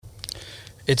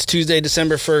It's Tuesday,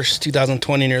 December 1st,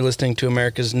 2020, and you're listening to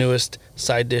America's newest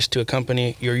side dish to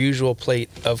accompany your usual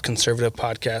plate of conservative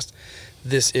podcast.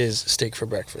 This is Steak for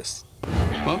Breakfast.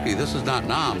 Smokey, this is not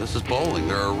Nam. This is bowling.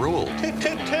 There are rules.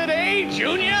 Today,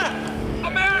 Junior,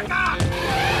 America!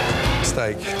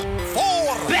 Steak.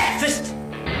 For breakfast!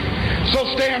 So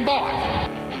stand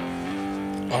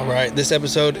by. All right, this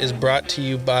episode is brought to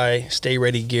you by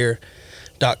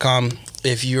StayReadyGear.com.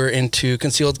 If you're into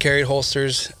concealed carry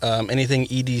holsters, anything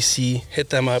EDC, hit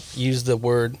them up. Use the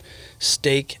word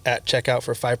steak at checkout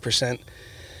for 5%.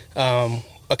 A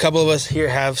couple of us here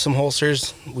have some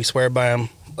holsters. We swear by them.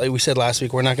 Like we said last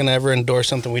week, we're not going to ever endorse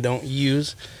something we don't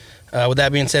use. With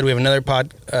that being said, we have another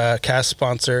podcast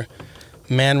sponsor,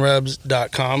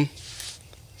 manrubs.com.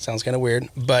 Sounds kind of weird,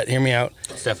 but hear me out.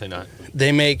 It's definitely not.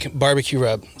 They make barbecue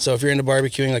rub. So if you're into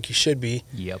barbecuing like you should be,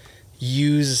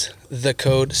 use the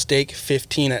code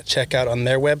STEAK15 at checkout on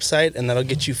their website, and that'll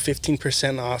get you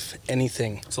 15% off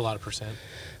anything. It's a lot of percent.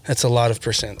 That's a lot of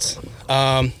percents.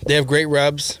 They have great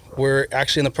rubs. We're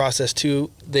actually in the process,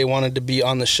 too. They wanted to be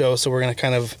on the show, so we're going to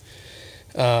kind of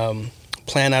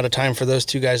plan out a time for those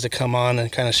two guys to come on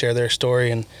and kind of share their story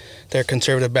and their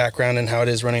conservative background and how it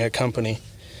is running a company.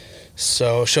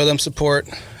 So show them support,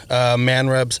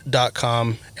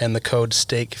 manrubs.com, and the code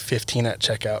STEAK15 at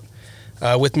checkout.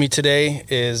 With me today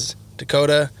is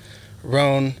Dakota,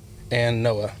 Roan, and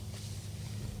Noah.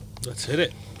 Let's hit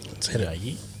it.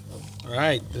 All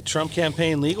right, the Trump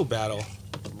campaign legal battle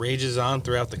rages on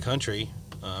throughout the country.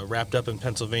 Wrapped up in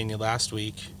Pennsylvania last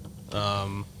week.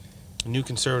 New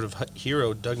conservative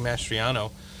hero, Doug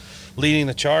Mastriano, leading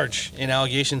the charge in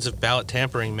allegations of ballot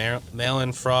tampering,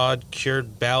 mail-in fraud,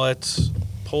 cured ballots,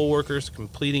 poll workers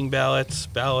completing ballots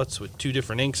with two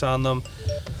different inks on them,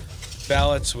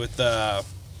 ballots with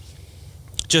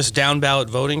just down ballot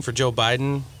voting for Joe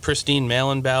Biden, pristine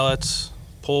mail-in ballots,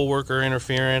 poll worker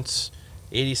interference,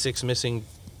 86 missing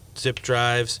zip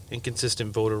drives,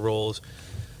 inconsistent voter rolls,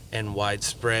 and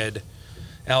widespread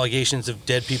allegations of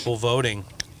dead people voting.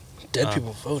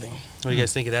 People voting. What do you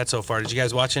guys think of that so far? Did you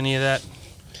guys watch any of that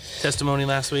testimony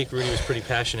last week? Rudy was pretty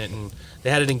passionate, and they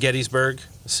had it in Gettysburg,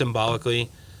 symbolically.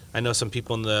 I know some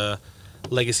people in the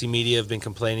legacy media have been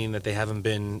complaining that they haven't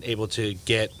been able to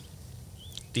get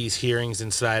these hearings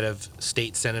inside of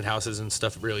state Senate houses and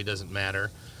stuff. It really doesn't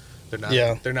matter. They're not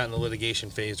in the litigation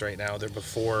phase right now. They're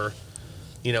before,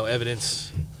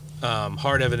 evidence,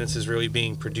 hard evidence is really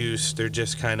being produced. They're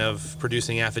just kind of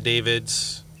producing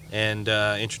affidavits and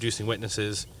introducing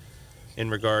witnesses in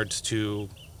regards to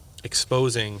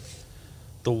exposing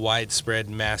the widespread,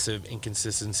 massive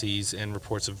inconsistencies and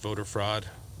reports of voter fraud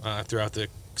throughout the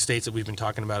states that we've been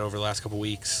talking about over the last couple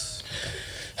weeks.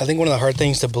 I think one of the hard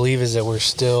things to believe is that we're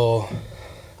still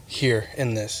here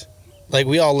in this. Like,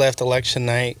 we all left election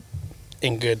night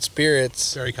in good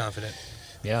spirits. Very confident.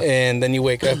 Yeah. And then you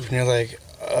wake up and you're like,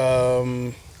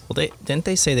 Well, didn't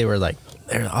they say we're going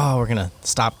to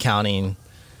stop counting.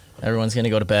 Everyone's going to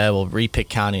go to bed. We'll repick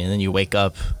counting. And then you wake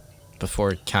up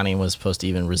before counting was supposed to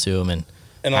even resume. And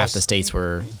half the states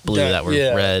were blue that were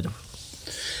red.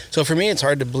 So for me, it's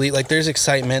hard to believe. Like, there's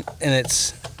excitement, and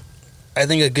it's, I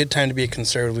think, a good time to be a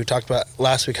conservative. We talked about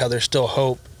last week how there's still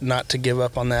hope not to give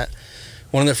up on that.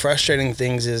 One of the frustrating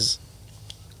things is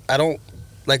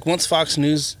once Fox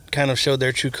News kind of showed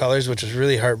their true colors, which was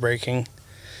really heartbreaking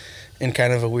in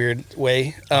kind of a weird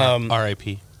way.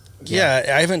 R.I.P. Yeah,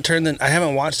 I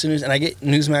haven't watched the news, and I get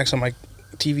Newsmax on my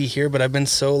TV here, but I've been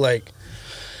so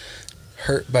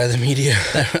hurt by the media.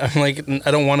 I'm like,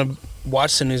 I don't want to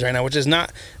watch the news right now, which is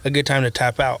not a good time to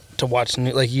tap out to watch the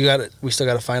news. Like, we still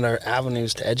got to find our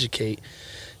avenues to educate,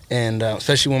 and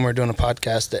especially when we're doing a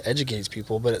podcast that educates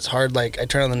people. But it's hard. Like, I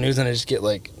turn on the news and I just get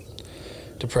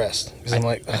depressed because I'm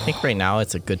like, I think right now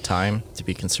it's a good time to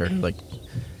be conservative,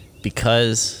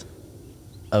 because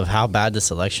of how bad this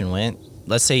election went.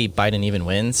 Let's say Biden even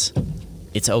wins,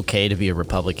 it's okay to be a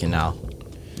Republican now,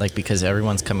 because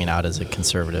everyone's coming out as a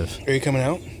conservative. Are you coming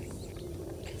out?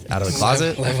 Out of the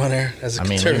closet? Live on air as a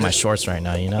conservative. Look at my shorts right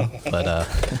now, but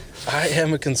I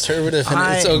am a conservative,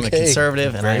 and it's okay. I'm a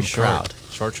conservative, and I'm short. proud.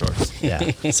 Short shorts.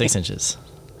 Yeah, 6 inches.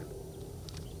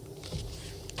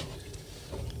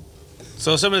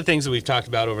 So some of the things that we've talked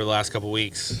about over the last couple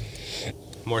weeks,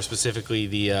 more specifically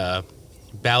the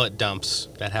ballot dumps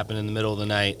that happened in the middle of the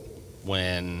night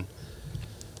when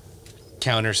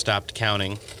counters stopped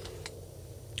counting,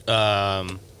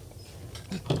 was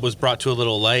brought to a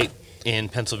little light in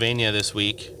Pennsylvania this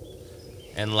week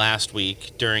and last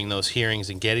week during those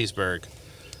hearings in Gettysburg.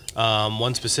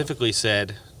 One specifically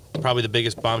said probably the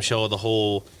biggest bombshell of the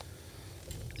whole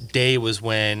day was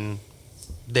when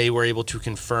they were able to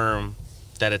confirm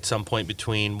that at some point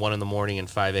between 1 in the morning and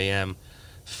 5 a.m.,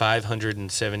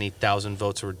 570,000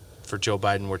 votes for Joe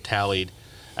Biden were tallied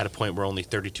at a point where only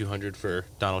 3,200 for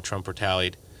Donald Trump were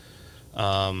tallied.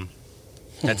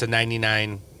 That's a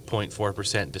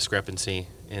 99.4% discrepancy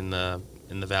in the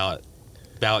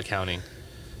ballot counting,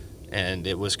 and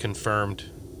it was confirmed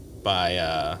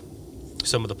by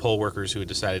some of the poll workers who had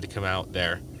decided to come out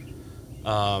there.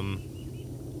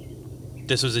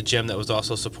 This was a gem that was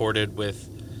also supported with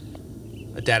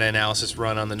a data analysis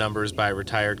run on the numbers by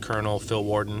retired Colonel Phil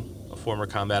Warden, a former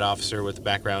combat officer with a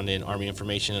background in Army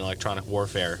information and electronic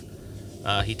warfare.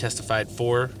 He testified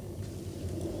for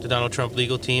the Donald Trump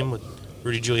legal team with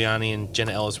Rudy Giuliani and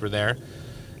Jenna Ellis were there,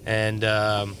 and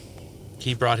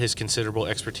he brought his considerable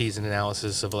expertise in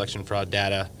analysis of election fraud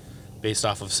data based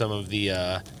off of some of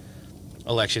the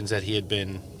elections that he had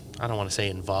been, I don't want to say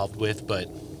involved with, but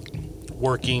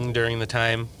working during the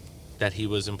time that he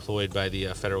was employed by the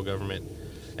federal government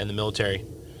and the military.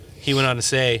 He went on to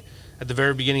say, at the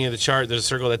very beginning of the chart, there's a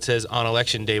circle that says on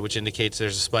election day, which indicates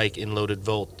there's a spike in loaded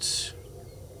votes.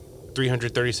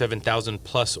 337,000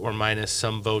 plus or minus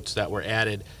some votes that were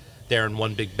added there in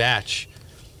one big batch.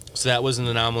 So that was an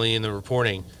anomaly in the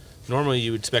reporting. Normally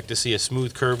you would expect to see a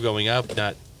smooth curve going up,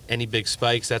 not any big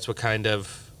spikes. That's kind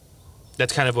of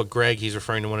what Greg, he's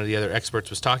referring to one of the other experts,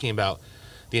 was talking about,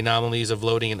 the anomalies of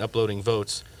loading and uploading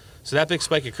votes. So that big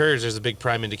spike occurs, there's a big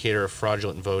prime indicator of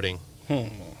fraudulent voting.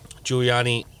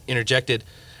 Giuliani interjected,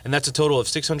 and that's a total of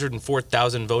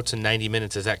 604,000 votes in 90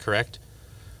 minutes. Is that correct?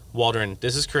 Waldron,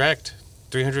 this is correct.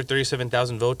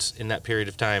 337,000 votes in that period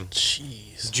of time.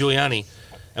 Jeez. Giuliani,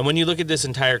 and when you look at this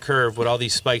entire curve with all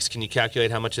these spikes, can you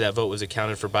calculate how much of that vote was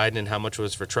accounted for Biden and how much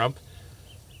was for Trump?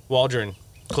 Waldron,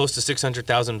 close to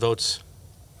 600,000 votes.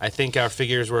 I think our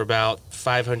figures were about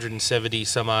 570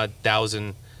 some odd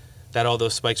thousand that all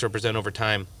those spikes represent over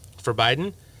time. For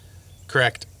Biden,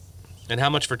 correct. And how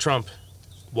much for Trump?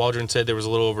 Waldron said there was a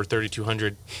little over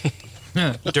 3,200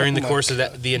 during the course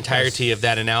of the entirety of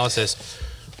that analysis,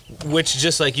 which,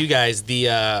 just like you guys,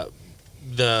 the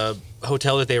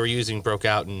hotel that they were using broke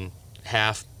out in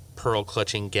half pearl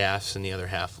clutching gasps and the other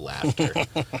half laughter.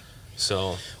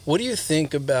 So, what do you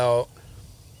think about,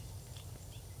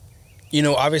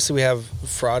 obviously we have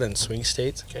fraud in swing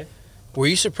states. Okay. Were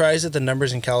you surprised at the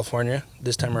numbers in California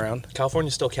this time around?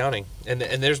 California's still counting, and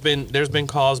there's been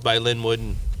calls by Lynn Wood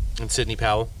and Sidney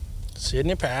Powell.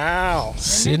 Sidney Powell.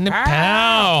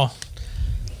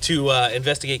 To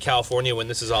investigate California when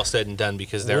this is all said and done,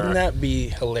 because Wouldn't that be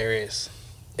hilarious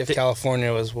if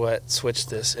California was what switched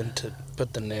this and to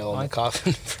put the nail in the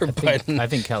coffin for Biden? I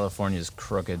think California's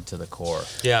crooked to the core.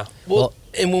 Yeah. Well,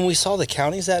 and when we saw the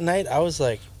counties that night, I was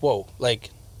like, whoa,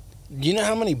 you know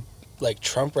how many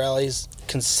Trump rallies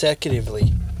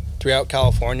consecutively throughout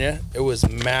California? It was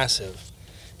massive.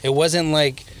 It wasn't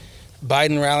like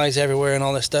Biden rallies everywhere and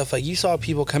all this stuff. You saw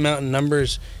people come out in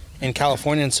numbers in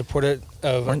California in support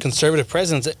of a conservative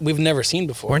presidents that we've never seen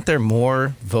before. Weren't there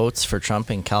more votes for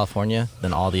Trump in California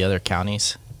than all the other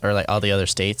counties or all the other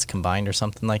states combined or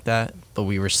something like that? But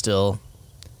we were still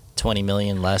 20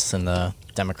 million less than the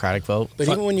Democratic vote. But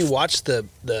even when you watch the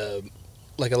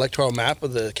electoral map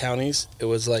of the counties, it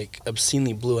was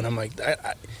obscenely blue, and I'm like,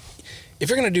 if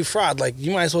you're gonna do fraud,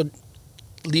 you might as well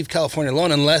leave California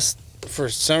alone, unless for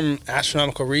some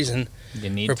astronomical reason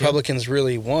Republicans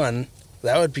really won.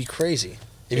 That would be crazy.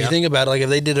 If you think about it, if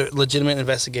they did a legitimate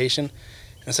investigation,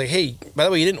 and it's hey, by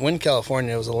the way, you didn't win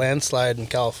California, it was a landslide in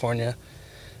California,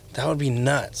 that would be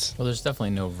nuts. Well, there's definitely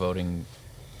no voting,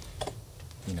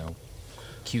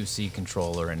 QC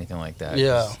control or anything like that.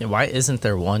 Yeah. Why isn't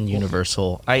there one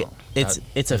universal?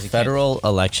 It's a federal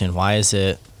election. Why is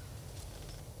it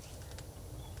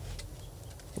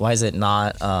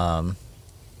not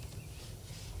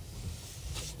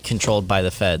controlled by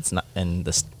the feds not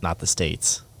the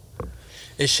states?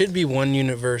 It should be one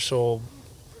universal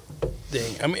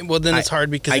thing. I mean, well, then it's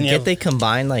hard because I then you get have they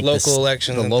combine local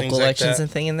elections, the and local things elections like that.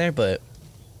 and thing in there, but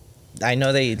I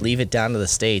know they leave it down to the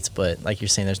states. But like you're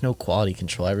saying, there's no quality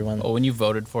control. Everyone. Oh, when you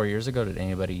voted 4 years ago, did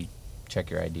anybody check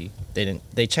your ID? They didn't.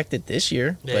 They checked it this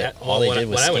year, Yeah, but all they did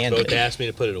was when I went scan to vote, it. they asked me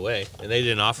to put it away, and they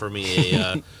didn't offer me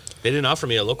a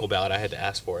a local ballot. I had to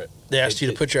ask for it. They asked you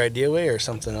to put your ID away or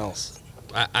something else.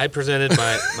 I presented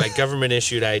my government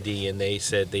issued ID, and they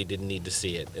said they didn't need to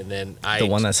see it. And then The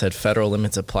one that said federal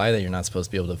limits apply that you're not supposed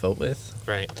to be able to vote with.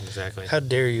 right, exactly. How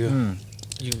dare you,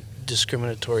 you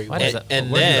discriminatory. Why does that,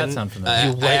 And where then does that sound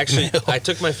familiar? I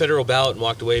took my federal ballot and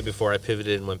walked away before I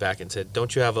pivoted and went back and said,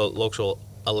 "Don't you have a local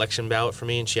election ballot for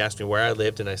me?" And she asked me where I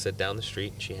lived, and I said down the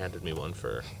street. And she handed me one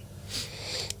for.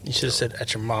 You should have said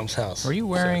at your mom's house. Were you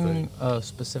wearing a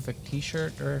specific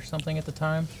T-shirt or something at the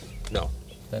time? No.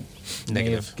 that may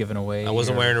Negative. have given away? I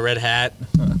wasn't your- wearing a red hat.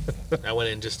 I went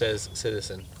in just as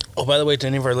citizen. Oh, by the way, to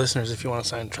any of our listeners, if you want to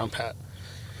sign a Trump hat,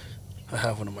 I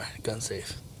have one of my gun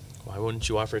safe. Why wouldn't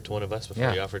you offer it to one of us before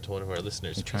Yeah. you offer it to one of our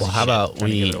listeners? You trying Well, to how shit- about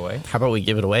trying to give we? it away? How about we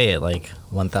give it away at like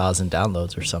 1,000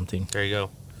 downloads or something? There you go.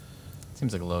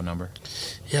 Seems like a low number.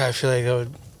 Yeah, I feel like that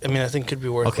would. I mean, I think it could be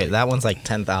worth. Okay, like, that one's like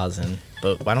 10,000.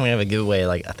 But why don't we have a giveaway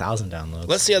like 1,000 downloads?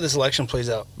 Let's see how this election plays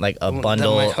out. like a that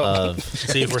bundle might help. of.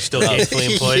 See if we're still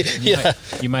gainfully employed. Yeah,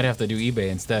 You might have to do eBay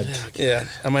instead. yeah.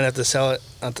 I might have to sell it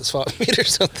at the swap meet or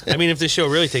something. I mean, if this show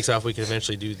really takes off, we could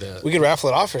eventually do the. We could raffle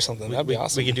it off or something. That'd be we,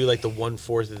 awesome. We could do like the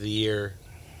 1/4 of the year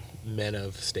Men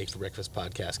of Steak for Breakfast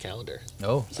podcast calendar.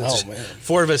 Oh, Oh man,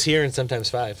 4 of us here and sometimes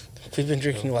 5. if we've been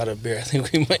drinking a lot of beer, I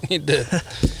think we might need to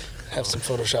have some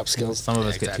Photoshop skills. some of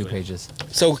us get Exactly. 2 pages.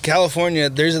 So California,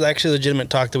 there's actually legitimate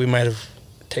talk that we might have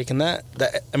taken that.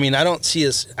 That I mean, I don't see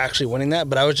us actually winning that,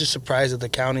 but I was just surprised at the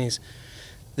counties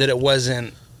that it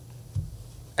wasn't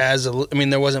as. I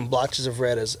mean, there wasn't blotches of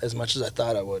red as much as I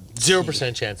thought I would.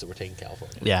 0% chance that we're taking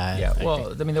California. Yeah. Yeah. I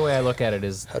Well, I mean, the way I look at it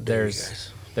is How dare you there's guys?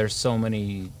 there's so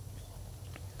many,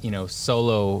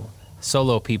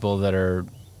 solo people that are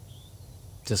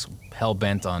just hell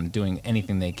bent on doing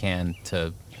anything they can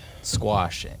to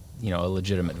squash, a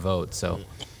legitimate vote. So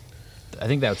I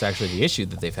think that's actually the issue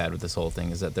that they've had with this whole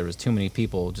thing, is that there was too many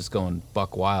people just going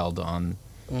buck wild on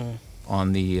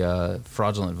the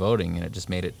fraudulent voting, and it just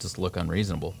made it just look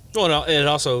unreasonable. Well, no, it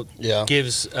also Yeah.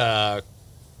 gives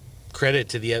credit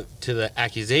to the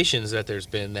accusations that there's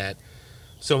been that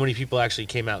so many people actually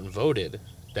came out and voted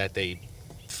that they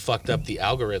fucked up the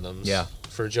algorithms Yeah.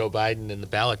 for Joe Biden and the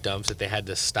ballot dumps, that they had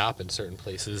to stop in certain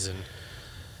places, and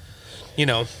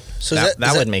So that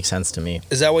is would make sense to me.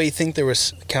 Is that why you think there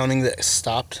was counting that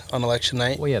stopped on election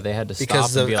night? Well, yeah, they had to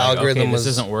Because stop and the be like, algorithm okay, was-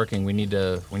 this isn't working. We need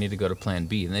to go to Plan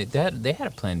B. And they had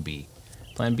a Plan B.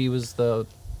 Plan B was the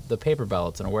paper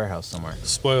ballots in a warehouse somewhere.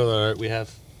 spoiler alert, we have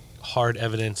hard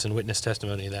evidence and witness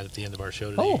testimony of that at the end of our show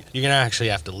today. Oh. You're gonna actually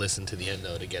have to listen to the end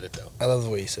though to get it though. I love the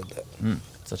way you said that.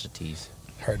 Such a tease.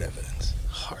 Hard evidence.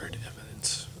 Hard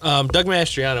evidence. Doug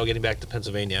Mastriano, getting back to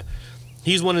Pennsylvania,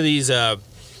 he's one of these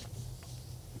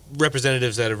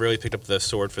representatives that have really picked up the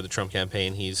sword for the Trump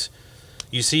campaign.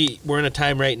 You see, we're in a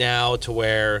time right now to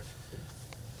where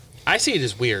I see it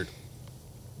as weird.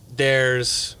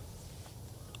 The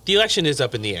election is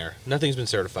up in the air. Nothing's been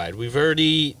certified.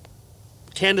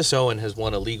 Candace Owen has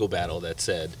won a legal battle that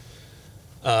said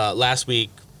last week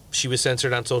she was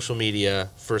censored on social media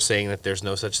for saying that there's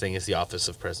no such thing as the office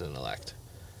of president-elect.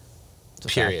 It's a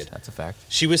Period. Fact. That's a fact.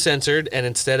 She was censored, and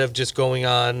instead of just going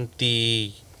on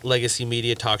the legacy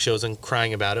media talk shows and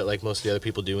crying about it like most of the other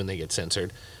people do when they get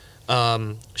censored,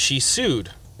 she sued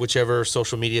whichever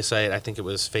social media site, I think it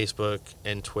was Facebook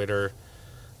and Twitter.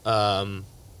 Well,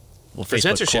 for Facebook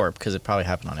censorship. Corp, because it probably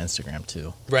happened on Instagram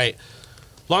too. Right.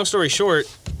 Long story short,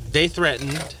 they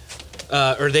threatened,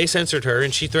 or they censored her,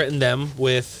 and she threatened them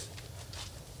with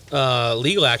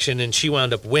legal action, and she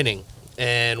wound up winning.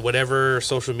 And whatever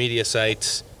social media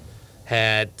sites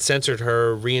had censored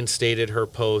her, reinstated her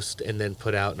post, and then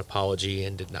put out an apology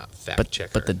and did not fact check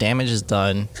her. But the damage is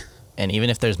done, and even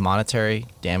if there's monetary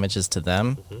damages to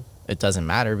them, it doesn't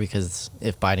matter, because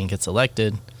if Biden gets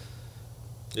elected,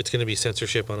 It's going to be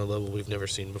censorship on a level we've never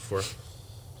seen before.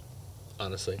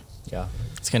 Honestly. Yeah.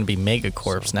 it's going to be mega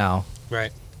corps now.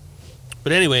 Right.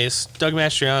 But anyways, Doug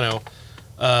Mastriano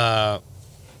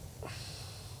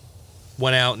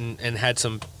went out and had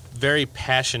some very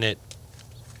passionate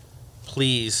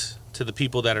pleas to the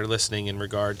people that are listening in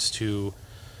regards to,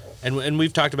 and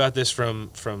we've talked about this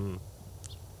from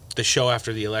the show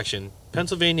after the election.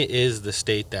 Pennsylvania is the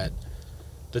state that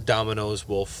the dominoes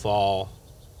will fall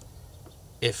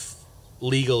if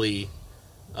legally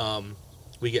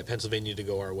we get Pennsylvania to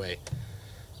go our way.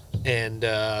 And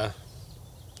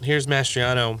here's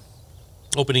Mastriano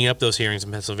opening up those hearings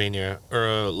in Pennsylvania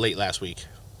late last week.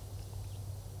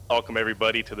 Welcome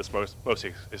everybody to this most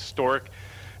historic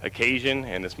occasion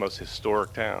and this most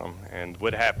historic town. And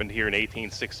what happened here in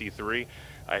 1863,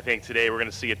 I think today we're going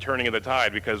to see a turning of the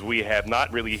tide, because we have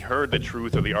not really heard the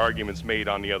truth or the arguments made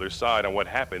on the other side on what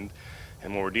happened.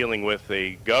 And when we're dealing with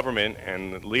a government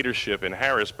and leadership in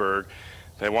Harrisburg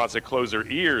that wants to close their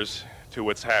ears to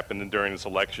what's happened during this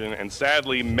election, and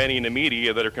sadly many in the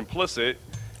media that are complicit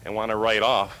and want to write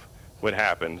off what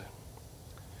happened.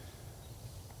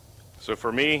 So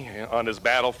for me, on this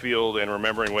battlefield and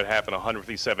remembering what happened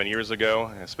 157 years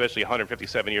ago, especially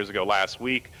 157 years ago last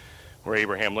week, where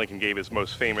Abraham Lincoln gave his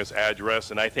most famous address,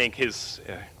 and I think his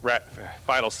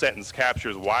final sentence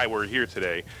captures why we're here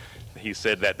today. He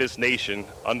said that this nation,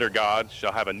 under God,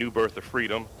 shall have a new birth of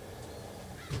freedom.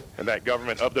 and that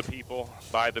government of the people,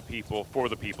 by the people, for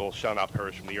the people shall not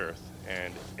perish from the earth.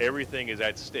 And everything is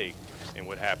at stake in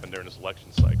what happened during this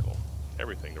election cycle.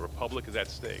 Everything. The republic is at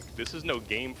stake. This is no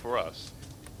game for us.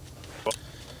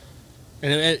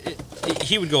 And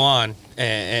he would go on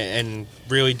and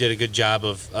really did a good job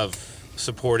of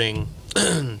supporting,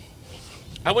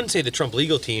 I wouldn't say the Trump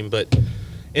legal team, but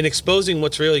in exposing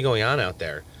what's really going on out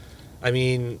there. I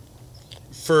mean,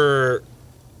 for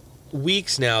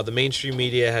weeks now, the mainstream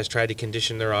media has tried to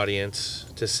condition their audience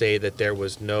to say that there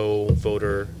was no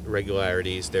voter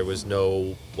irregularities, there was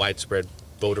no widespread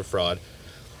voter fraud.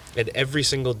 And every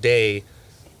single day,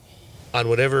 on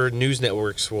whatever news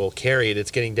networks will carry it,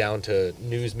 it's getting down to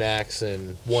Newsmax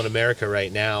and One America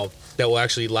right now that will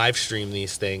actually live stream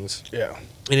these things. Yeah.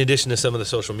 In addition to some of the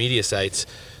social media sites,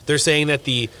 they're saying that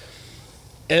the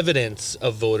evidence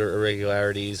of voter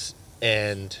irregularities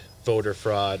and voter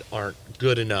fraud aren't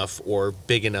good enough or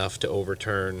big enough to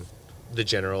overturn the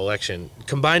general election.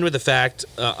 Combined with the fact,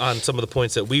 on some of the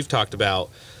points that we've talked about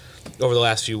over the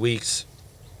last few weeks,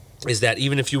 is that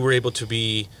even if you were able to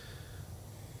be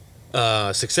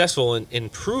successful in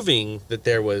proving that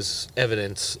there was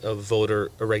evidence of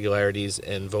voter irregularities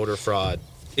and voter fraud,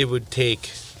 it would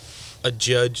take a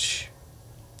judge,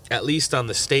 at least on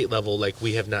the state level, like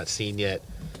we have not seen yet,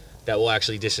 that will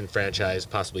actually disenfranchise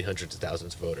possibly hundreds of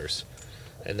thousands of voters.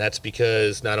 And that's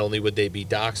because not only would they be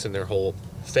doxxed and their whole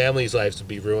family's lives would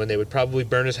be ruined, they would probably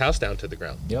burn his house down to the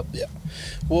ground. Yep. Yeah.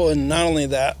 Well, and not only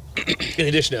that, In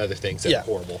addition to other things that Yeah. are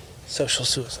horrible. social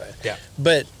suicide. Yeah.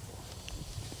 But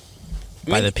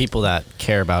By the people that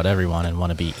care about everyone and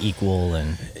want to be equal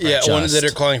and yeah, ones that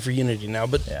just. are calling for unity now.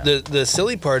 But Yeah. the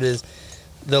silly part is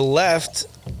the left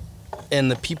and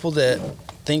the people that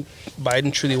think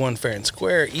Biden truly won fair and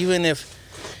square, even if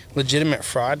legitimate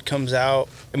fraud comes out.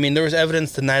 I mean, there was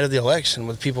evidence the night of the election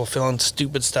with people filling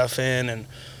stupid stuff in and,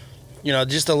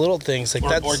 just the little things like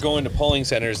that. Or going to polling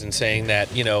centers and saying that,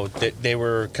 they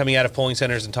were coming out of polling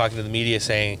centers and talking to the media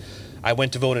saying, I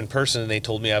went to vote in person and they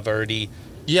told me I've already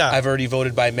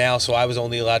voted by mail, so I was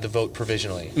only allowed to vote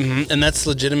provisionally. Mm-hmm. And that's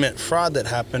legitimate fraud that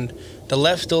happened. The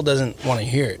left still doesn't want to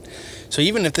hear it. So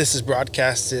even if this is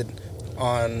broadcasted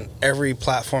on every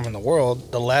platform in the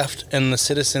world, the left and the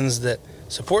citizens that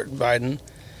support Biden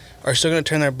are still going to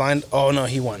turn their blind. Oh no,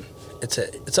 he won.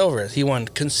 It's over. He won.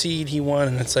 Concede. He won.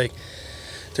 And it's like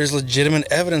there's legitimate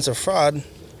evidence of fraud.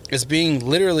 It's being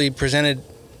literally presented,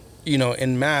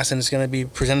 in mass, and it's going to be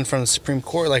presented from the Supreme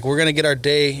Court. Like we're going to get our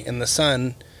day in the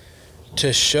sun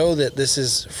to show that this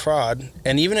is fraud.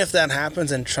 And even if that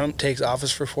happens and Trump takes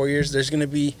office for 4 years, there's going to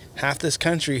be half this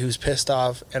country who's pissed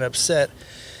off and upset.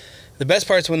 The best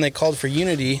part's when they called for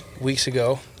unity weeks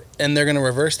ago, and they're going to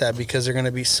reverse that because they're going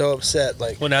to be so upset.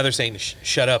 Like, Well, now they're saying,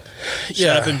 shut up. Yeah.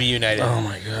 Shut up and be united. Oh,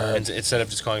 my God. Instead of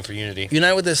just calling for unity.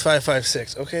 unite with this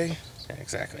 556, okay? Yeah,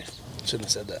 exactly. Shouldn't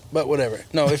have said that, but whatever.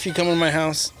 No, if you come to my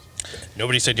house,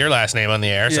 Nobody said your last name on the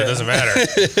air, so Yeah. it doesn't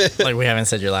matter. Like we haven't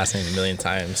said your last name a million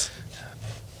times.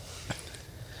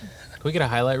 Can we get a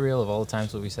highlight reel of all the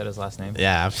times that we said his last name?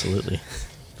 Yeah, absolutely.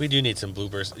 We do need some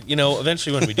bloopers.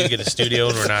 Eventually when we do get a studio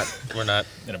and we're not,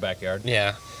 In a backyard.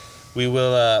 yeah, we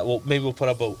will, maybe we'll put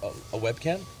up a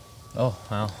webcam. Oh,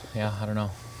 well, yeah, I don't know.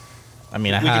 I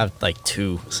mean, I have like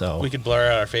two, so We could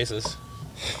blur out our faces.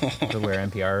 Could wear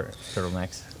NPR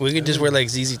turtlenecks. we could just wear like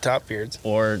ZZ Top beards.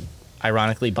 or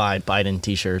ironically buy Biden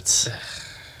T-shirts,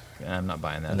 I'm not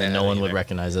buying that. and then Yeah, no one would either.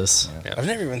 recognize us. Yeah. I've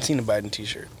never even seen a Biden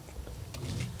T-shirt.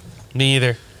 Me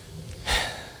either.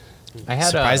 I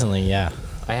had Surprisingly, yeah.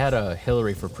 I had a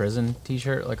Hillary for Prison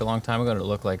T-shirt like a long time ago, and it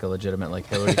looked like a legitimate like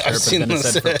Hillary shirt, I've but seen then it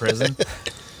those. said for prison,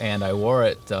 and I wore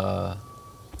it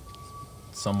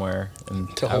somewhere,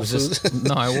 and To I Whole was just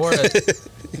no, I wore it.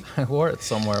 I wore it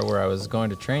somewhere where I was going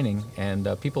to training, and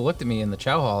people looked at me in the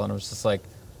chow hall, and I was just like,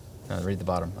 read the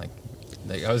bottom, like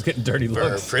I was getting dirty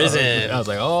looks. prison. I was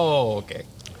like, oh, okay.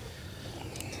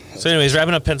 So anyways,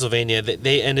 wrapping up Pennsylvania,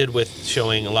 they ended with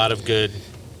showing a lot of good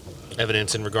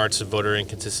evidence in regards to voter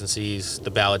inconsistencies,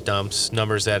 the ballot dumps,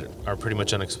 numbers that are pretty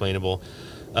much unexplainable.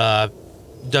 Doug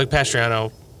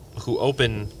Pastriano, who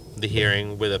opened the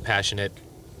hearing with a passionate,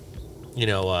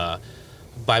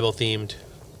 Bible-themed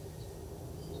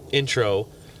intro,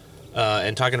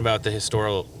 and talking about the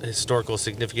historical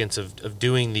significance of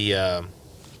doing the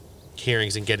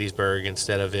hearings in Gettysburg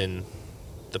instead of in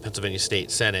the Pennsylvania State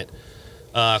Senate,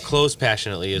 closed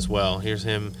passionately as well. Here's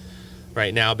him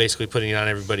right now basically putting it on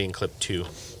everybody in clip 2.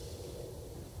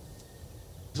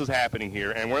 is happening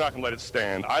here, and we're not going to let it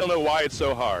stand. I don't know why it's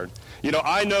so hard. You know,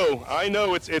 I know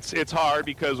it's hard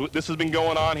because this has been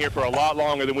going on here for a lot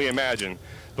longer than we imagine.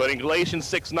 But in Galatians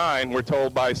 6:9, we're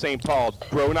told by St. Paul,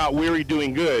 grow not weary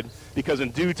doing good, because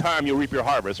in due time you'll reap your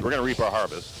harvest. We're going to reap our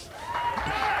harvest.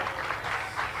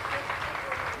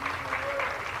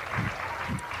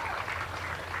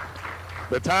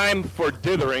 The time for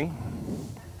dithering.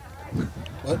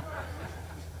 What?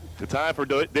 The time for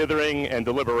dithering and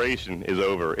deliberation is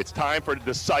over. It's time for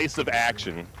decisive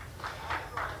action.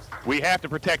 We have to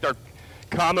protect our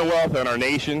Commonwealth and our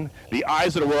nation. The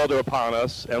eyes of the world are upon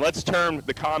us, and let's turn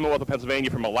the Commonwealth of Pennsylvania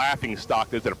from a laughing stock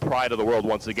to the pride of the world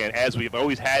once again, as we've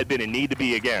always had been and need to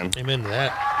be again. Amen to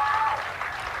that.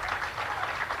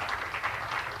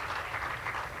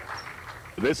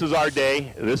 This is our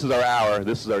day, this is our hour,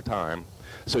 this is our time.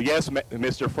 So yes,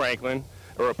 Mr. Franklin,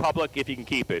 a republic, if you can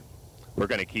keep it, we're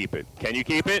going to keep it. Can you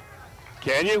keep it?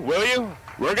 Can you? Will you?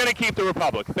 We're going to keep the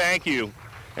republic. Thank you,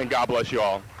 and God bless you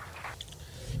all.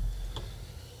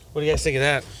 What do you guys think of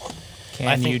that?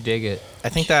 Can you dig it? I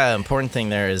think the important thing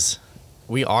there is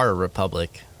we are a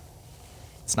republic.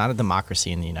 It's not a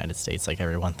democracy in the United States like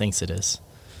everyone thinks it is.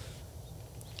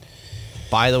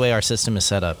 By the way our system is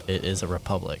set up, it is a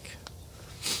republic.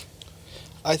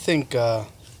 I think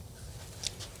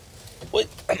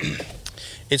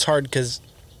it's hard because,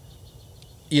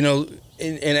 you know,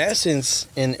 in essence,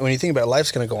 and when you think about it,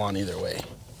 life's going to go on either way.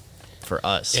 For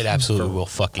us. It absolutely will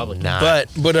fucking not. But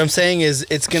what I'm saying is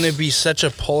it's going to be such a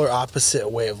polar opposite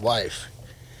way of life,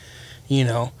 you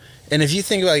know? And if you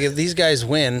think about, like, if these guys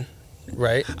win,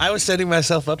 right? I was setting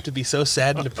myself up to be so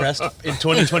sad and depressed in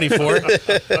 2024.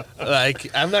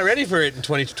 Like, I'm not ready for it in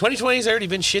 2020. Has already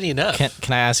been shitty enough.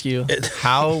 Can I ask you,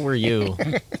 how were you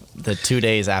the 2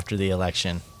 days after the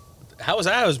election? How was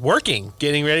I? I was working,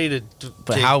 getting ready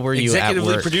But how were you at executively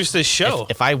work? produce this show.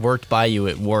 If I worked by you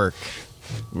at work,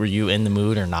 were you in the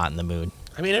mood or not in the mood?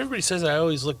 I mean, everybody says I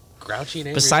always look grouchy and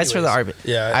angry. Besides for the anyways. arbit,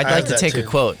 Yeah, I'd I like have to that take too. a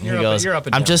quote. And he goes, you're up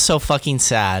and I'm down. just so fucking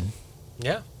sad.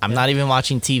 Yeah. I'm not even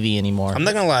watching TV anymore. I'm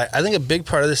not going to lie. I think a big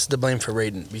part of this is to blame for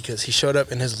Raiden because he showed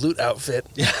up in his loot outfit.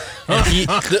 Yeah.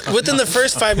 And within the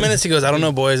first 5 minutes, he goes, I don't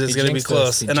know, boys. It's He going to be jinxed us.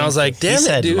 close. He And I was like, he damn it,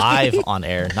 said dude. live on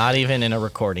air, not even in a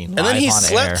recording. And then he live on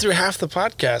slept air. through half the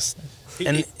podcast.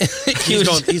 And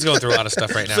He's going through a lot of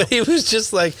stuff right now. But he was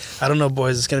just like, I don't know,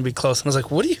 boys. It's going to be close. And I was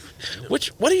like, what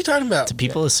are you talking about? Do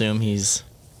people assume he's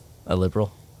a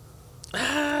liberal?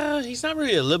 He's not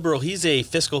really a liberal. He's a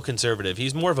fiscal conservative.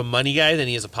 He's more of a money guy than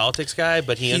he is a politics guy,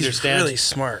 but he He's understands. really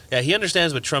smart. Yeah, he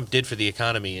understands what Trump did for the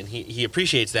economy, and he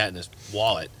appreciates that in his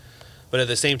wallet. But at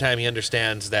the same time, he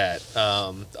understands that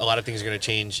a lot of things are going to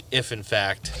change if, in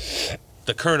fact,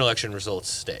 the current election results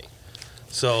stay.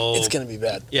 So It's going to be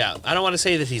bad. Yeah, I don't want to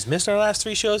say that he's missed our last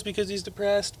 3 shows because he's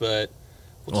depressed, but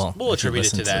we'll Well, if you attribute it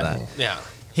to listen to that. that. Yeah.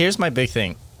 Here's my big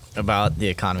thing about the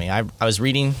economy. I was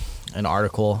reading an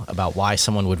article about why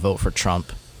someone would vote for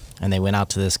Trump, and they went out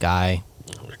to this guy,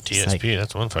 TSP, like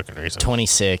that's one fucking reason.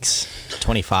 26,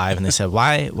 25, and they said,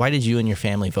 why did you and your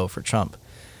family vote for Trump?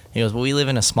 He goes, well, we live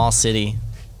in a small city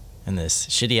in this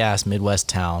shitty-ass Midwest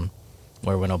town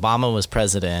where when Obama was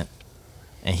president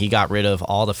and he got rid of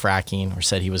all the fracking or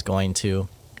said he was going to,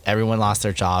 everyone lost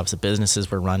their jobs, the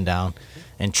businesses were run down,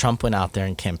 and Trump went out there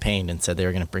and campaigned and said they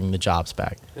were going to bring the jobs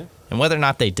back. Yeah. And whether or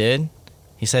not they did,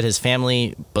 he said his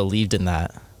family believed in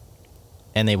that.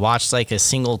 And they watched like a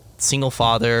single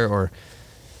father or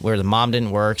where the mom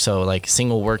didn't work, so like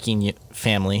single working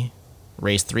family,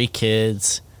 raise 3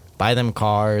 kids, buy them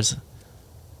cars,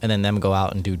 and then them go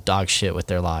out and do dog shit with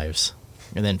their lives.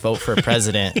 And then vote for a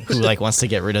president who like wants to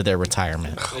get rid of their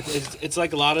retirement. It's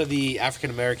like a lot of the African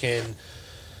American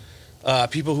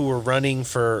people who were running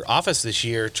for office this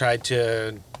year tried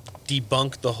to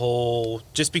debunk the whole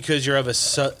just because you're of a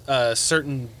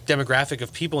certain demographic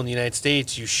of people in the United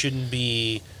States, you shouldn't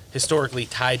be historically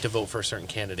tied to vote for a certain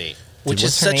candidate. Which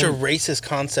is what's her such a name? racist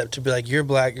concept to be like, you're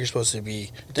black, you're supposed to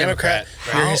be Democrat, Democrat,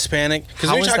 you're right. Hispanic. Because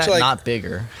How we was talked that to like, not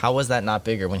bigger? How was that not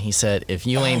bigger when he said, if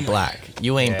you ain't black,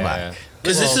 you ain't black?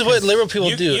 because this is what liberal people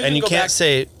you- do, you and can you go can't back-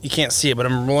 say you can't see it, but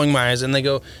I'm rolling my eyes, and they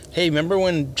go, "Hey, remember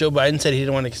when Joe Biden said he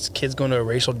didn't want his kids going to a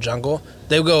racial jungle?"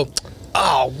 They go,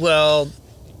 "Oh, well,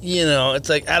 you know, it's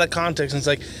like out of context." And it's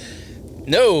like,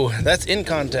 no, that's in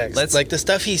context. Let's- like the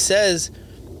stuff he says,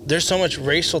 there's so much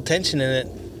racial tension in it.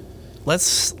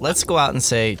 Let's go out and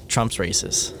say Trump's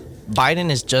racist. Biden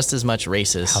is just as much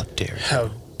racist dare How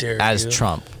dare as you?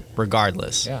 Trump,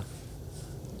 regardless. Yeah.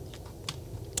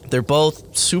 They're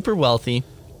both super wealthy,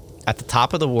 at the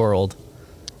top of the world.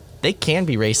 They can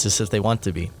be racist if they want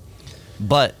to be.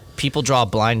 But people draw a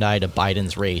blind eye to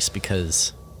Biden's race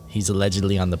because he's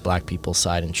allegedly on the black people's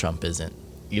side and Trump isn't.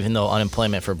 even though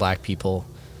unemployment for black people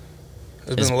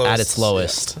It's is been the at lowest, its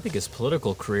lowest. I think his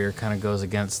political career kind of goes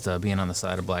against being on the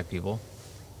side of black people,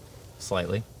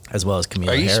 slightly. as well as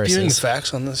Kamala Are you Harris. spewing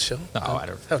facts on this show? No, I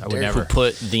don't. How I would dare you. never. Who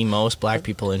put the most black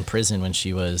people in prison when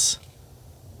she was,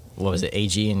 what was it,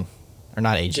 AG or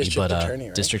not AG, District but attorney,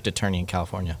 right? district attorney in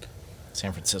California,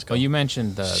 San Francisco. Well, you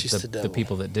mentioned She's the the devil.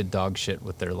 people that did dog shit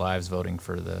with their lives voting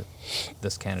for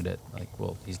this candidate. Like,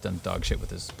 well, he's done dog shit with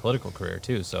his political career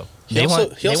too. So He also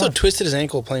they want, twisted his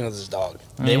ankle playing with his dog.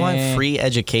 they want Eh, free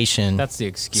education That's the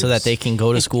excuse. so that they can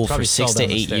go to school for Probably 6 fell to down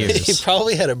the 8 stairs. He years.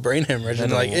 probably had a brain hemorrhage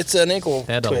and Had a- like it's an ankle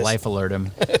They had to twist. life alert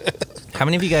him. How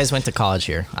many of you guys went to college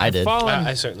here? I did. Fallen.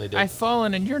 I certainly did. I've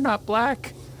fallen, and you're not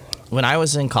black. When I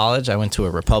was in college, I went to a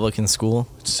Republican school,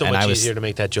 It's so and much I was easier to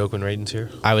make that joke when Raiden's here.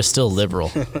 I was still liberal.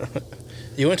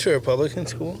 You went to a Republican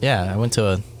school? Yeah, I went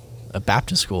to a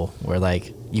Baptist school where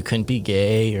like you couldn't be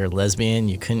gay or lesbian,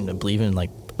 you couldn't believe in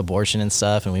like abortion and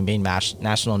stuff, and we made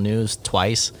national news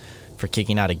twice for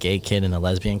kicking out a gay kid and a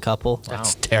lesbian couple.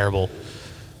 That's terrible.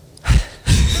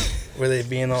 Were they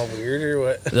being all weird or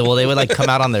what? Well, they would like come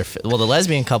out on their the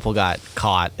lesbian couple got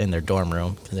caught in their dorm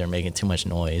room because they were making too much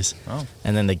noise. Oh.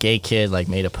 And then the gay kid like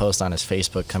made a post on his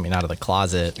Facebook coming out of the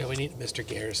closet. Yeah, we need Mr.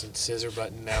 Garrison's scissor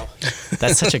button now.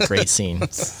 That's such a great scene.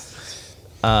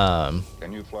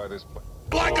 Can you fly this plane?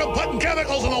 Like I'm putting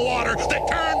chemicals in the water that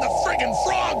turn the friggin'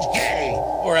 frogs gay.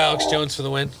 Or Alex Jones for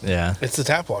the win. Yeah. It's the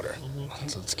tap water.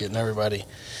 So it's getting everybody.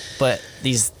 But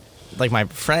these, like my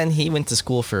friend, he went to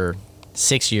school for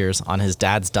 6 years on his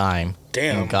dad's dime.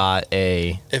 Damn. And got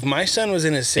a If my son was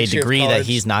in his 6th year of degree that college,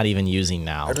 he's not even using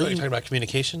now. Are Are you talking about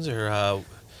communications or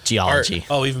Geology.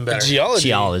 oh, even better. geology.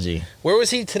 Geology. Where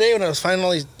was he today when I was finding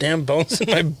all these damn bones in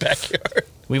my backyard?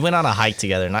 We went on a hike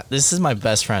together. This is my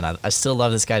best friend. I still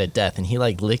love this guy to death. And he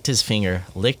like licked his finger,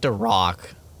 licked a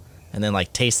rock, and then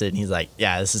like tasted it. And he's like,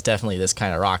 "Yeah, this is definitely this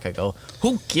kind of rock." I go,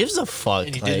 "Who gives a fuck?"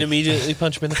 And you Like, didn't immediately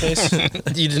punch him in the face?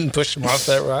 You didn't push him off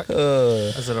that rock?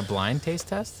 Is it a blind taste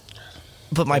test?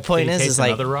 But my point he is taste like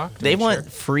another rock to they make want sure?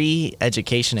 free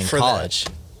education in For that. college.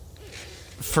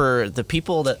 For the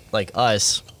people that like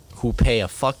us who pay a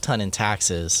fuck ton in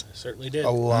taxes. Certainly did. A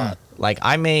lot. Like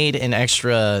I made an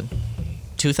extra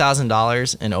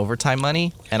 $2,000 in overtime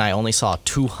money, and I only saw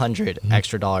 $200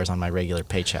 extra dollars on my regular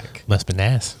paycheck. Must have been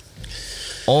ass.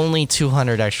 Only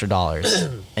 $200 extra dollars,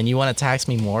 and you want to tax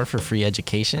me more for free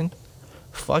education?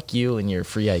 Fuck you and your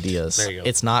free ideas. There you go.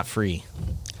 It's not free.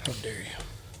 How dare you?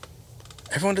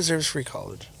 Everyone deserves free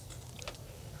college.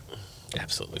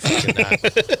 Absolutely fucking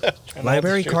not.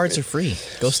 Library cards are free.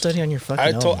 Go study on your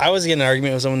fucking own. I was getting an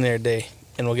argument with someone the other day,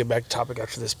 and we'll get back to topic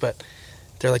after this, but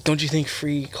they're like, "Don't you think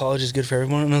free college is good for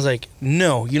everyone?" And I was like,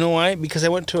 "No." You know why? Because I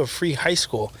went to a free high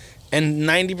school, and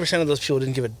 90% of those people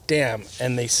didn't give a damn,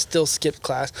 and they still skipped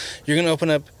class. You're gonna open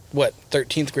up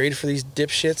 13th grade for these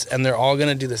dipshits, and they're all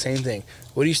gonna do the same thing.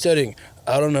 What are you studying?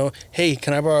 I don't know. Hey,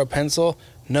 can I borrow a pencil?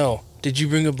 No. Did you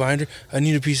bring a binder? I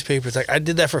need a piece of paper. It's like, I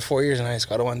did that for 4 years in high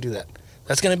school. I don't want to do that.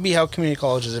 That's going to be how community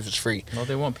college is if it's free. Well,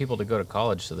 they want people to go to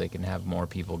college so they can have more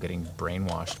people getting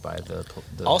brainwashed by the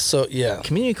Also, yeah.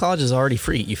 Community college is already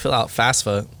free. You fill out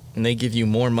FAFSA, and they give you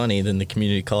more money than the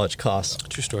community college costs.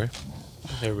 True story.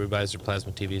 Everybody buys their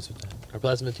plasma TVs with that. Or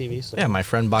plasma TVs. So. Yeah, my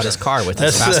friend bought his car with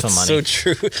his That's FAFSA money. so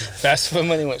true. FAFSA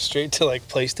money went straight to like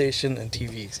PlayStation and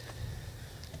TVs.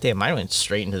 Damn, mine went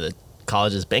straight into the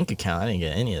college's bank account. I didn't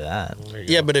get any of that. There you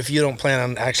Yeah, go. but if you don't plan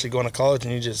on actually going to college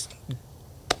and you just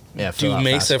Yeah, fill do out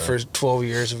Mesa FAFSA. for 12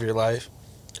 years of your life.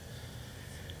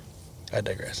 I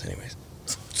digress, anyways.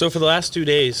 So for the last 2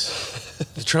 days,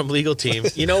 the Trump legal team.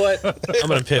 You know what? I'm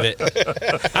gonna pivot.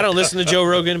 I don't listen to Joe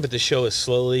Rogan, but the show is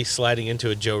slowly sliding into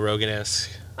a Joe Rogan-esque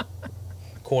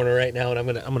corner right now, and I'm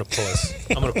gonna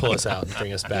pull us out and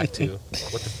bring us back to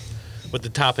what the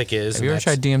topic is. Have you ever and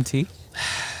tried DMT?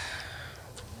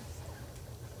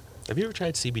 Have you ever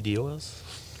tried CBD oils?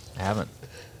 I haven't.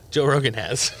 Joe Rogan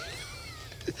has.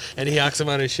 And he hawks them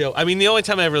on his show. I mean, the only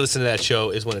time I ever listen to that show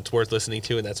is when it's worth listening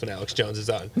to, and that's when Alex Jones is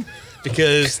on.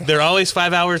 Because they're always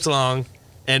 5 hours long,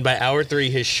 and by hour 3,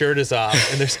 his shirt is off.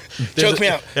 And there's Choke me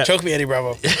out. Yeah. Choke me, Eddie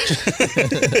Bravo.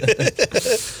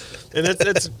 And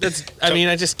that's I mean,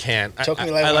 I just can't. Choke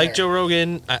me live I on like air. Joe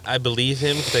Rogan. I believe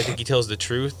him because I think he tells the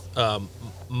truth.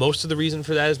 Most of the reason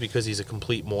for that is because he's a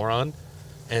complete moron.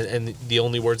 And the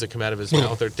only words that come out of his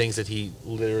mouth are things that he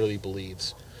literally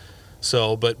believes.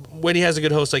 So, but when he has a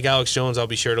good host like Alex Jones, I'll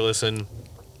be sure to listen.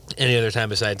 Any other time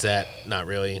besides that, not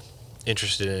really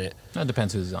interested in it. That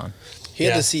depends who's on. He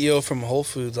had Yeah. the CEO from Whole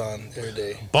Foods on the other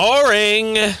day.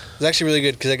 Boring. It's actually really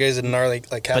good because that guy's a gnarly,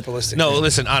 like capitalistic. No, man.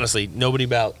 listen, honestly, nobody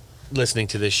about listening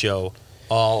to this show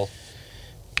all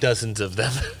dozens of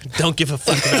them don't give a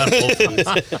fuck about Whole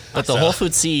Foods. But the Whole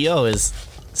Foods CEO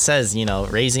says,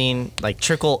 raising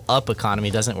trickle up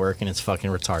economy doesn't work and it's fucking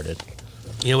retarded.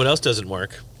 You know what else doesn't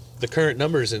work? The current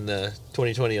numbers in the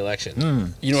 2020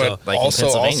 election. You know what like in also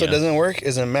Pennsylvania. doesn't work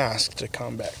is a mask to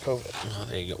combat COVID. Oh,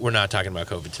 there you go. We're not talking about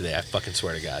COVID today. I fucking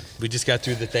swear to God. We just got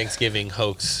through the Thanksgiving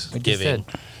hoax We just giving.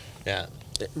 did. Yeah.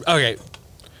 Okay.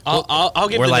 I'll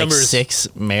give We're the like numbers.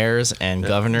 6 mayors and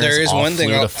governors. There is all one thing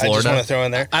flew I to just Florida. want to throw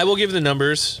in there. I will give the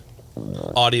numbers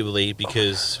audibly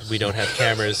because we don't have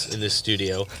cameras in this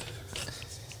studio.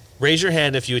 Raise your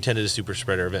hand if you attended a super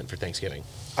spreader event for Thanksgiving.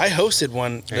 I hosted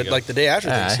one There you go. like the day after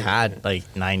Yeah, I Thanksgiving.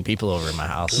 had 9 people over at my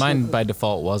house. Mine by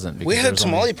default wasn't. Because We there had was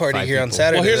Somali only party 5 here on people.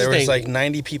 Saturday. Well, here's the there was thing. like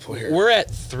 90 people here. We're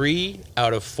at 3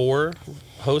 out of 4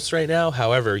 hosts right now.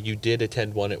 However, you did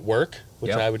attend one at work, which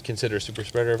Yep. I would consider a super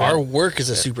spreader event. Our work is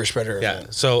a super spreader Yeah.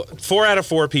 event. So 4 out of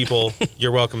 4 people,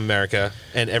 you're welcome, America,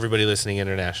 and everybody listening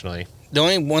internationally. The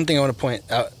only one thing I want to point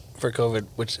out for COVID,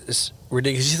 which is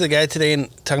ridiculous. You see the guy today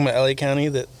talking about LA County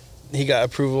that he got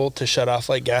approval to shut off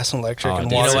like gas and electric Oh, and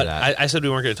did You water. know what? that. I said we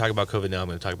weren't going to talk about COVID. Now I'm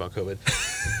going to talk about COVID.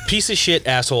 Piece of shit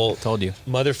asshole. Told you.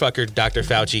 Motherfucker Dr.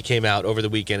 Fauci came out over the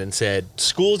weekend and said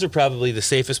schools are probably the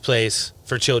safest place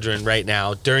for children right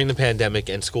now during the pandemic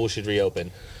and schools should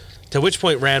reopen. To which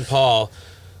point Rand Paul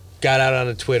got out on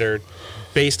a Twitter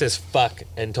based as fuck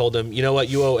and told them, you know what,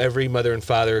 you owe every mother and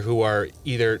father who are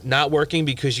either not working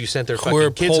because you sent their fucking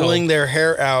We're kids pulling home, their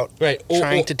hair out, right,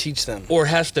 trying to teach them. or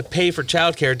have to pay for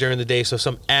childcare during the day so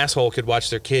some asshole could watch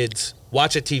their kids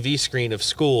watch a TV screen of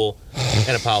school,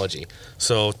 an apology.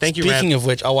 So thank you, Speaking Rand. of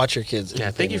which, I'll watch your kids.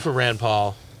 Yeah, thank you for Rand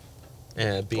Paul.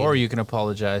 Or you can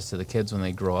apologize to the kids when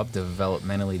they grow up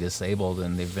developmentally disabled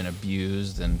and they've been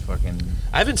abused and fucking.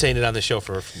 I've been saying it on the show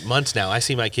for months now. I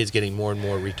see my kids getting more and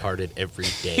more retarded every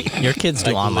day. Your kids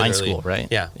do Like, online literally. school, right?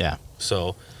 Yeah. Yeah.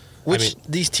 So, Which I mean,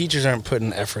 these teachers aren't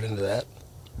putting effort into that.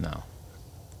 No.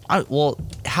 Well,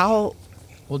 how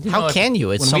Well, How can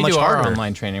you? It's when so we much do our harder.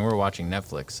 online training, we're watching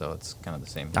Netflix, so it's kind of the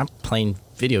same. I'm playing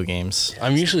video games.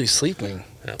 I'm usually sleeping,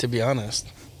 Yeah. to be honest.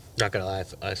 not gonna lie,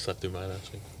 I slept through mine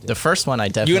last week. The first one I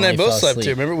definitely You and I both fell slept asleep.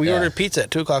 too. Remember, we Yeah. ordered pizza at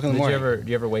 2 o'clock in the Do morning.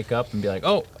 you ever wake up and be like,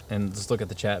 oh, and just look at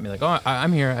the chat and be like, oh,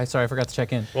 I'm here. I forgot to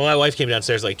check in. Well, my wife came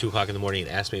downstairs like 2 o'clock in the morning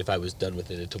and asked me if I was done with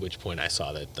it. To which point I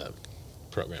saw that the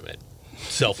program had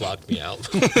self-locked me out.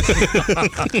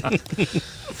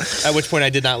 At which point I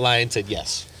did not lie and said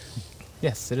yes.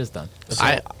 Yes, it is done.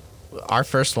 Our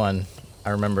first one,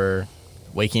 I remember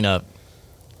waking up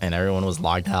and everyone was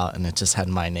logged out and it just had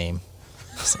my name.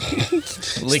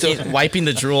 Wiping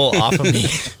the drool off of me.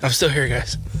 I'm still here,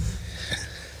 guys.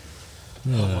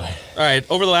 All right,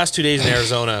 over the last 2 days in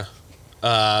Arizona,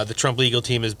 the Trump legal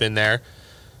team has been there,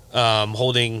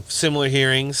 holding similar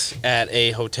hearings at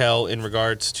a hotel in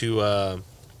regards to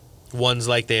ones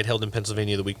like they had held in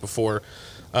Pennsylvania the week before.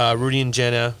 Rudy and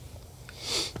Jenna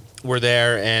were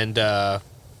there, and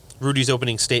Rudy's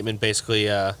opening statement basically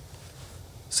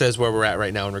says where we're at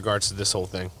right now in regards to this whole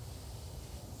thing.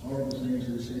 Horrible things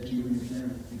that are said to you and your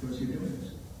family because you're doing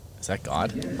this. Is that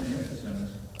God? Again, I emphasize,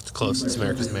 It's close. It's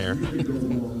America's mayor. you really go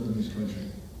wrong in this country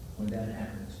when that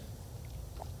happens.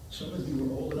 Some of you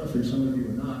are old enough and some of you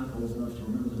are not old enough to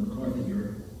remember the McCarthy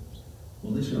era.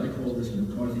 Well, I call this the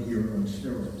McCarthy era on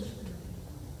steroids.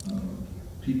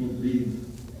 People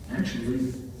being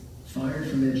actually fired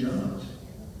from their jobs.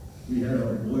 We had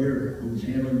a lawyer who was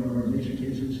handling one of our major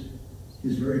cases.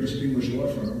 His very distinguished law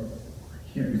firm,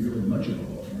 can't be really much of a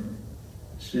law firm,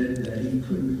 said that he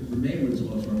couldn't remain with his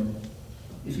law firm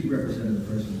if he represented the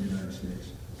President of the United States.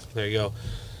 There you go.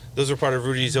 Those were part of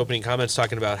Rudy's opening comments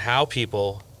talking about how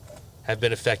people have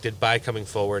been affected by coming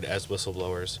forward as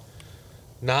whistleblowers.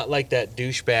 Not like that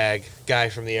douchebag guy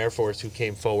from the Air Force who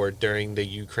came forward during the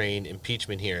Ukraine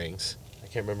impeachment hearings. I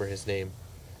can't remember his name.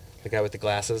 The guy with the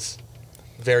glasses.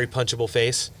 Very punchable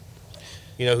face.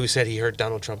 You know, who said he heard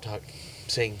Donald Trump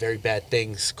saying very bad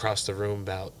things across the room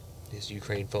about his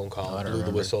Ukraine phone call, I don't blew the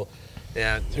remember. whistle.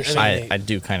 Yeah, There's so many, I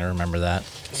do kind of remember that.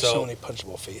 so many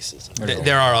punchable faces.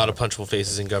 There are a lot of punchable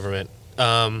faces in government.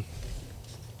 I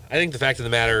think the fact of the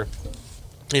matter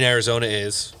in Arizona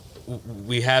is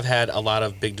we have had a lot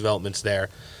of big developments there.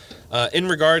 In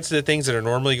regards to the things that are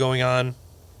normally going on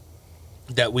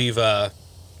that we've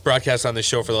broadcast on this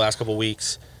show for the last couple of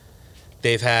weeks,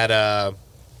 they've had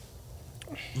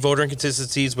voter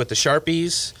inconsistencies with the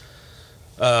Sharpies,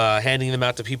 handing them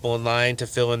out to people in line to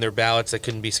fill in their ballots that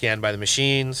couldn't be scanned by the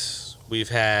machines. We've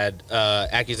had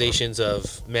accusations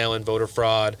of mail-in voter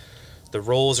fraud. The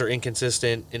rolls are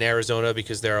inconsistent in Arizona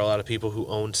because there are a lot of people who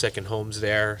own second homes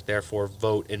there, therefore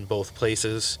vote in both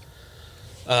places,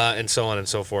 and so on and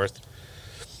so forth.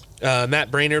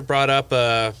 Matt Brainerd brought up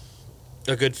a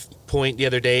good point the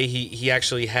other day. He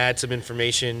actually had some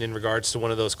information in regards to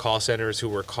one of those call centers who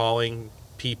were calling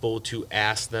people to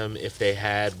ask them if they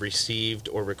had received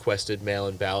or requested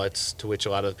mail-in ballots, to which a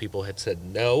lot of the people had said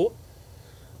no.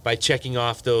 By checking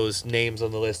off those names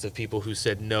on the list of people who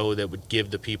said no, that would give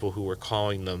the people who were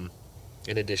calling them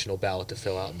an additional ballot to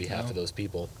fill out on behalf of those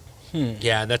people.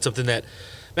 Yeah, and that's something that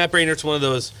Matt Brainerd's one of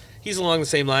those. He's along the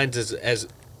same lines as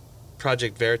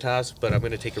Project Veritas, but I'm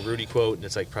going to take a Rudy quote, and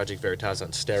it's like Project Veritas on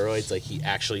steroids. Like, he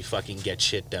actually fucking gets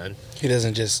shit done. He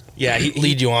doesn't just he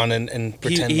lead you on and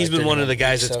pretend. He's like been one of the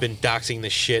guys that's stuff. been doxing the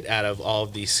shit out of all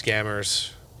of these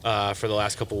scammers for the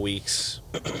last couple weeks,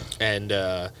 and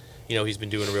he's been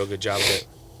doing a real good job of it.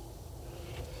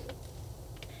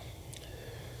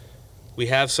 We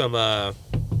have some an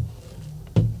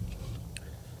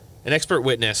expert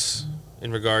witness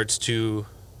in regards to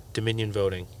Dominion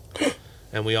voting.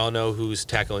 And we all know who's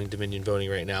tackling Dominion voting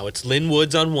right now. It's Lynn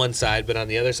Woods on one side, but on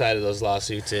the other side of those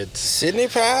lawsuits, it's Sidney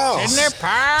Powell.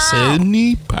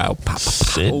 Sidney Powell.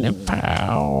 Sidney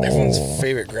Powell. Everyone's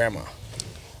favorite grandma.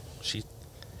 She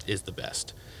is the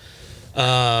best.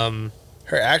 Her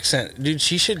accent, dude.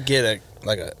 She should get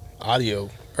a audio,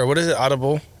 or what is it,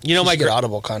 Audible? You know, She my should get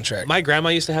Audible contract. My grandma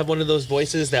used to have one of those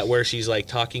voices that where she's like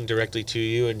talking directly to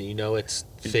you, and it's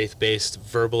faith-based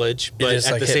verbalage, but is,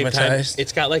 at like, the same time, hypnotized?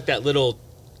 it's got like that little,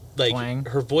 like Twang.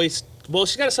 her voice. Well,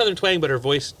 she's got a southern twang, but her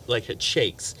voice it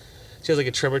shakes. She has like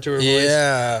a tremor to her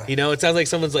Yeah. voice. It sounds like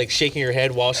someone's like shaking her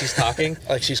head while she's talking.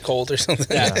 Like she's cold or something.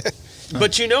 Yeah.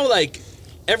 But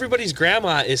everybody's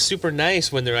grandma is super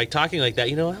nice when they're like talking like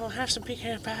that. I'll have some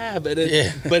pecan pie, but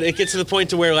it gets to the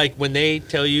point to where like when they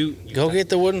tell you Go get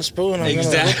the wooden spoon. I'm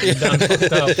exactly, Done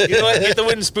fucked up. you know what? Get the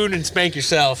wooden spoon and spank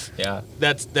yourself. Yeah.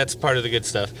 That's part of the good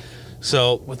stuff.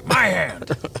 So With my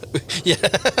hand.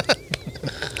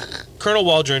 Colonel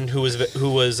Waldron, who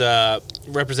was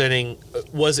representing,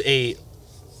 was a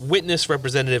witness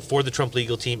representative for the Trump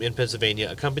legal team in Pennsylvania,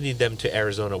 accompanied them to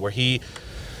Arizona, where he,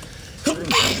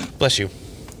 bless you,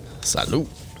 Salute.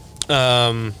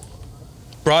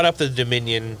 brought up the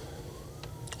Dominion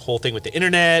whole thing with the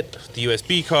internet, the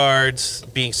USB cards,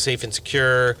 being safe and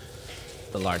secure,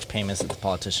 The large payments that the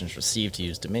politicians receive to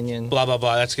use Dominion. blah, blah,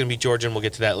 blah. That's going to be Georgian. We'll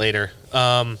get to that later.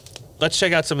 Let's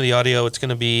check out some of the audio. It's going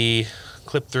to be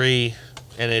clip 3,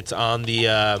 and it's on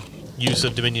the use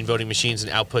of Dominion voting machines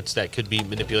and outputs that could be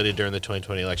manipulated during the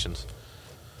 2020 elections.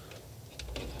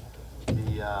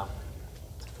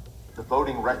 The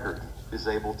voting record is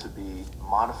able to be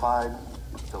modified,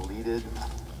 deleted,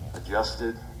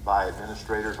 adjusted by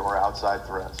administrators or outside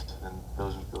threats, and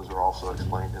those are also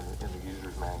explained in the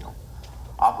user's manual.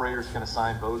 Operators can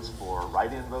assign votes for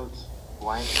write-in votes,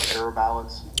 blank error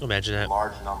ballots, Imagine that. in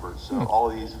large numbers. So all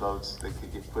of these votes, they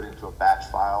could get put into a batch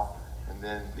file, and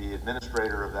then the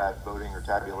administrator of that voting or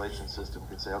tabulation system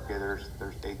could say, okay, there's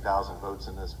 8,000 votes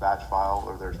in this batch file,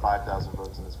 or there's 5,000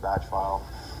 votes in this batch file.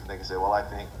 And they can say, well, I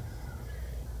think,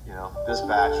 this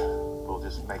batch, we'll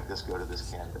just make this go to this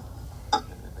candidate.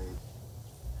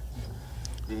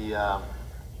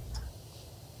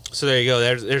 So there you go.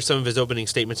 There's some of his opening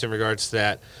statements in regards to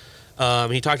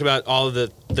that. He talked about all of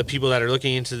the people that are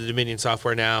looking into the Dominion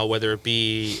software now, whether it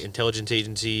be intelligence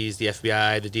agencies, the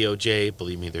FBI, the DOJ.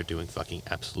 Believe me, they're doing fucking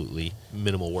absolutely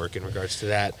minimal work in regards to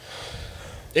that.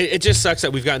 It just sucks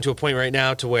that we've gotten to a point right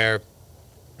now to where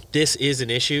this is an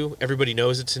issue. Everybody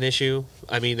knows it's an issue.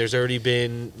 I mean, there's already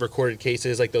been recorded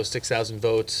cases like those 6,000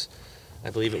 votes. I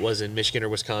believe it was in Michigan or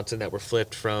Wisconsin that were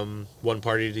flipped from one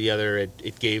party to the other.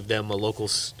 It gave them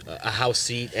a House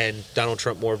seat and Donald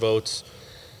Trump more votes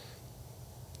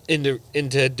into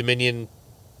Dominion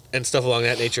and stuff along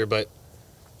that nature. But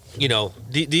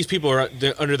these people are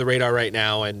under the radar right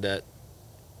now, and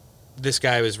this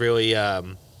guy was really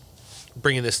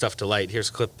bringing this stuff to light. Here's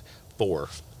clip 4.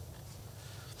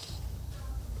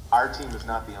 Our team is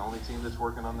not the only team that's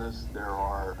working on this. There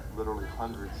are literally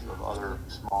hundreds of other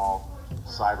small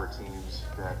cyber teams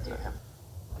that have.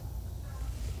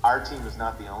 Our team is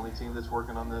not the only team that's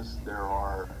working on this. There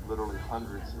are literally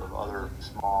hundreds of other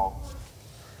small.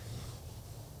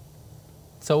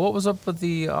 So what was up with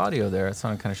the audio there? It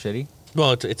sounded kind of shitty.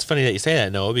 Well, it's funny that you say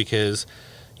that, Noah, because,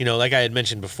 like I had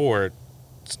mentioned before,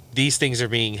 these things are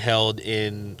being held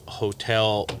in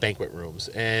hotel banquet rooms.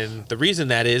 And the reason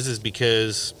that is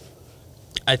because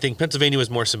I think Pennsylvania was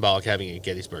more symbolic having it at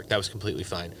Gettysburg. That was completely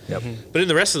fine. Yep. But in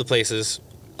the rest of the places,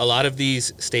 a lot of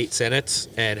these state senates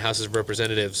and houses of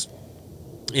representatives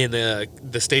in the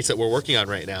states that we're working on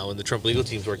right now and the Trump legal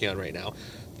team's working on right now,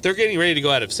 they're getting ready to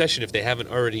go out of session if they haven't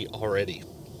already.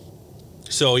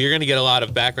 So you're going to get a lot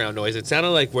of background noise. It sounded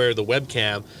like where the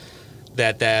webcam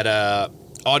that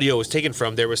audio was taken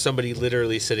from, there was somebody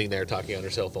literally sitting there talking on her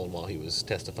cell phone while he was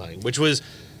testifying, which was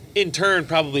in turn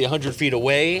probably 100 feet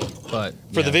away but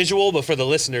for the visual, but for the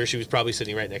listener, she was probably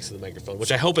sitting right next to the microphone,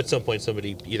 which I hope at some point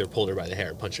somebody either pulled her by the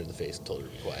hair, punched her in the face, and told her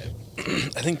to be quiet.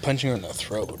 I think punching her in the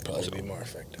throat would probably be more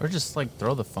effective. Or just like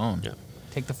throw the phone. Yeah.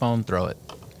 Take the phone, throw it.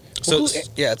 So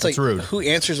it's like rude. Who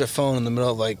answers a phone in the middle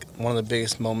of like one of the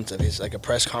biggest moments of his, like a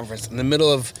press conference, in the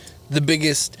middle of the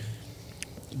biggest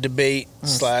debate /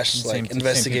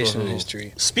 investigation in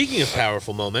history. Speaking of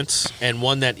powerful moments, and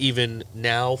one that even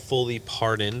now fully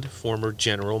pardoned former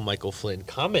General Michael Flynn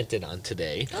commented on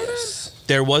today,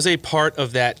 there was a part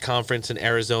of that conference in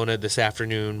Arizona this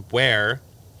afternoon where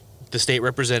the state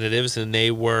representatives, and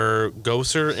they were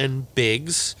Gosar and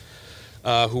Biggs,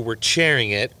 who were chairing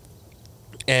it,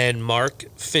 and Mark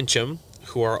Fincham,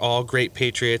 who are all great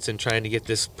patriots and trying to get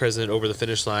this president over the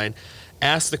finish line,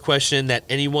 asked the question that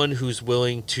anyone who's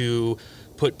willing to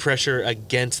put pressure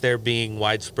against there being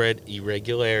widespread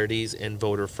irregularities and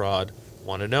voter fraud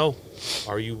want to know.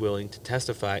 Are you willing to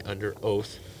testify under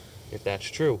oath if that's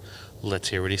true? Let's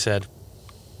hear what he said.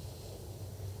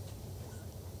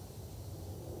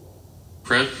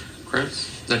 Correct?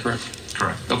 Is that correct?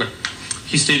 Correct. Okay.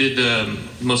 He stated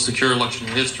most secure election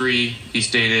in history. He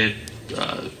stated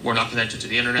we're not connected to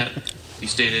the internet. He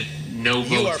stated no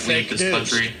votes leave this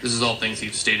country. This is all things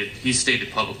he's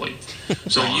stated publicly.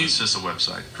 So it's just a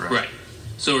website, correct? Right.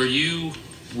 So are you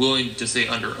willing to say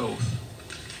under oath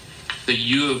that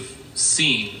you have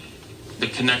seen the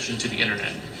connection to the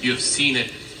internet? You have seen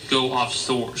it go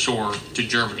offshore to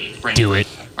Germany, frankly. Do it.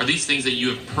 Are these things that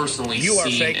you have personally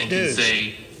seen and can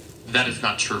say that is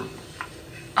not true?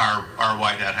 Our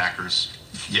white hat hackers,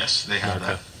 yes, they have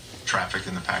that traffic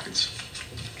in the packets.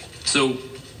 So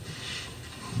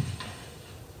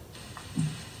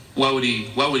why would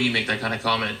he make that kind of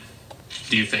comment,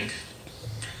 do you think?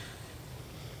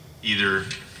 Either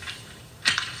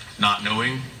not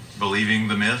knowing, believing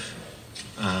the myth,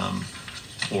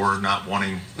 or not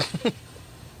wanting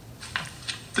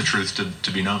the truth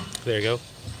to be known. There you go.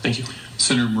 Thank you.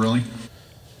 Senator Morelli?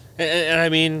 And I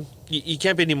mean, you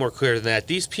can't be any more clear than that.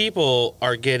 These people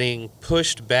are getting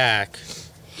pushed back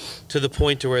to the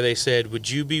point to where they said, would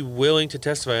you be willing to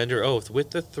testify under oath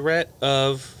with the threat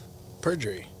of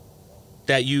perjury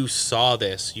that you saw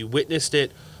this, you witnessed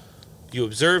it, you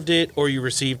observed it, or you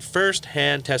received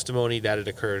first-hand testimony that it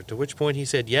occurred? To which point he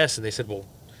said yes, and they said, well,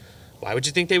 why would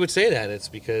you think they would say that? It's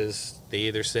because they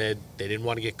either said they didn't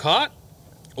want to get caught,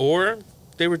 or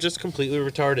they were just completely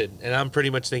retarded. And I'm pretty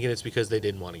much thinking it's because they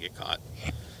didn't want to get caught.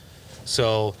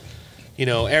 So,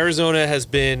 Arizona has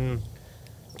been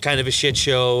kind of a shit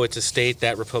show. It's a state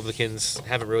that Republicans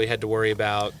haven't really had to worry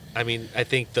about. I mean, I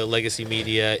think the legacy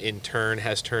media in turn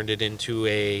has turned it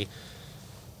into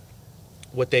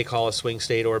what they call a swing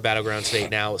state or a battleground state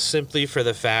now, simply for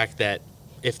the fact that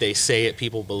if they say it,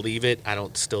 people believe it. I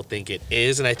don't still think it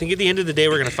is. And I think at the end of the day,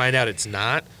 we're going to find out it's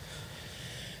not.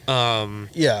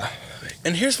 Yeah.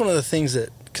 And here's one of the things that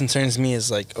concerns me is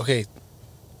like, okay,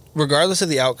 regardless of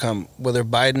the outcome, whether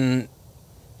Biden,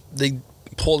 they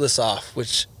pull this off,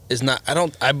 which is not,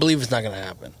 I believe it's not going to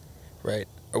happen, right?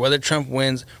 Or whether Trump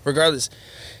wins, regardless,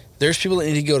 there's people that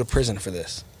need to go to prison for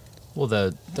this. Well,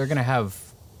 they're going to have,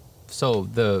 so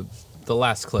the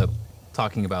last clip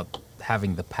talking about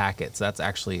having the packets, that's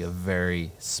actually a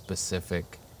very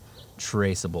specific,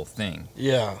 traceable thing.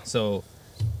 Yeah. So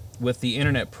with the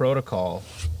internet protocol,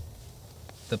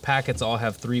 the packets all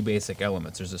have three basic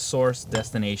elements. There's a source,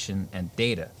 destination, and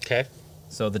data. Okay.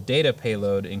 So the data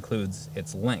payload includes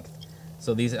its length.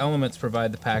 So these elements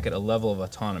provide the packet a level of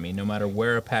autonomy. No matter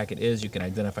where a packet is, you can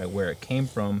identify where it came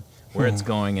from, where it's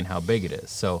going, and how big it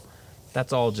is. So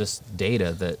that's all just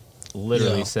data that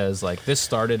literally says, like, this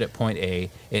started at point A,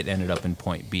 it ended up in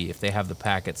point B. If they have the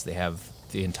packets, they have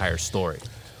the entire story.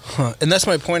 And that's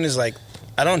my point is, like,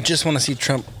 I don't just want to see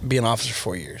Trump be in office for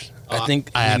 4 years. I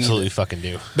think I absolutely fucking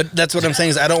do. But that's what I'm saying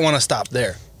is I don't want to stop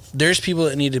there. There's people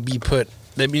that need to be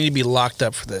need to be locked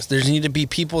up for this. There's need to be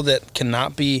people that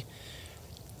cannot be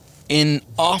in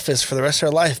office for the rest of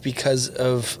their life because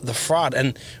of the fraud.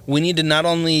 And we need to not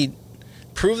only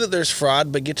prove that there's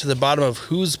fraud, but get to the bottom of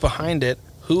who's behind it,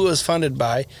 who it was funded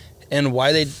by, and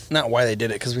not why they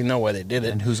did it, because we know why they did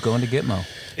it. And who's going to Gitmo.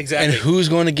 Exactly. And who's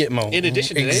going to Gitmo. In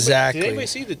addition, did exactly. anybody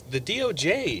see that the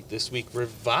DOJ this week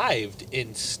revived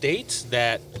in states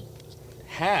that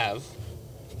have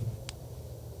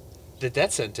the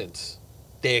death sentence?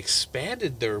 They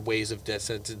expanded their ways of death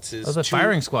sentences. Oh, the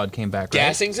firing squad came back,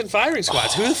 right? Gassings and firing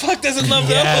squads. Who the fuck doesn't love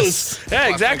those? Yeah,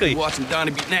 exactly. Watching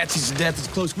Donnie beat Nazis to death as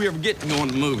close as we ever get to going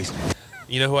to the movies.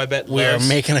 You know who I bet We are loves?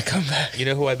 making a comeback. You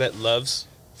know who I bet loves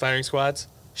firing squads?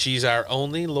 She's our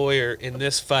only lawyer in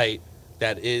this fight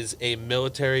that is a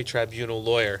military tribunal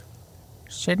lawyer.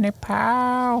 Sidney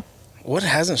Powell. What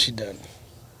hasn't she done?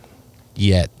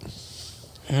 Yet.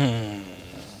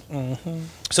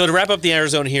 So to wrap up the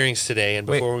Arizona hearings today, and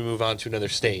before we move on to another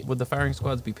state, Would the firing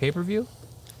squads be pay-per-view?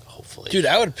 hopefully, Dude,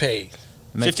 I would pay.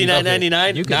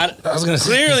 $59.99. You could- Not. I was gonna say-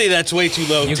 Clearly, that's way too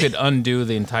low. You could undo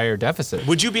the entire deficit.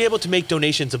 Would you be able to make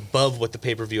donations above what the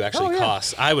pay-per-view actually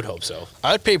costs? I would hope so.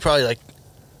 I would pay probably like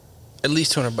at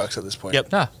least $200 at this point. Yep.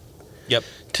 Ah. Yep.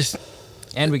 Just,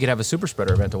 And we could have a super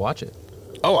spreader event to watch it.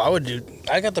 oh, I would do.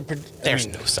 I got the. There's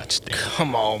no such thing.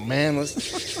 Come on, man.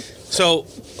 Let's, So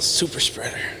super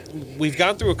spreader. we've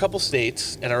gone through a couple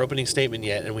states in our opening statement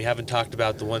yet, and we haven't talked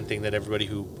about the one thing that everybody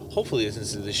who hopefully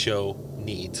listens to this show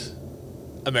needs: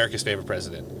 America's favorite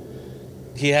president.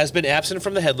 He has been absent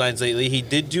from the headlines lately. He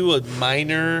did do a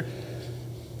minor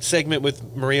segment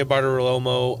with Maria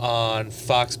Bartiromo on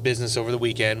Fox Business over the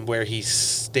weekend where he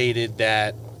stated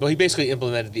that, well, he basically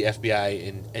implemented the FBI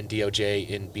and DOJ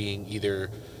in being either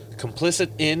complicit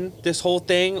in this whole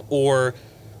thing or,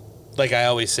 like I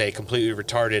always say, completely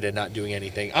retarded and not doing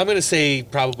anything. I'm going to say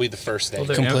probably the first thing. Well,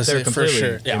 they're Complicit, for completely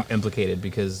sure. Yeah. implicated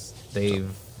because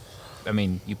they've, I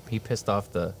mean, he pissed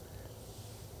off the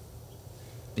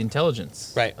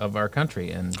intelligence of our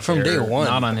country, and From they're day one.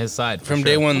 not on his side. for From sure.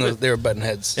 day one, they were button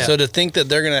heads. Yeah. So to think that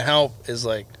they're going to help is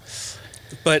like.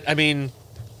 But, I mean,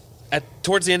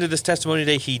 towards the end of this testimony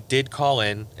today, he did call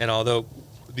in, and although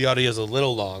the audio is a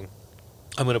little long,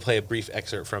 I'm going to play a brief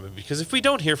excerpt from it, because if we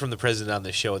don't hear from the president on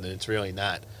this show, then it's really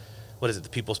not, what is it, the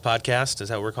People's Podcast? Is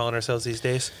that what we're calling ourselves these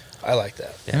days? I like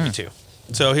that. Yeah, me too.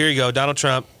 So here you go, Donald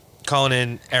Trump calling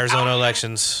in Arizona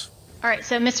elections. All right,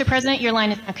 so Mr. President, your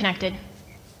line is now connected.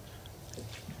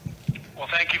 Well,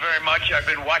 thank you very much. I've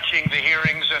been watching the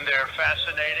hearings, and they're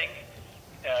fascinating,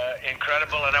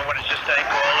 incredible, and I want to just thank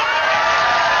all of you.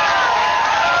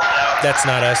 That's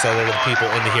not us, other than the people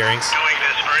in the hearings. Doing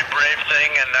this very brave thing,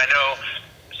 and I know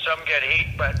some get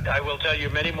heat, but I will tell you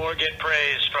many more get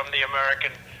praise from the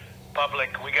American public.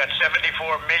 We got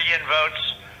 74 million votes,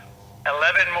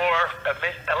 11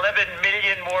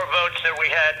 million more votes than we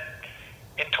had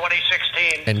in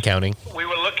 2016. And counting. We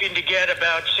were looking to get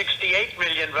about 68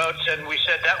 million votes, and we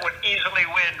said that would easily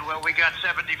win. Well, we got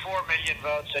 74 million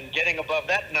votes, and getting above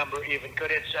that number even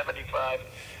could hit 75.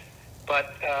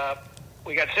 But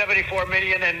we got 74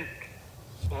 million, and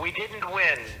we didn't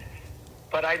win.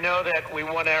 But I know that we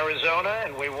won Arizona,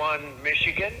 and we won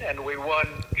Michigan, and we won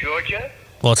Georgia.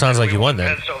 Well, it sounds like you won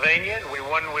then. Pennsylvania, and we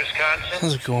won Wisconsin.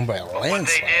 Sounds like going by a What they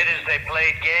landslide. did is they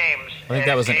played games. I think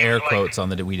that was an games air like quotes on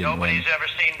the we didn't win. nobody's ever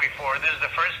seen before. This is the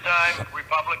first time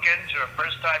Republicans or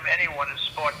first time anyone has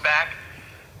fought back.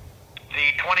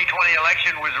 The 2020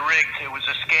 election was rigged. It was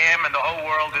a scam, and the whole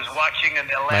world is watching, and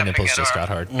they're My laughing nipples at just our got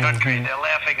hard. country. They're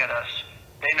laughing at us.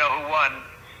 They know who won,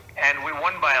 and we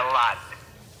won by a lot.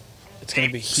 It's going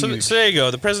to be huge. So there you go.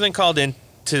 The president called in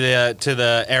to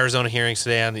the Arizona hearings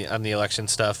today on the election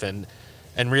stuff and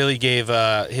really gave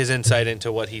his insight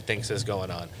into what he thinks is going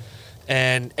on.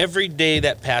 And every day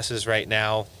that passes right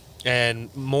now,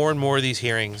 and more of these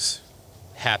hearings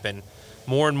happen,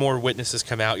 more and more witnesses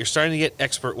come out. You're starting to get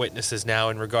expert witnesses now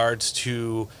in regards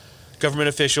to government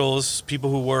officials, people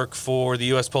who work for the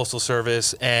U.S. Postal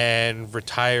Service, and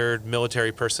retired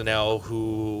military personnel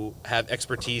who have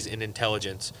expertise in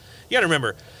intelligence. You got to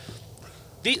remember,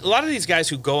 a lot of these guys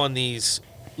who go on these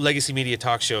legacy media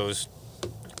talk shows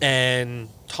and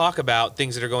talk about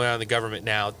things that are going on in the government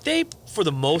now, they, for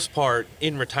the most part,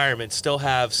 in retirement, still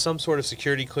have some sort of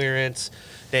security clearance.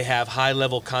 They have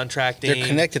high-level contracting. They're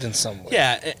connected in some way.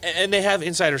 Yeah, and they have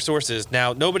insider sources.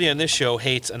 Now, nobody on this show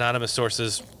hates anonymous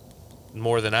sources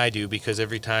more than I do, because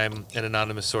every time an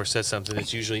anonymous source says something,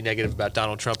 it's usually negative about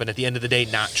Donald Trump, and at the end of the day,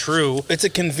 not true. It's a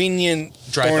convenient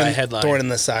drive-by headline. thorn in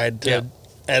the side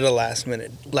at a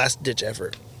last-ditch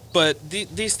effort. But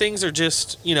these things are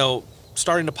just,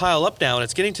 starting to pile up now, and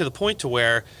it's getting to the point to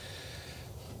where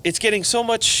it's getting so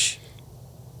much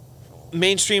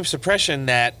mainstream suppression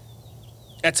that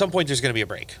at some point there's going to be a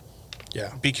break.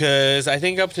 Yeah. Because I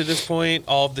think up to this point,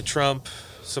 all of the Trump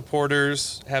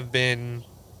supporters have been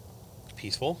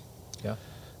peaceful.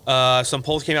 Yeah. Some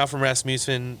polls came out from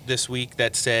Rasmussen this week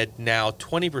that said now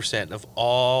 20% of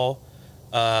all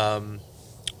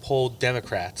polled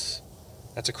Democrats,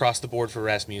 that's across the board for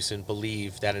Rasmussen,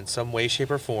 believe that in some way,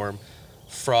 shape, or form,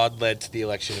 fraud led to the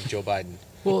election of Joe Biden.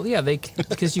 Well, yeah,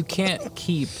 because you can't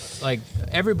keep,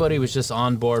 everybody was just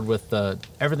on board with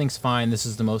everything's fine, this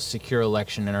is the most secure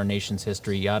election in our nation's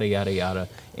history, yada, yada, yada,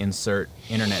 insert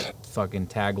internet fucking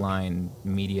tagline,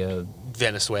 media.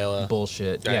 Venezuela.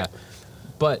 Bullshit, Right. yeah.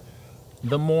 But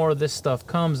the more this stuff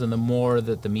comes and the more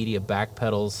that the media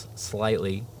backpedals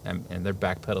slightly, and they're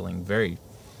backpedaling very,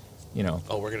 you know.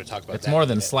 Oh, we're going to talk about it's that. more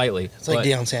than slightly. It's like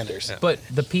Deion Sanders. Yeah. But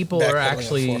the people are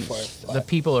actually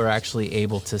Backpedaling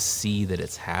able to see that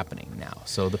it's happening now.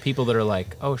 So the people that are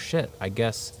like, oh shit, I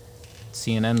guess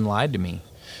CNN lied to me.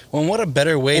 Well, what a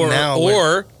better way now.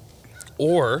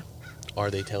 Or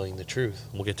are they telling the truth?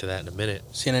 We'll get to that in a minute.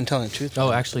 CNN telling the truth?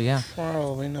 Oh, actually, yeah.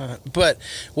 Probably not. But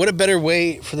what a better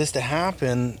way for this to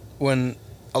happen when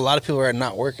a lot of people are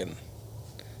not working.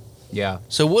 Yeah.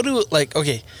 So what do, like,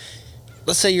 okay,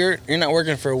 let's say you're not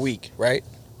working for a week, right?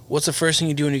 What's the first thing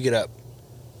you do when you get up?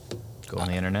 Go on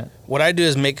the internet. What I do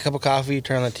is make a cup of coffee,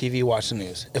 turn on the TV, watch the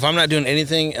news. If I'm not doing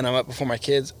anything and I'm up before my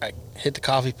kids, I hit the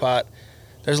coffee pot.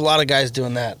 There's a lot of guys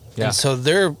doing that. Yeah. And so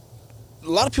a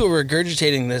lot of people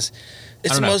regurgitating this.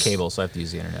 It's I don't the have most, cable, so I have to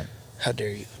use the internet. How dare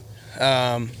you?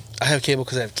 I have cable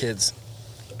because I have kids.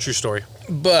 True story.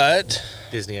 But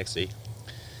Disney XD.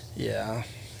 Yeah.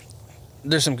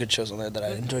 There's some good shows on there that I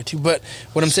enjoy too. But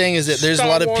what I'm saying is that there's Star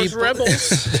a lot of Wars people.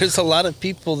 Rebels. There's a lot of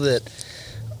people that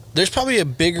there's probably a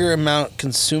bigger amount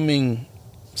consuming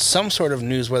some sort of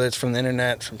news, whether it's from the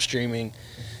internet, from streaming,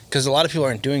 because a lot of people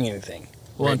aren't doing anything.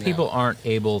 Well, right and people now. aren't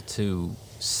able to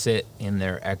sit in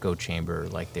their echo chamber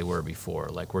like they were before,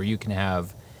 like where you can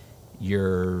have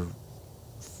your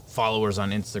followers on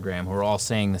Instagram who are all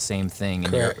saying the same thing,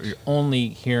 and you're only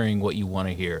hearing what you want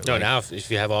to hear. No, like, now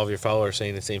if you have all of your followers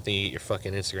saying the same thing, you get your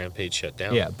fucking Instagram page shut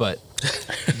down. yeah, but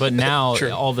now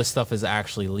all this stuff is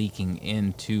actually leaking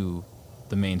into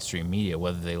the mainstream media,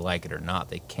 whether they like it or not.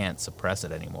 They can't suppress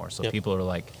it anymore. So people are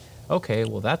like, okay,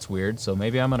 well that's weird. So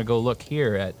maybe I'm gonna go look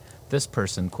here at this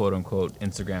person, quote unquote,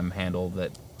 Instagram handle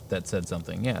that said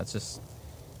something. Yeah, it's just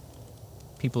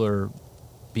people are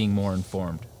being more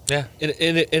informed. Yeah.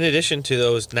 In addition to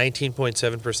those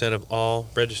 19.7% of all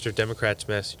registered Democrats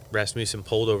Rasmussen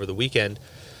polled over the weekend,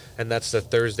 and that's the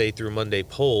Thursday through Monday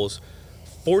polls,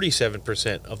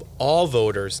 47% of all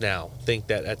voters now think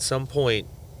that at some point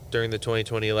during the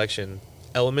 2020 election,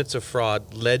 elements of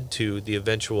fraud led to the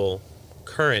eventual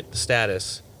current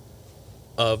status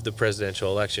of the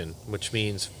presidential election, which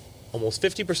means almost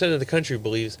 50% of the country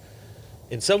believes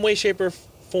in some way, shape, or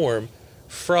form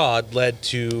fraud led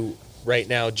to right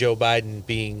now Joe Biden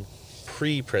being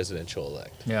pre-presidential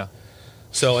elect. Yeah.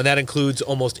 So, and that includes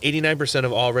almost 89%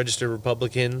 of all registered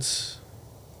Republicans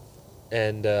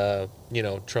and,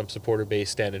 Trump supporter base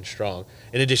standing strong,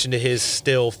 in addition to his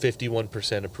still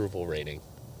 51% approval rating.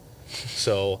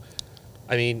 So,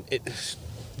 I mean,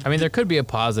 there could be a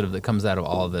positive that comes out of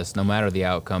all of this. No matter the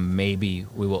outcome, maybe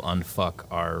we will unfuck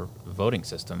our voting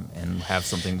system and have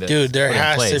something that. Dude, there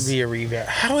has to be a revamp.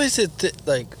 How is it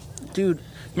that, dude?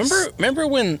 Remember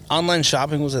when online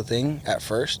shopping was a thing at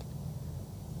first?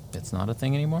 It's not a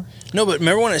thing anymore? No, but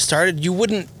remember when it started?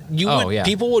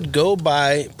 People would go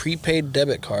buy prepaid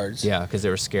debit cards. Yeah, because they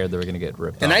were scared they were going to get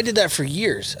ripped And off. I did that for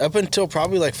years, up until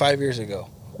probably 5 years ago,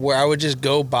 where I would just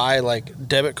go buy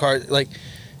debit cards.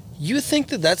 You think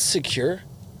that that's secure?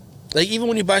 Even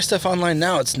when you buy stuff online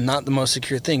now, it's not the most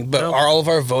secure thing. But are all of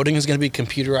our voting is going to be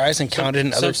computerized and counted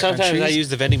in other sometimes countries? I use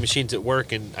the vending machines at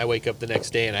work, and I wake up the next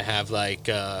day and I have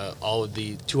all of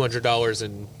the $200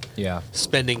 in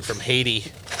spending from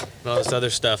Haiti and all this other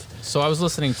stuff. So I was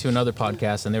listening to another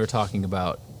podcast, and they were talking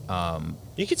about.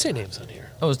 You could say names on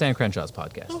here. Oh, it was Dan Crenshaw's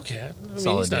podcast. Okay, he's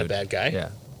Solid not a dude. bad guy. Yeah.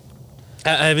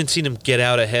 I haven't seen him get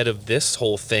out ahead of this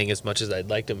whole thing as much as I'd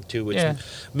like him to, which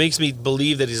makes me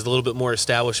believe that he's a little bit more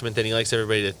establishment than he likes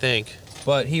everybody to think.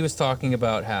 But he was talking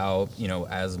about how,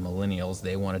 as millennials,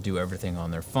 they want to do everything on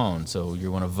their phone. So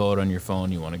you want to vote on your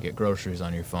phone, you want to get groceries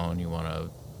on your phone, you want to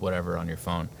whatever on your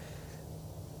phone.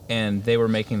 And they were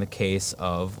making the case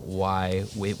of why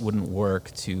it wouldn't work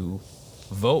to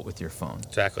vote with your phone.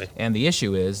 Exactly. And the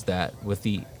issue is that with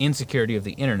the insecurity of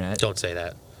the internet... Don't say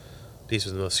that. These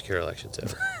were the most secure elections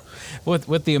ever.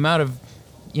 with the amount of,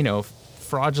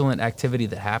 fraudulent activity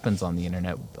that happens on the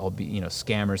internet, albeit,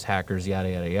 scammers, hackers, yada,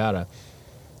 yada, yada,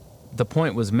 the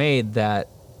point was made that,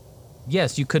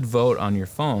 yes, you could vote on your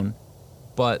phone,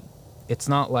 but it's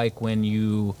not like when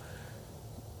you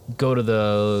go to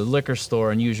the liquor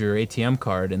store and use your ATM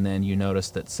card and then you notice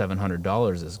that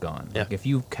 $700 is gone. Yeah. If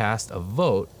you cast a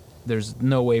vote, there's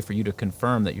no way for you to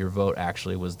confirm that your vote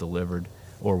actually was delivered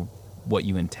or what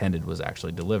you intended was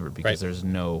actually delivered, because there's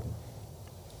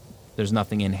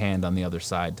nothing in hand on the other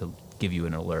side to give you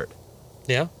an alert.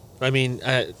 Yeah. I mean,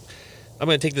 I'm going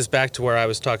to take this back to where I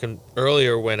was talking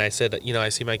earlier when I said, I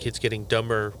see my kids getting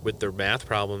dumber with their math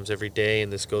problems every day,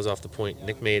 and this goes off the point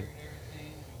Nick made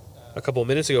a couple of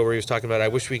minutes ago where he was talking about, I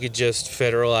wish we could just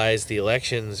federalize the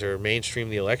elections or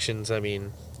mainstream the elections. I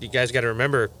mean, you guys got to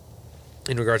remember,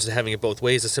 in regards to having it both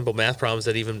ways, the simple math problems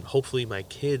that even hopefully my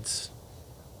kids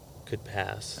could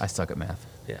pass. I suck at math.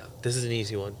 Yeah, this is an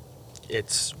easy one.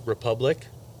 It's republic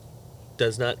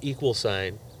does not equal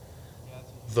sign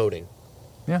voting.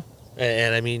 Yeah.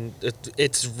 And I mean,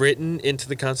 it's written into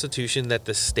the Constitution that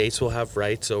the states will have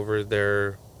rights over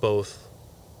their both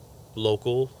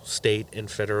local, state,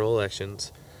 and federal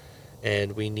elections.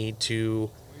 And we need to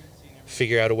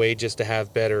figure out a way just to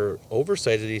have better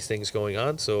oversight of these things going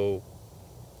on. So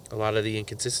a lot of the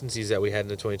inconsistencies that we had in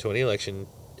the 2020 election,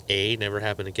 A, never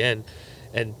happen again,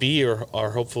 and B,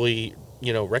 are hopefully,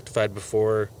 rectified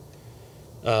before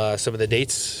some of the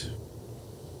dates,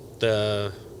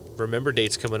 the remember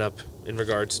dates coming up in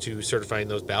regards to certifying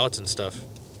those ballots and stuff.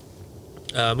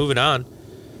 Moving on,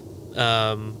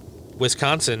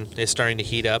 Wisconsin is starting to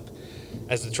heat up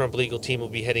as the Trump legal team will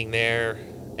be heading there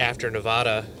after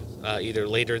Nevada, either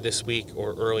later this week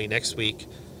or early next week.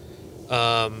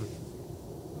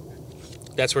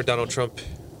 That's where Donald Trump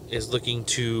is looking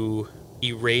to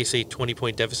erase a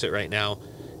 20-point deficit right now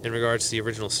in regards to the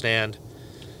original stand.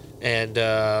 And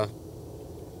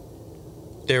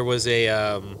there was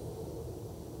a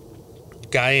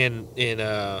guy in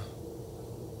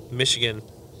Michigan,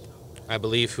 I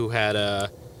believe, who had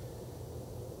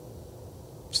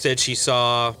said she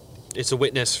saw, it's a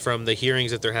witness from the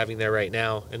hearings that they're having there right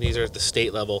now, and these are at the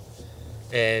state level.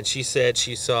 And she said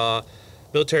she saw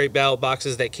military ballot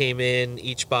boxes that came in.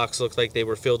 Each box looked like they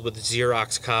were filled with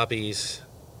Xerox copies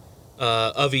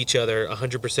of each other,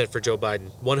 100% for Joe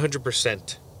Biden.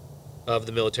 100% of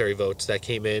the military votes that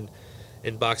came in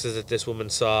boxes that this woman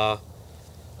saw.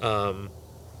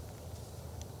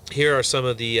 Here are some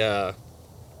of the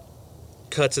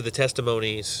cuts of the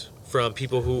testimonies from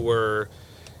people who were...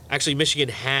 Actually, Michigan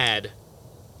had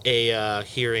a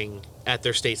hearing at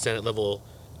their state Senate level,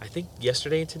 I think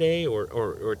yesterday and today,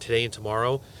 or today and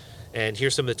tomorrow. And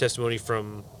here's some of the testimony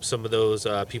from some of those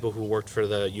people who worked for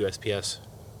the USPS.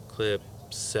 Clip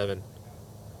 7.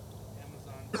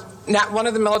 Not one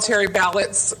of the military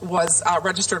ballots was a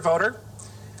registered voter.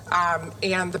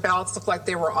 And the ballots looked like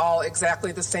they were all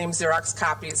exactly the same Xerox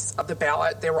copies of the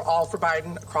ballot. They were all for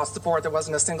Biden across the board. There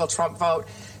wasn't a single Trump vote.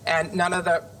 And none of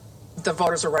the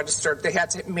voters were registered. They had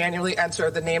to manually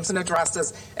enter the names and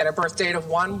addresses and a birth date of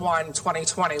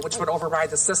 1/1/2020, which would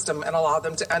override the system and allow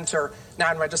them to enter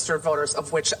non-registered voters,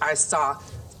 of which I saw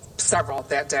several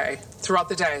that day. Throughout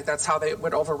the day, that's how they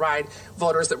would override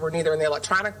voters that were neither in the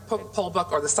electronic poll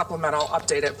book or the supplemental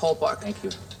updated poll book. Thank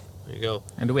you. There you go.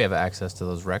 And do we have access to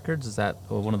those records? Is that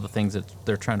one of the things that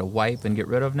they're trying to wipe and get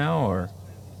rid of now, or?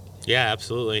 Yeah,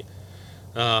 absolutely.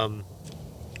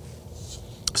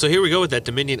 So here we go with that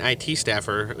Dominion IT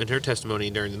staffer in her testimony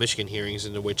during the Michigan hearings,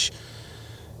 in which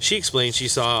she explained she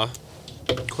saw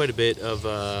quite a bit of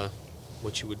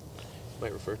what you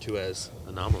might refer to as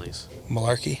anomalies.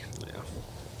 Malarkey. Yeah.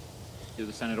 You're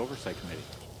the Senate Oversight Committee.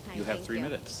 Hi, You have thank 3 you.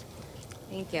 minutes.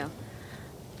 Thank you.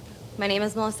 My name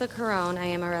is Melissa Carone. I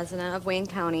am a resident of Wayne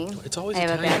County. It's always I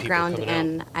have a Italian people background coming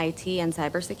in IT and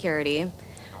cybersecurity.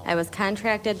 I was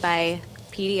contracted by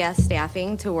PDS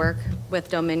staffing to work with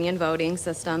Dominion Voting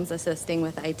Systems, assisting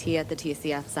with IT at the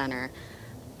TCF Center.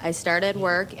 I started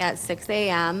work at 6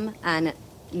 a.m. on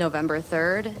November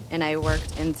 3rd, and I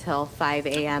worked until 5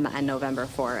 a.m. on November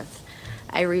 4th.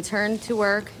 I returned to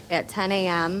work at 10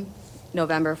 a.m.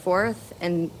 November 4th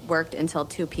and worked until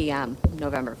 2 p.m.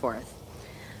 November 4th.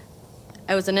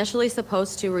 I was initially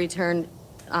supposed to return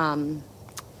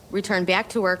back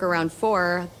to work around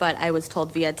 4, but I was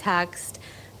told via text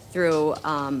through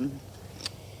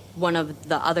one of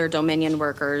the other Dominion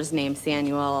workers named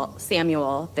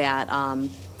Samuel that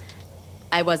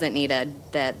I wasn't needed,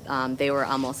 that they were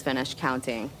almost finished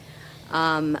counting.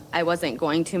 I wasn't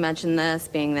going to mention this,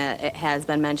 being that it has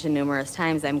been mentioned numerous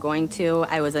times. I'm going to.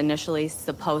 I was initially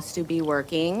supposed to be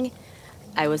working.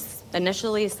 I was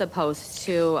initially supposed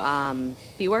to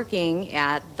be working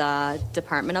at the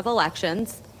Department of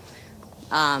Elections.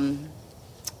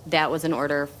 That was an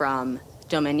order from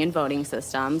Dominion Voting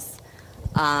Systems.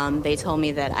 They told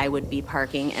me that I would be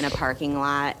parking in a parking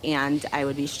lot and I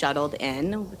would be shuttled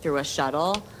in through a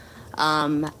shuttle.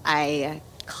 I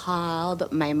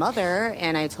called my mother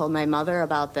and I told my mother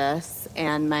about this,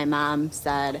 and my mom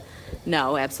said,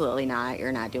 no, absolutely not.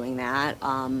 You're not doing that.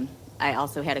 I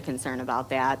also had a concern about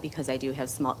that because I do have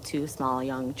two small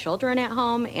young children at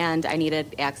home and I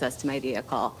needed access to my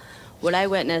vehicle. What I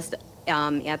witnessed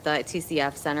at the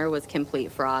TCF Center was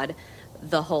complete fraud.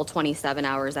 The whole 27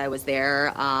 hours I was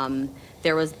there,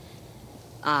 there was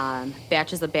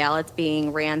batches of ballots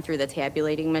being ran through the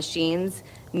tabulating machines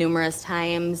numerous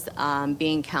times,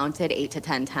 being counted 8 to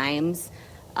 10 times.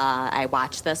 I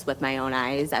watched this with my own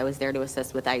eyes. I was there to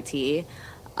assist with IT.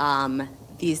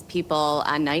 These people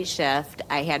on night shift,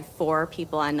 I had 4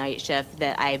 people on night shift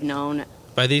that I've known.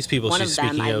 By these people, One she's of them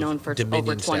speaking I've of known for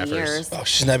Dominion over 20 staffers. years. Oh,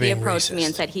 she's not being He approached me racist.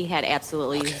 and said he had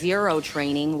absolutely zero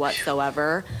training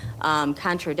whatsoever,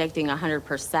 contradicting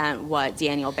 100% what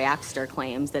Daniel Baxter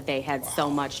claims, that they had so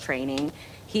much training.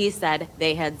 He said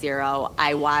they had zero.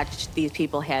 I watched. These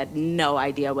people had no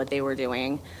idea what they were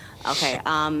doing. Okay.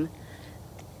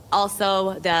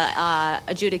 Also, the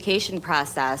adjudication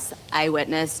process, I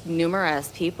witnessed numerous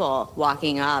people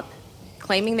walking up,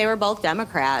 claiming they were both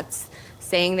Democrats,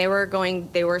 saying they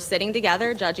were sitting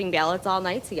together, judging ballots all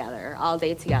night together, all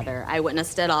day together. I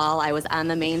witnessed it all. I was on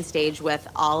the main stage with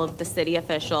all of the city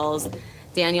officials.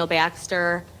 Daniel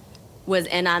Baxter was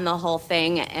in on the whole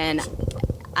thing, and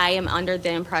I am under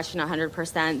the impression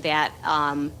 100% that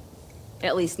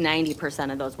at least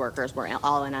 90% of those workers were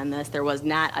all in on this. There was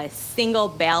not a single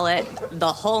ballot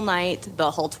the whole night, the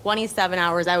whole 27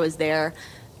 hours I was there,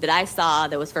 that I saw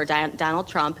that was for Donald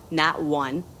Trump. Not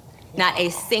one, not a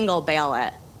single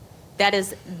ballot. That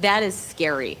is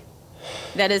scary.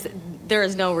 There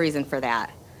is no reason for that.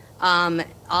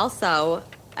 Also,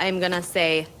 I'm gonna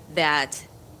say that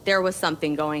there was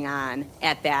something going on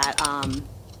at that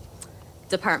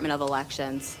Department of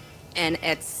Elections, and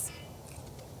it's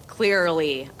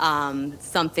clearly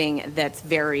something that's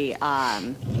very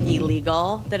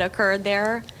illegal that occurred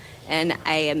there, and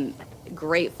I am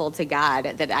grateful to God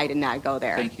that I did not go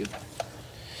there. Thank you.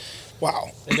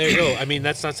 Wow. And there you go. I mean,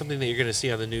 that's not something that you're going to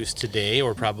see on the news today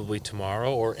or probably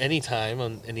tomorrow or any time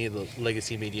on any of the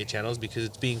legacy media channels because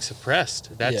it's being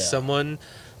suppressed. That's Yeah. someone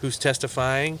who's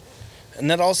testifying And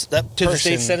that also that to the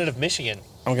person, state senate of Michigan.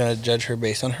 I'm gonna judge her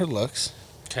based on her looks.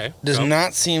 Okay. Does Go.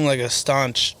 not seem like a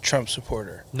staunch Trump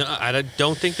supporter. No, I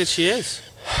don't think that she is.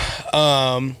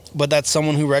 But that's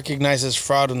someone who recognizes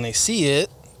fraud when they see it.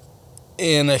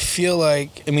 And I feel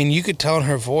like, I mean, you could tell in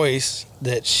her voice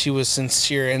that she was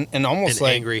sincere and almost And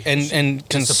like angry. and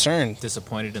concerned.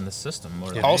 Disappointed in the system.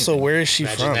 More than Also, anything. where is she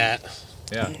Imagine from? that.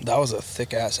 Yeah. That was a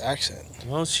thick ass accent.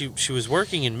 Well, she was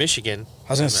working in Michigan.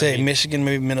 I was gonna say mean, Michigan,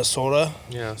 maybe Minnesota.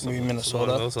 Yeah, maybe something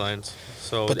Minnesota. along those lines.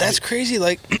 So, But that's crazy.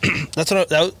 Like that's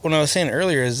what I was saying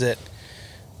earlier is that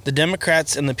the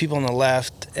Democrats and the people on the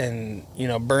left, and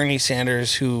Bernie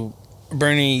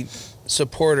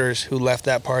supporters who left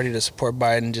that party to support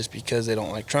Biden just because they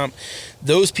don't like Trump,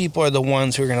 those people are the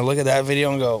ones who are going to look at that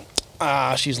video and go,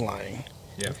 she's lying.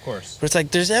 Yeah, of course. But it's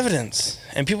like there's evidence,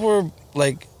 and people were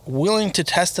like willing to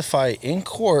testify in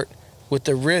court with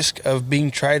the risk of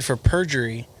being tried for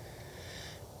perjury.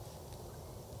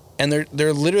 And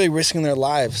they're literally risking their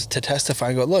lives to testify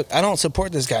and go, look, I don't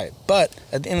support this guy. But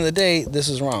at the end of the day, this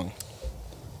is wrong.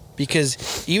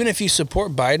 Because even if you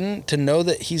support Biden, to know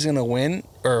that he's going to win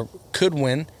or could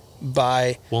win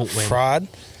by fraud,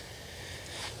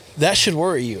 that should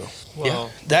worry you. Well,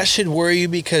 That should worry you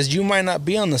because you might not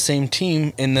be on the same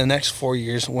team in the next 4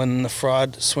 years when the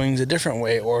fraud swings a different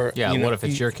way. Or Yeah, what if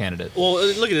it's your candidate? Well,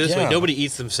 look at it this way. Yeah. Nobody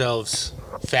eats themselves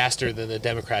faster than the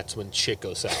Democrats when shit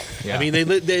goes south. Yeah. I mean,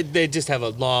 they just have a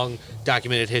long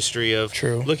documented history of.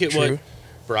 True. Look at what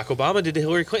Barack Obama did to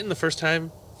Hillary Clinton the first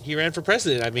time he ran for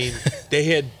president. I mean, they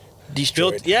had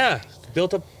destroyed.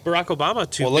 built up Barack Obama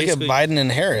to. Well, look at basically- Biden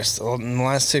and Harris in the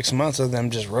last 6 months of them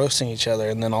just roasting each other,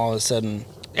 and then all of a sudden,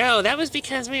 No, that was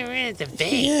because we were in a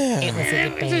debate. Yeah. It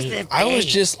was a debate. I was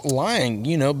just lying,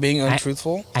 being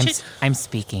untruthful. I'm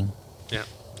speaking. Yeah.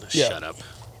 Yeah. Shut up.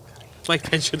 Mike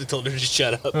Pence should have told her to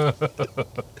shut up. That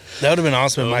would have been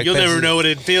awesome. If Mike You'll Pence never is- know what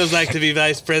it feels like to be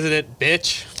vice president,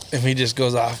 bitch. If he just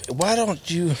goes off,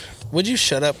 would you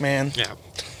shut up, man? Yeah.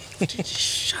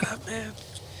 Shut up, man.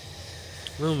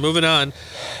 Well, moving on.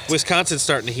 Wisconsin's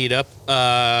starting to heat up.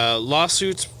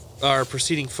 Lawsuits are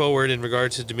proceeding forward in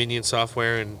regard to Dominion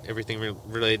Software and everything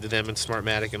related to them and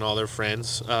Smartmatic and all their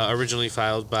friends. Originally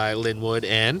filed by Linwood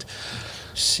and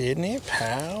Sidney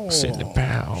Powell.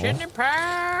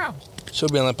 Powell. She'll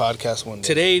be on the podcast one day.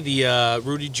 Today, the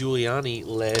Rudy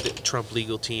Giuliani-led Trump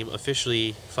legal team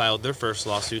officially filed their first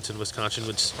lawsuits in Wisconsin,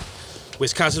 which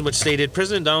stated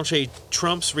President Donald J.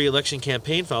 Trump's re-election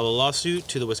campaign filed a lawsuit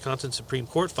to the Wisconsin Supreme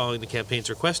Court following the campaign's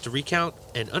request to recount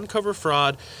and uncover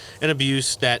fraud and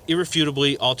abuse that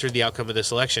irrefutably altered the outcome of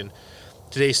this election.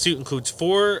 Today's suit includes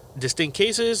 4 distinct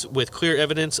cases with clear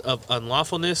evidence of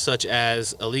unlawfulness, such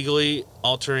as illegally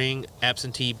altering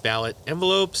absentee ballot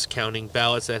envelopes, counting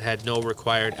ballots that had no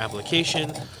required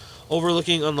application,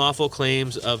 overlooking unlawful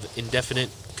claims of indefinite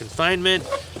confinement,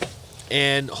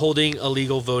 and holding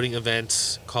illegal voting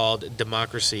events called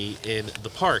Democracy in the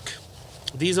Park.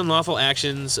 These unlawful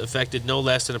actions affected no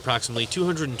less than approximately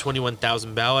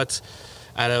 221,000 ballots,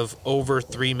 out of over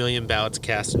 3 million ballots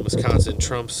cast in Wisconsin.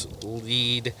 Trump's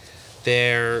lead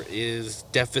there is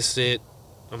deficit.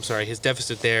 I'm sorry, his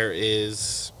deficit there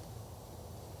is,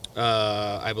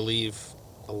 I believe,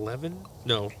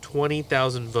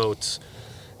 20,000 votes.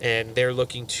 And they're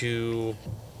looking to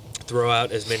throw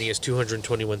out as many as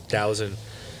 221,000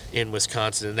 in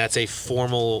Wisconsin. And that's a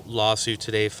formal lawsuit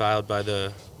today filed by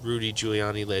the Rudy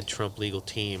Giuliani-led Trump legal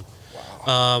team.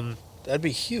 Wow. That'd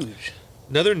be huge.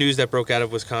 Another news that broke out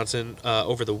of Wisconsin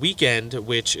over the weekend,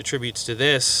 which attributes to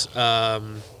this,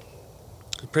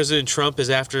 President Trump is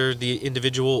after the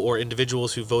individual or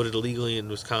individuals who voted illegally in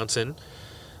Wisconsin.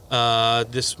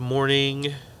 This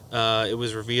morning, it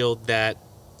was revealed that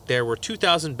there were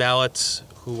 2,000 ballots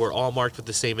who were all marked with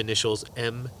the same initials,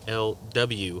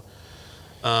 MLW.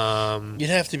 You'd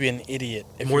have to be an idiot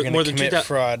if you're going to commit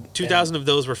fraud. 2,000 of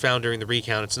those were found during the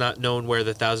recount. It's not known where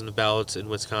the 1,000 of ballots in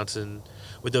Wisconsin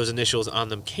with those initials on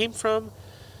them came from,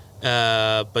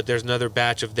 but there's another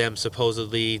batch of them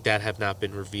supposedly that have not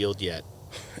been revealed yet.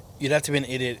 You'd have to be an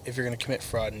idiot if you're going to commit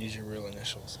fraud and use your real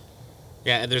initials.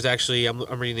 Yeah, and there's actually, I'm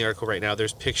reading the article right now,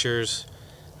 there's pictures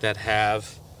that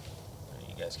have,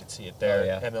 you guys can see it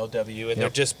there, MLW, and they're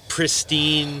just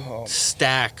pristine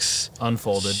stacks.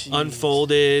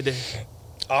 Unfolded.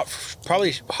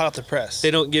 Probably hot off the press.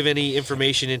 They don't give any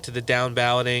information into the down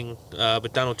balloting,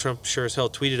 but Donald Trump sure as hell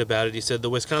tweeted about it. He said, the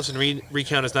Wisconsin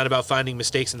recount is not about finding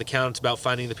mistakes in the count, it's about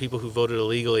finding the people who voted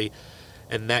illegally.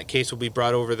 And that case will be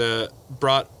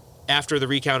brought after the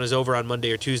recount is over on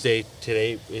Monday or Tuesday.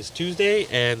 Today is Tuesday,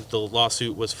 and the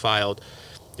lawsuit was filed.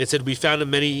 It said, we found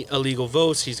many illegal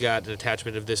votes. He's got an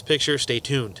attachment of this picture. Stay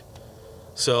tuned.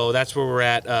 So that's where we're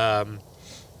at,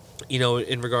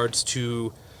 in regards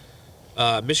to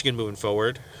Michigan moving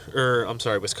forward.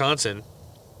 Wisconsin.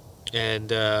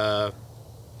 And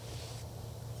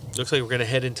looks like we're going to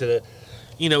head into the,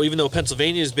 even though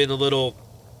Pennsylvania has been a little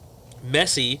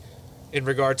messy in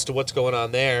regards to what's going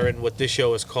on there and what this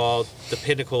show is called the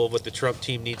pinnacle of what the Trump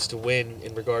team needs to win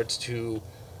in regards to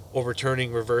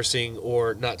overturning, reversing,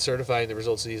 or not certifying the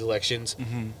results of these elections.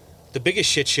 Mm-hmm. The biggest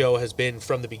shit show has been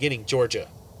from the beginning, Georgia.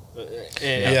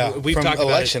 We've talked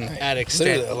about it at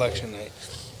extent. Election night.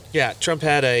 Yeah, Trump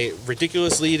had a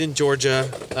ridiculous lead in Georgia.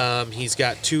 He's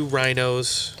got 2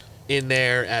 rhinos in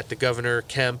there at the governor,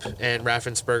 Kemp, and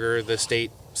Raffensperger, the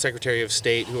state secretary of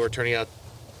state, who are turning out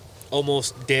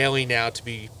almost daily now to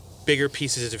be bigger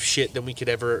pieces of shit than we could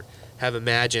ever have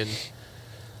imagined.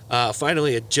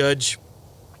 Finally, a judge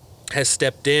has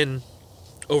stepped in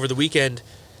over the weekend,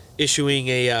 issuing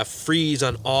a freeze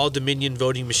on all Dominion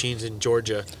voting machines in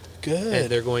Georgia. Good. And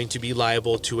they're going to be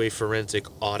liable to a forensic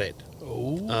audit.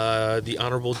 Oh. The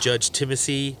Honorable Judge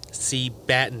Timothy C.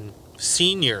 Batten,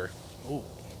 Sr.,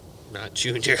 not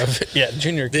Junior. Yeah,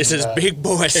 Junior. This is big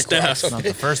boy stuff. Not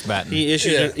the first Batten. He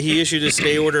issued a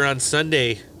stay order on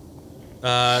Sunday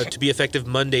to be effective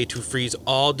Monday to freeze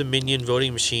all Dominion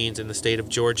voting machines in the state of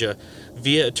Georgia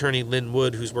via attorney Lynn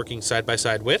Wood, who's working side by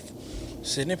side with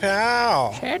Sidney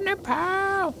Powell.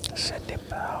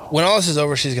 When all this is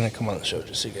over, she's going to come on the show,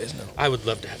 just so you guys know. I would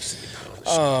love to have Sidney Powell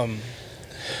on the show.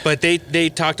 But they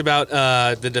talked about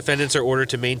the defendants are ordered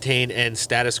to maintain and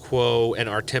status quo and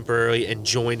are temporarily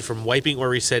enjoined from wiping or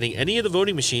resetting any of the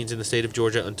voting machines in the state of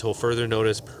Georgia until further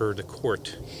notice per the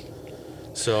court.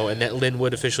 So, and that Lynn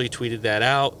Wood officially tweeted that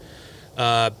out.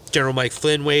 General Mike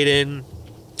Flynn weighed in.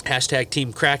 Hashtag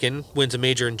Team Kraken wins a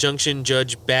major injunction.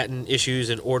 Judge Batten issues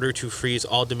an order to freeze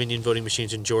all Dominion voting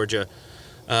machines in Georgia.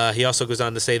 He also goes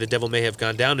on to say the devil may have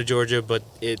gone down to Georgia, but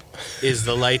it is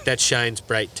the light that shines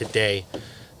bright today.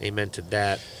 Amen to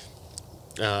that.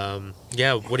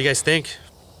 What do you guys think?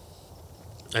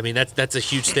 I mean, that's a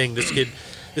huge thing.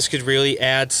 This could really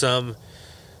add some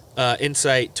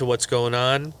insight to what's going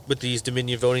on with these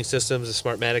Dominion voting systems, the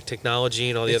Smartmatic technology,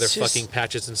 and all the other fucking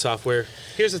patches and software.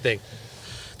 Here's the thing.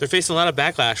 They're facing a lot of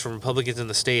backlash from Republicans in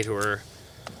the state who are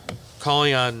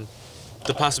calling on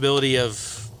the possibility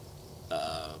of,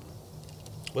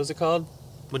 what is it called?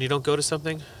 When you don't go to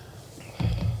something?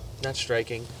 Not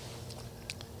striking.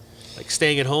 Like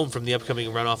staying at home from the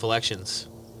upcoming runoff elections.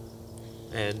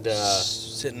 And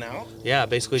sitting out? Yeah,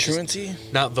 basically truancy?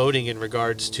 Just not voting in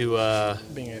regards to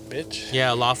being a bitch.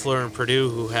 Yeah, Loeffler and Perdue,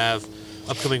 who have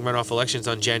upcoming runoff elections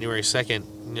on January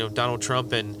 2nd. Donald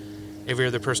Trump and every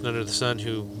other person under the sun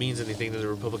who means anything to the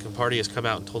Republican Party has come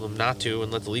out and told them not to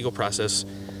and let the legal process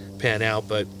pan out.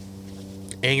 But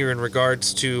anger in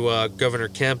regards to Governor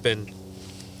Kemp and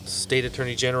State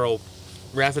Attorney General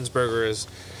Raffensperger is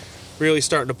really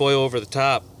starting to boil over the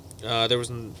top. There was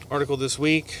an article this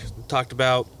week that talked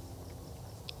about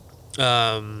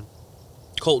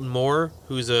Colton Moore,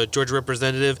 who's a Georgia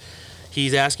representative.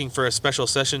 He's asking for a special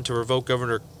session to revoke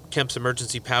Governor Kemp's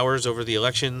emergency powers over the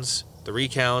elections, the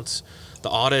recounts, the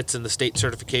audits, and the state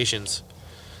certifications.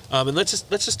 And let's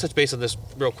just touch base on this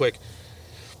real quick.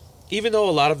 Even though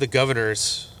a lot of the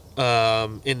governors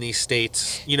in these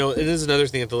states, it is another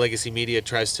thing that the legacy media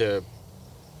tries to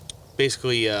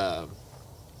basically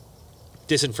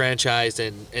disenfranchise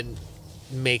and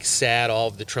make sad all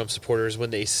of the Trump supporters when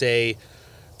they say,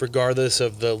 regardless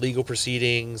of the legal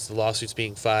proceedings, the lawsuits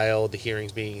being filed, the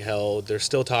hearings being held, they're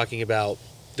still talking about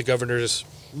the governors.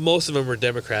 Most of them are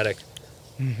Democratic.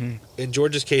 Mm-hmm. In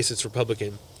Georgia's case, it's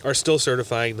Republican, are still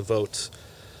certifying the votes.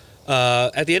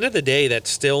 At the end of the day, that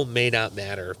still may not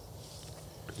matter,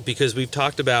 because we've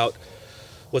talked about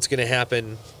what's going to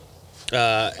happen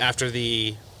after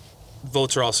the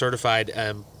votes are all certified.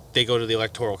 They go to the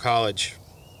Electoral College,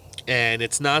 and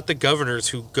it's not the governors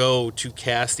who go to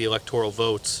cast the electoral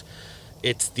votes.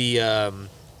 It's the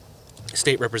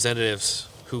state representatives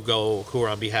who are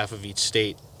on behalf of each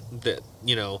state that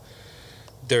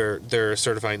they're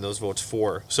certifying those votes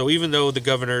for. So even though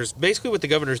basically what the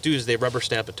governors do is they rubber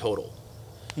stamp a total.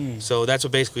 So that's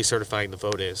what basically certifying the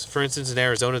vote is. For instance, in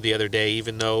Arizona the other day,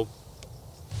 even though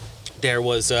there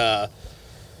was, the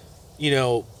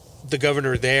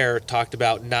governor there talked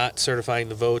about not certifying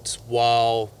the votes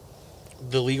while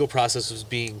the legal process was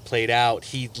being played out,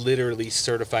 he literally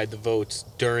certified the votes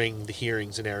during the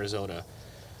hearings in Arizona.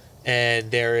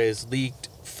 And there is leaked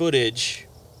footage,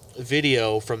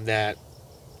 video from that.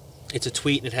 It's a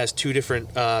tweet, and it has two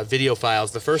different video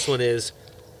files. The first one is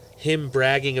him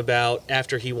bragging about,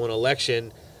 after he won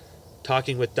election,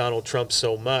 talking with Donald Trump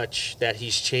so much that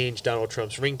he's changed Donald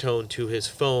Trump's ringtone to his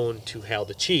phone to Hal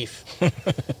the Chief.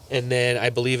 And then I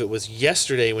believe it was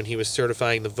yesterday when he was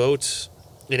certifying the votes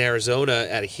in Arizona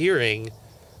at a hearing,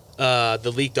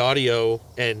 the leaked audio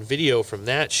and video from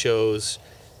that shows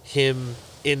him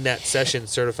in that session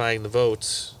certifying the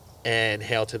votes and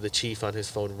Hail to the Chief on his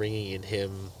phone ringing and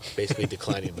him basically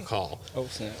declining the call. Oh,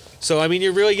 snap. So, I mean,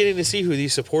 you're really getting to see who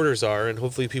these supporters are, and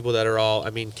hopefully people that are all,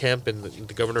 Kemp and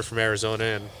the governor from Arizona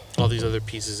and all these other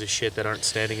pieces of shit that aren't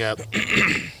standing up,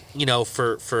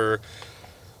 for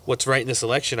what's right in this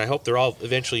election. I hope they're all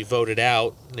eventually voted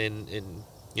out, and I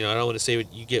don't want to say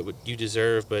you get what you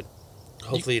deserve, but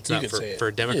hopefully it's not for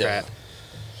a Democrat. Yeah.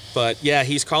 But, yeah,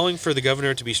 he's calling for the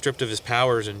governor to be stripped of his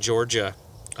powers in Georgia.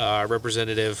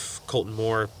 Representative Colton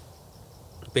Moore,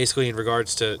 basically in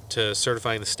regards to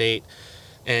certifying the state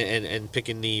and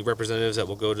picking the representatives that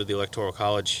will go to the Electoral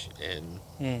College, and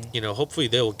hopefully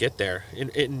they will get there.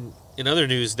 In other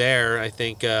news, there I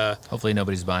think hopefully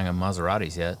nobody's buying a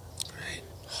Maseratis yet. Right.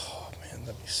 Oh man,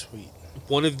 that'd be sweet.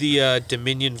 One of the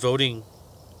Dominion voting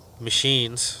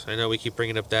machines, I know we keep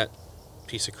bringing up that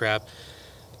piece of crap,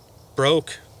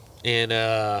 broke in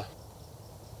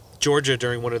Georgia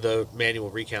during one of the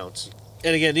manual recounts.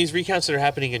 And again, these recounts that are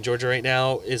happening in Georgia right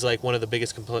now is like one of the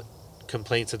biggest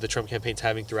complaints that the Trump campaign's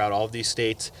having throughout all of these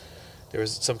states. There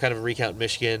was some kind of a recount in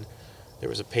Michigan. There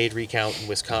was a paid recount in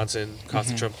Wisconsin. Cost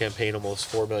the Trump campaign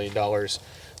almost $4 million.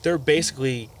 They're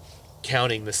basically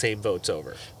counting the same votes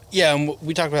over. Yeah, and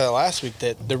we talked about that last week,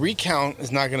 that the recount is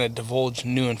not going to divulge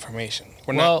new information.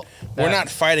 We're not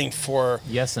fighting for...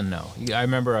 Yes and no. I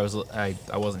remember I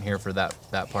wasn't here for that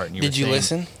part. And Did you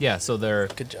listen? Yeah, so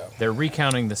Good job. They're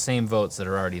recounting the same votes that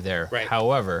are already there. Right.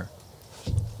 However,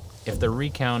 if they're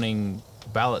recounting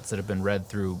ballots that have been read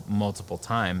through multiple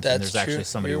times, and there's actually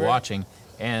somebody watching,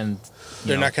 and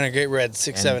they're not going to get read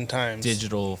 6-7 times.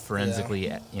 Digital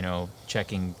forensically,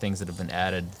 checking things that have been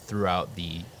added throughout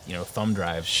the thumb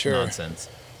drive nonsense.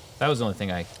 That was the only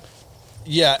thing I.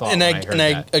 Yeah, and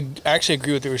I actually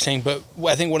agree with what you were saying, but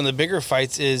I think one of the bigger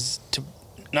fights is to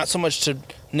not so much to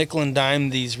nickel and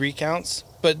dime these recounts,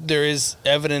 but there is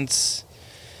evidence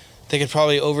they could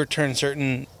probably overturn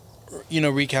certain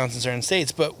recounts in certain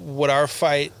states. But what our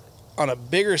fight on a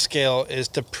bigger scale is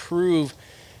to prove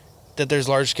that there's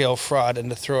large-scale fraud and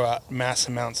to throw out mass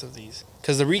amounts of these.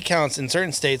 Because the recounts in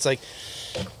certain states,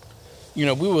 we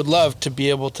would love to be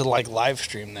able to live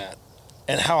stream that.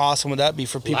 And how awesome would that be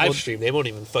for people? Live stream? They won't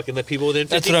even fucking let people within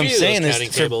 50 That's what I'm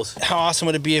feet saying. How awesome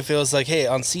would it be if it was like, hey,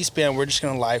 on C-SPAN, we're just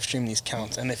going to live stream these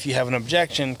counts. And if you have an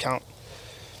objection, count.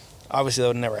 Obviously, that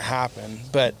would never happen.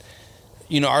 But,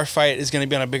 our fight is going to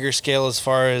be on a bigger scale as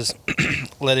far as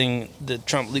letting the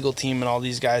Trump legal team and all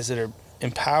these guys that are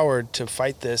empowered to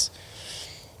fight this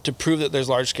to prove that there's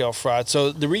large-scale fraud.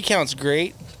 So the recount's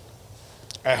great.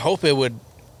 I hope it would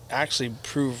actually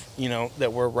prove,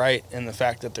 that we're right in the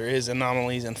fact that there is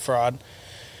anomalies and fraud.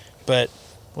 But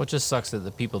it just sucks that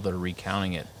the people that are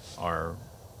recounting it are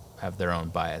have their own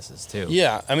biases too.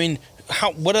 Yeah, I mean,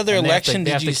 what other election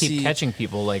did you see? They have to keep catching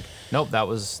people like, nope, that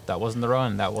wasn't the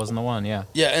one. That wasn't the one. Yeah.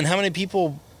 Yeah, and how many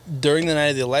people during the night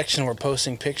of the election were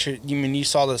posting pictures? You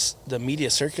saw the media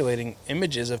circulating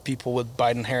images of people with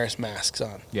Biden-Harris masks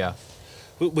on. Yeah.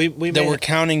 We were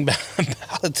counting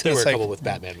ballots. There were a couple with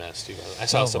Batman masks too. I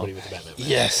saw somebody with a Batman mask.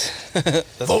 Yes.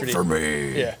 Vote for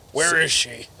me. Yeah. Where is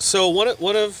she? So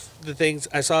one of the things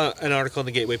I saw an article in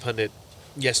the Gateway Pundit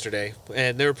yesterday,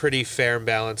 and they were pretty fair and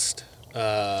balanced.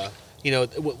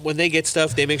 When they get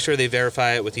stuff, they make sure they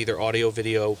verify it with either audio,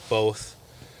 video, both.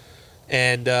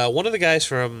 And one of the guys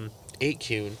from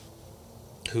 8Kun,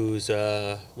 who's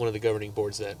one of the governing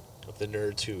boards of the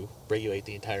nerds who regulate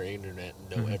the entire internet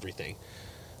and know everything.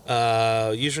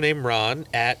 Username Ron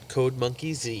at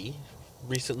CodeMonkeyZ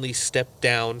recently stepped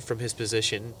down from his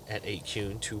position at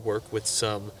 8Kun to work with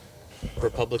some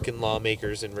Republican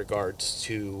lawmakers in regards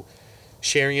to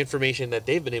sharing information that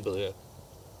they've been able to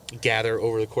gather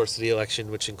over the course of the election,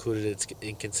 which included its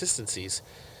inconsistencies.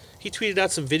 He tweeted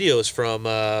out some videos from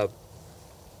a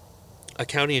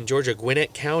county in Georgia,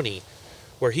 Gwinnett County,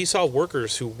 where he saw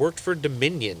workers who worked for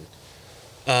Dominion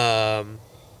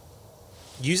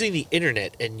using the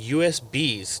internet and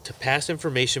USBs to pass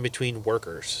information between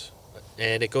workers.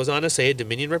 And it goes on to say a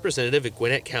Dominion representative at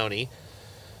Gwinnett County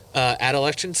at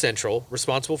Election Central,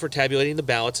 responsible for tabulating the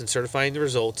ballots and certifying the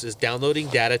results, is downloading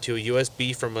data to a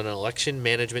USB from an election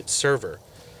management server.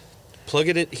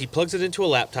 He plugs it into a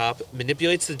laptop,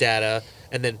 manipulates the data,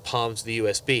 and then palms the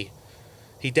USB.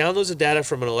 He downloads the data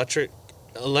from an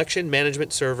election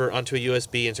management server onto a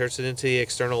USB, inserts it into the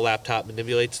external laptop,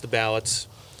 manipulates the ballots,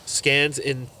 scans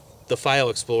in the file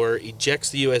explorer,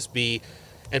 ejects the USB,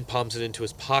 and palms it into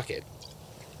his pocket.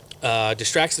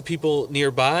 Distracts the people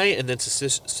nearby, and then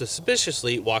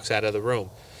suspiciously walks out of the room.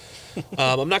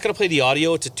 I'm not going to play the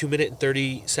audio. It's a 2-minute and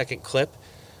 30-second clip.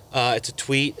 It's a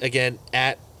tweet, again,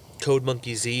 at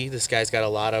CodeMonkeyZ. This guy's got a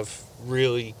lot of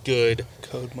really good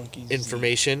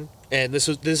information. And this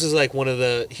is like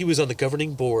he was on the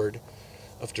governing board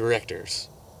of directors,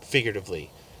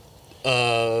 figuratively,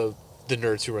 the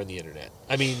nerds who run the internet.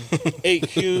 I mean,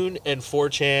 8Kun and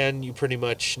 4chan, you pretty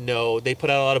much know, they put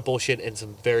out a lot of bullshit and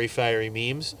some very fiery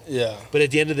memes. Yeah. But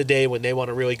at the end of the day, when they want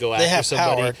to really go after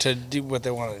somebody, they have power to do what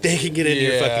they want to do. They can get into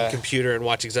your fucking computer and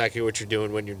watch exactly what you're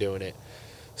doing when you're doing it.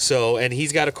 So, and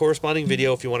he's got a corresponding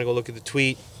video if you want to go look at the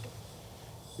tweet.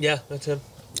 Yeah, that's him.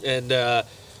 And,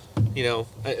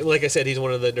 like I said, he's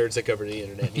one of the nerds that cover the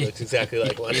internet. He looks exactly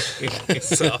like one.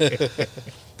 So,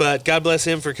 but God bless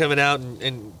him for coming out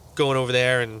and going over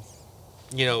there and,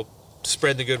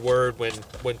 spreading the good word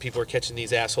when people are catching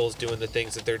these assholes doing the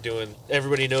things that they're doing.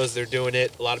 Everybody knows they're doing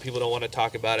it. A lot of people don't want to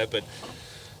talk about it, but,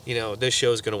 this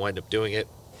show is going to wind up doing it.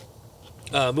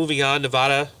 Moving on,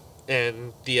 Nevada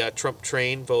and the Trump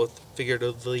train, both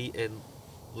figuratively and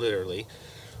literally,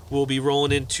 will be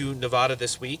rolling into Nevada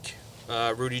this week.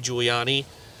 Rudy Giuliani,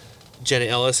 Jenna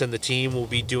Ellis, and the team will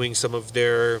be doing some of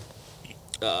their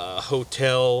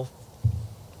hotel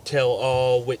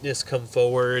tell-all, witness come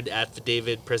forward,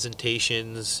 affidavit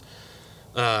presentations,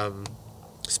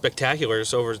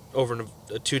 spectaculars over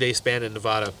a 2-day span in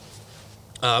Nevada.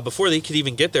 Before they could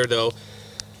even get there, though,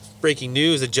 breaking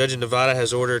news: a judge in Nevada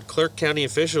has ordered Clark County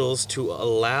officials to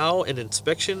allow an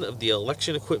inspection of the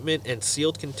election equipment and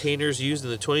sealed containers used in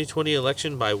the 2020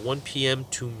 election by 1 p.m.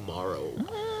 tomorrow.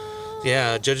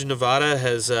 Yeah, a judge in Nevada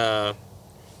has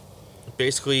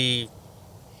basically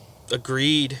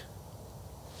agreed,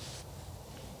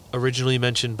 originally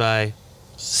mentioned by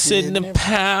Sidney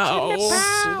Powell,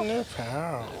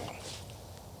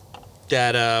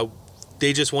 that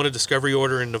they just won a discovery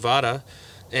order in Nevada,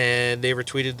 and they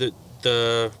retweeted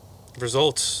the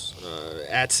results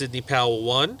at Sidney Powell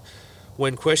 1.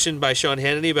 When questioned by Sean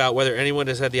Hannity about whether anyone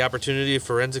has had the opportunity to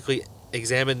forensically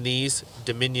examine these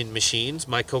Dominion machines,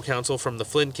 my co-counsel from the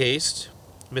Flynn case,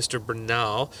 Mr.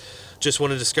 Bernal, just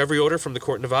won a discovery order from the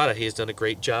court in Nevada. He has done a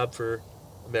great job for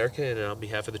America and on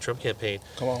behalf of the Trump campaign.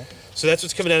 Come on. So that's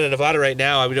what's coming out of Nevada right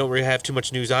now. We don't really have too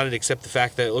much news on it except the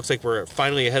fact that it looks like we're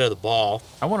finally ahead of the ball.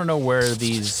 I want to know where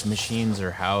these machines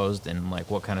are housed and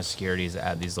what kind of security is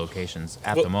at these locations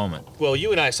at the moment. Well,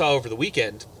 you and I saw over the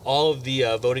weekend all of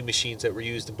the voting machines that were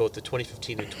used in both the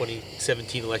 2015 and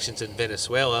 2017 elections in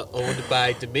Venezuela, owned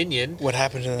by Dominion. What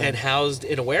happened to them? And housed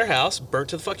in a warehouse,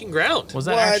 burnt to the fucking ground. Was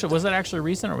that actually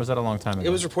recent, or was that a long time ago?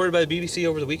 It was reported by the BBC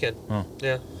over the weekend. Oh.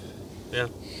 Yeah.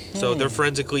 So they're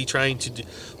forensically trying to do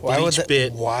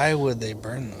Why would they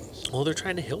burn those? Well, they're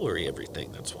trying to Hillary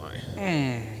everything. That's why.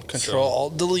 Control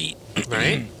Alt Delete.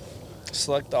 Right.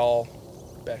 Select all.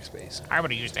 Backspace. I would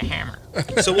have used a hammer.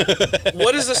 So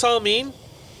what does this all mean?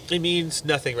 It means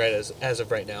nothing right as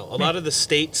of right now. A lot of the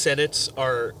state senates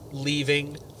are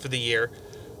leaving for the year,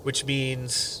 which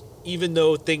means even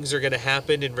though things are going to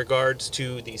happen in regards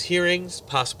to these hearings,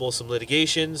 possible some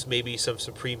litigations, maybe some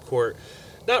Supreme Court,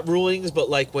 not rulings, but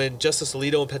like when Justice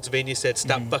Alito in Pennsylvania said,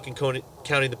 stop fucking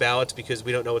counting the ballots because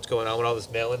we don't know what's going on with all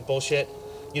this mail-in bullshit.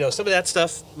 You know, some of that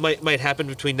stuff might happen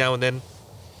between now and then.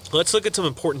 Let's look at some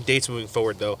important dates moving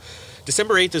forward, though.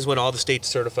 December 8th is when all the states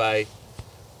certify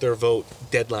their vote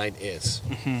deadline is.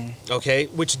 Okay?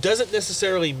 Which doesn't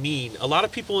necessarily mean, a lot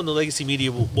of people in the legacy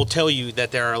media will tell you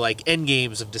that there are like end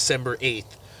games of December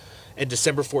 8th and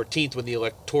December 14th when the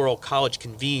Electoral College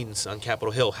convenes on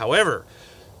Capitol Hill. However,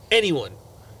 anyone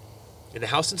in the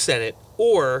House and Senate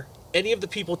or any of the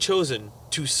people chosen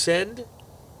to send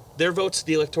their votes to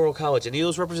the Electoral College, any of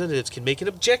those representatives can make an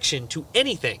objection to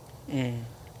anything, and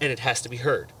it has to be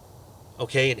heard.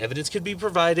 Okay? And evidence can be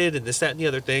provided and this, that, and the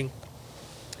other thing.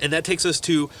 And that takes us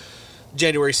to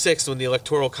January 6th when the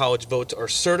Electoral College votes are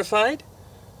certified,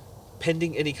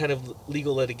 pending any kind of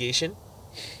legal litigation.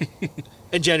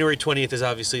 And January 20th is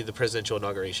obviously the presidential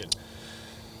inauguration.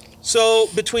 So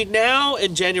between now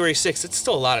and January 6th, it's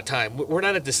still a lot of time. We're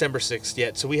not at December 6th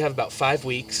yet, so we have about 5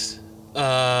 weeks.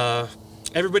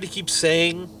 Everybody keeps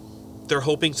saying they're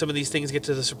hoping some of these things get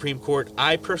to the Supreme Court.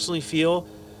 I personally feel,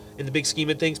 in the big scheme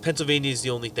of things, Pennsylvania is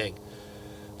the only thing.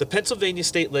 The Pennsylvania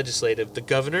State Legislative, the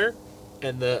governor,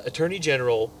 and the attorney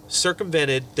general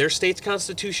circumvented their state's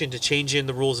constitution to change in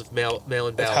the rules of mail-in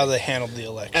balloting. That's how they handled the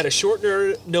election. At a short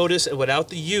notice and without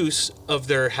the use of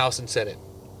their House and Senate.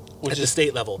 Which at the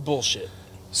state level. Bullshit.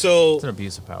 So it's an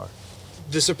abuse of power.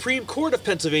 The Supreme Court of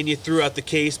Pennsylvania threw out the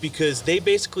case because they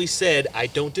basically said, I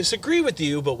don't disagree with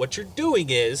you, but what you're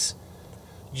doing is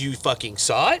you fucking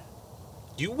saw it,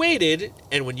 you waited,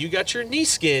 and when you got your knee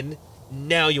skin,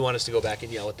 now you want us to go back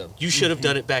and yell at them. You should have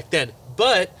done it back then.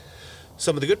 But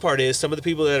some of the good part is some of the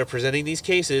people that are presenting these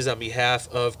cases on behalf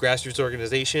of grassroots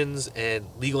organizations and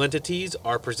legal entities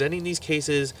are presenting these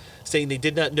cases saying they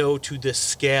did not know to the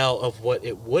scale of what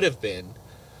it would have been,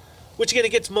 which again,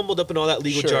 it gets mumbled up in all that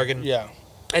legal jargon. Yeah.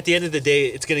 At the end of the day,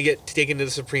 it's going to get taken to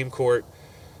the Supreme Court.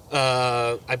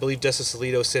 I believe Justice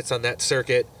Alito sits on that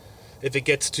circuit. If it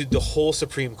gets to the whole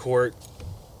Supreme Court,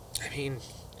 I mean,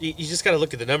 you just got to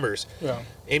look at the numbers. Yeah.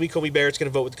 Amy Coney Barrett's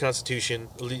going to vote with the Constitution.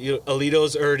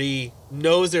 Alito's already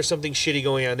knows there's something shitty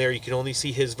going on there. You can only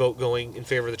see his vote going in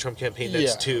favor of the Trump campaign.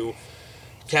 That's 2.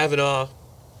 Kavanaugh,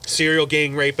 serial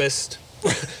gang rapist.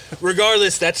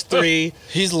 Regardless, that's 3.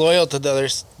 He's loyal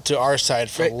to our side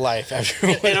for life.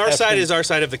 And our side is our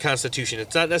side of the Constitution.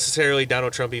 It's not necessarily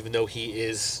Donald Trump, even though he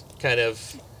is kind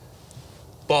of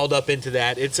balled up into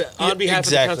that. It's on behalf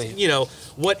of the Constitution,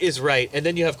 what is right. And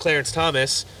then you have Clarence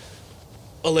Thomas,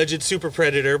 alleged super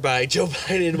predator by Joe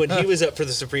Biden when he was up for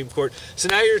the Supreme Court. So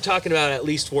now you're talking about at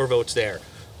least 4 votes there.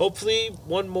 Hopefully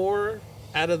one more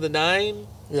out of the 9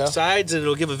 sides, and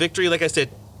it'll give a victory. Like I said,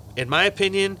 in my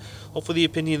opinion, hopefully the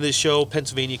opinion of this show,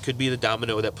 Pennsylvania could be the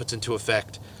domino that puts into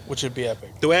effect. Which would be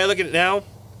epic. The way I look at it now,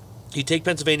 you take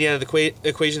Pennsylvania out of the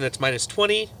equation, that's minus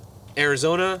 20.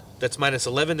 Arizona, that's minus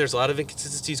 11. There's a lot of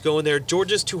inconsistencies going there.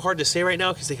 Georgia's too hard to say right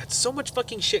now because they got so much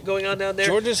fucking shit going on down there.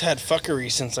 Georgia's had fuckery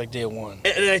since like day one.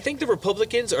 And I think the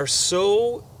Republicans are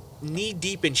so knee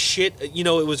deep in shit. It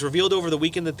was revealed over the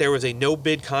weekend that there was a no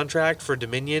bid contract for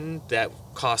Dominion that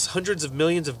cost hundreds of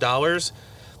millions of dollars,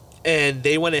 and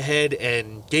they went ahead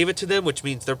and gave it to them, which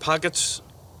means their pockets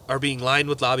are being lined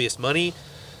with lobbyist money.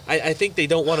 I think they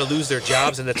don't want to lose their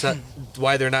jobs, and that's not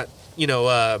why they're not,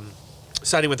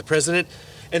 siding with the president.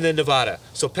 And then Nevada.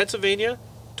 So Pennsylvania,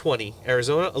 20.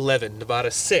 Arizona, 11.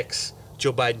 Nevada, 6.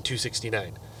 Joe Biden,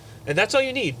 269. And that's all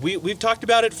you need. We've talked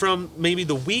about it from maybe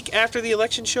the week after the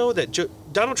election show that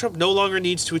Donald Trump no longer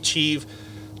needs to achieve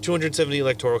 270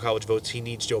 Electoral College votes. He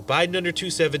needs Joe Biden under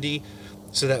 270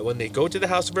 so that when they go to the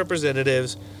House of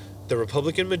Representatives, the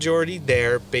Republican majority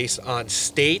there, based on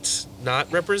states,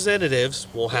 not representatives,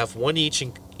 will have 1 each.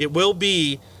 And it will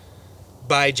be,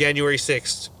 by January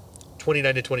 6th,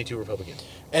 29 to 22 Republican.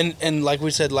 And like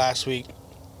we said last week,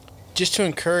 just to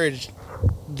encourage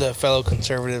the fellow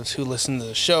conservatives who listen to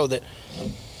the show that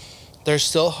there's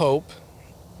still hope.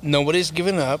 Nobody's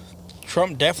given up.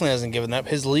 Trump definitely hasn't given up.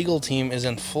 His legal team is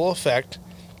in full effect.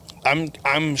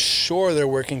 I'm sure they're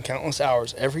working countless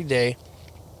hours every day.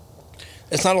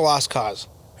 It's not a lost cause,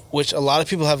 which a lot of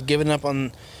people have given up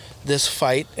on this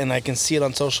fight, and I can see it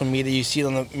on social media. You see it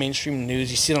on the mainstream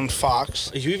news. You see it on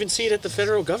Fox. You even see it at the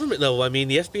federal government level. I mean,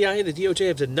 the FBI and the DOJ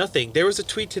have done nothing. There was a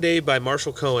tweet today by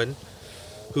Marshall Cohen,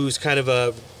 who's kind of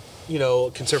a,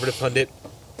 conservative pundit,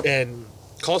 and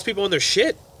calls people on their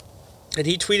shit. And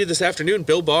he tweeted this afternoon,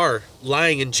 Bill Barr,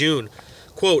 lying in June,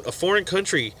 Quote, a foreign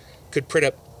country could print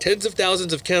up tens of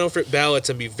thousands of counterfeit ballots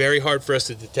and be very hard for us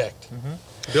to detect.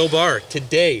 Bill Barr,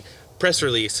 today, press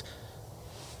release.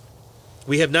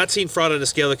 We have not seen fraud on a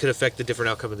scale that could affect the different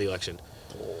outcome of the election.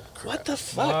 What the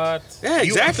fuck? What? Yeah,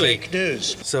 exactly. Fake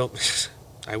news. So,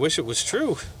 I wish it was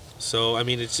true. So, I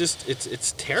mean,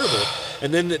 it's terrible.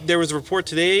 And then there was a report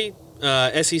today,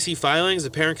 SEC filings, the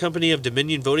parent company of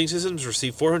Dominion Voting Systems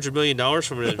received $400 million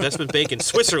from an investment bank in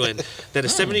Switzerland that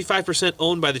is 75%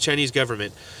 owned by the Chinese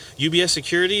government. UBS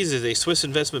Securities is a Swiss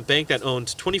investment bank that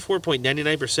owns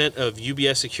 24.99% of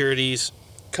UBS Securities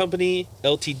Company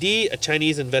Ltd., a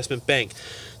Chinese investment bank.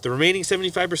 The remaining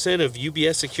 75% of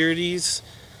UBS Securities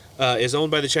is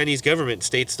owned by the Chinese government,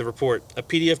 states the report. A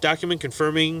PDF document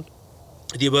confirming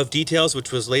the above details,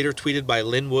 which was later tweeted by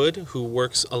Lynn Wood, who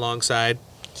works alongside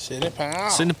Sidney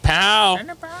Powell. Sidney Powell.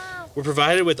 Were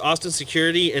provided with Austin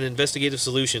Security and Investigative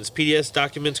Solutions. PDF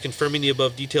documents confirming the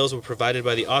above details were provided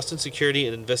by the Austin Security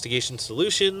and Investigation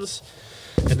Solutions.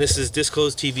 And this is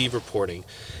Disclosed TV reporting.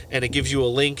 And it gives you a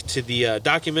link to the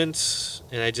documents.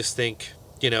 And I just think,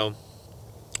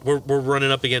 we're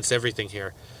running up against everything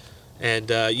here. And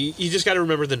you just got to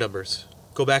remember the numbers.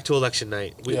 Go back to election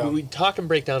night. We talk and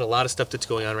break down a lot of stuff that's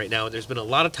going on right now. And there's been a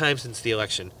lot of time since the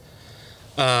election.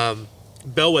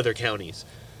 Bellwether counties.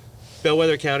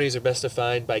 Bellwether counties are best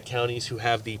defined by counties who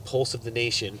have the pulse of the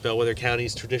nation. Bellwether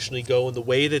counties traditionally go in the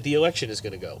way that the election is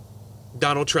going to go.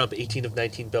 Donald Trump, 18 of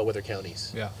 19 bellwether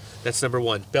counties. Yeah. That's number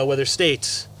one. Bellwether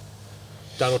states,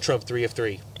 Donald Trump, 3 of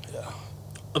 3. Yeah.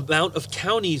 Amount of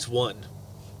counties won.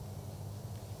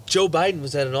 Joe Biden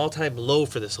was at an all-time low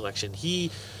for this election.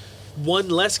 He won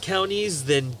less counties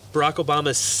than Barack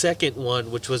Obama's second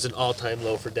one, which was an all-time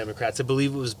low for Democrats. I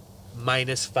believe it was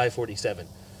minus 547.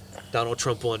 Donald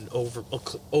Trump won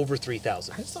over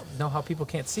 3,000. I just don't know how people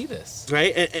can't see this.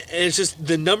 Right? And it's just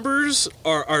the numbers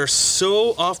are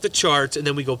so off the charts, and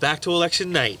then we go back to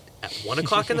election night at 1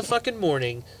 o'clock in the fucking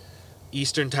morning,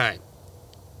 Eastern time.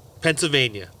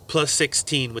 Pennsylvania, plus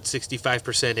 16 with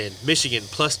 65% in. Michigan,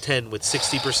 plus 10 with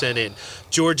 60% in.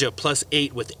 Georgia, plus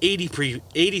 8 with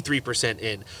 83%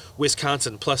 in.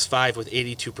 Wisconsin, plus 5 with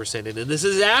 82% in. And this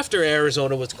is after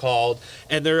Arizona was called,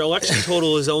 and their election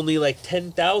total is only like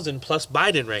 10,000 plus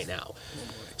Biden right now.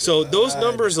 So those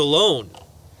numbers alone.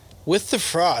 With the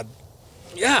fraud.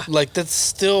 Yeah. Like, that's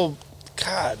still,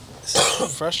 God, it's so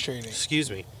frustrating.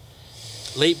 Excuse me.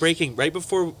 Late breaking, right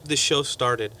before the show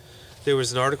started, there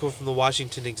was an article from the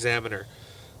Washington Examiner.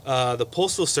 The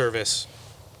Postal Service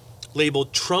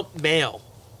labeled Trump mail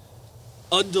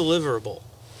undeliverable.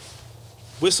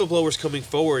 Whistleblowers coming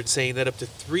forward saying that up to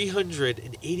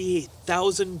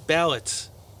 388,000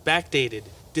 ballots, backdated,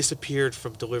 disappeared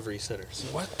from delivery centers.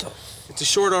 What the? It's a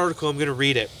short article. I'm going to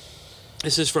read it.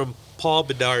 This is from Paul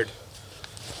Bedard.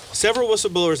 Several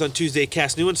whistleblowers on Tuesday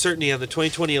cast new uncertainty on the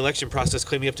 2020 election process,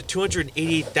 claiming up to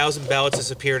 288,000 ballots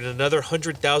disappeared and another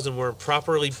 100,000 were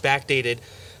improperly backdated,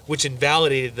 which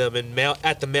invalidated them. And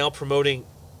mail promoting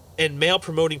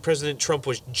President Trump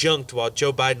was junked while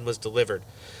Joe Biden was delivered.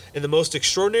 In the most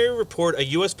extraordinary report, a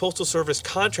U.S. Postal Service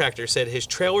contractor said his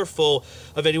trailer full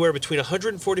of anywhere between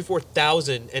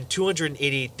 144,000 and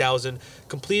 288,000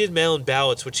 completed mail-in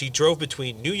ballots, which he drove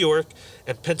between New York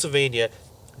and Pennsylvania,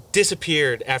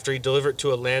 disappeared after he delivered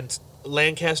to a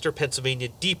Lancaster, Pennsylvania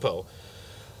depot.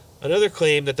 Another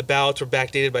claim that the ballots were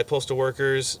backdated by postal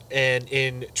workers, and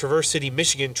in Traverse City,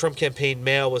 Michigan, Trump campaign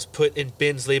mail was put in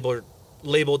bins labeled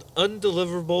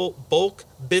undeliverable bulk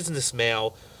business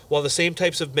mail, while the same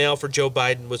types of mail for Joe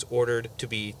Biden was ordered to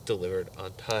be delivered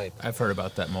on time. I've heard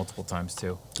about that multiple times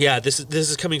too. Yeah, this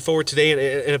is coming forward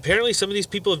today, and apparently some of these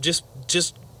people have just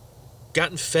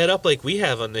gotten fed up like we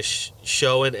have on this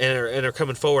show and are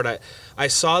coming forward. I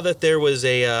saw that there was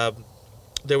a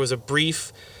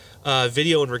brief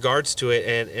video in regards to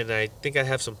it, and I think I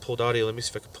have some pulled audio. Let me see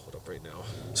if I can pull it up right now.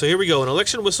 So here we go. An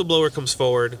election whistleblower comes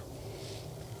forward.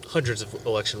 Hundreds of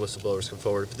election whistleblowers come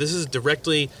forward. But this is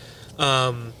directly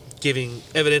giving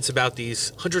evidence about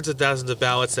these hundreds of thousands of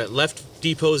ballots that left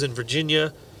depots in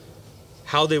Virginia,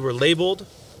 how they were labeled,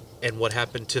 and what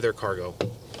happened to their cargo.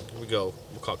 Here we go.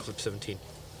 We'll call it clip 17.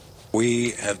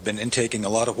 We have been intaking a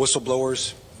lot of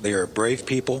whistleblowers. They are brave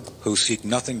people who seek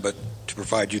nothing but to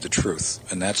provide you the truth,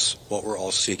 and that's what we're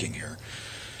all seeking here.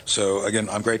 So, again,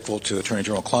 I'm grateful to Attorney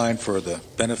General Klein for the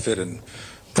benefit and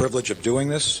privilege of doing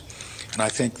this, and I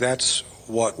think that's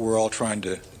what we're all trying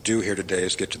to do here today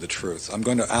is get to the truth. I'm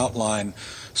going to outline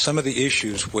some of the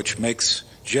issues which makes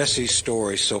Jesse's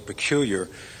story so peculiar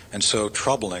and so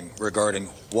troubling regarding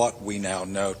what we now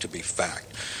know to be fact.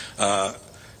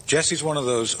 Jesse's one of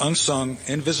those unsung,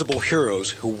 invisible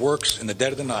heroes who works in the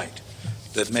dead of the night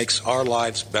that makes our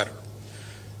lives better.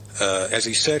 As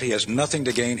he said, he has nothing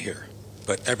to gain here,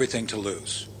 but everything to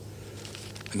lose.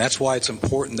 And that's why it's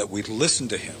important that we listen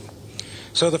to him.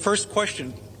 So the first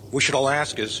question we should all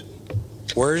ask is,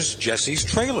 where's Jesse's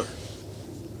trailer?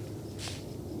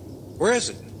 Where is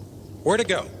it? Where'd it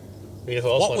go?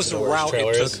 What was the route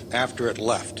it took after it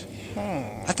left?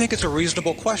 I think it's a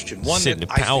reasonable question. One Sidney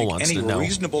that I Powell think wants any to know.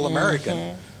 reasonable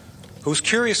American who's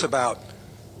curious about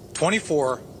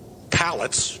 24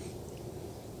 pallets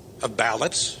of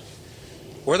ballots,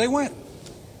 where they went.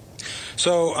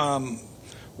 So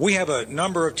we have a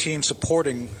number of teams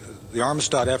supporting the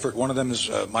Armistead effort. One of them is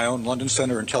my own London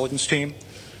Center intelligence team.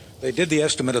 They did the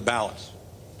estimate of ballots.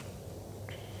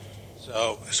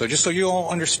 So just so you all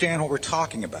understand what we're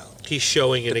talking about. He's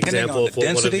showing an Depending example on of the what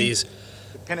one of density, these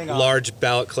depending on- large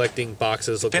ballot collecting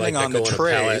boxes look like depending that on go the on a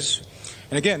pallet. trays.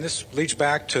 And again, this leads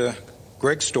back to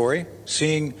Greg's story,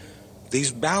 seeing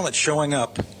these ballots showing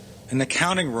up in the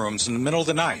counting rooms in the middle of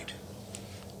the night.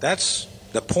 That's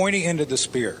the pointy end of the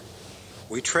spear.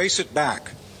 We trace it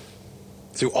back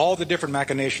through all the different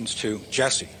machinations to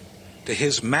Jesse, to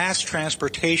his mass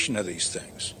transportation of these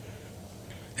things.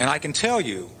 And I can tell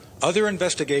you, other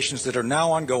investigations that are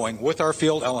now ongoing with our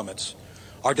field elements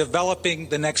are developing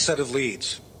the next set of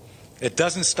leads. It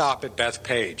doesn't stop at Beth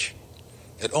Page.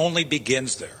 It only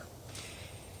begins there.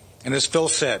 And as Phil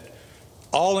said,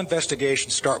 all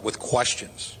investigations start with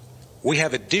questions. We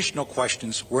have additional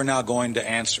questions we're now going to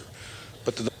answer.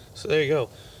 So there you go.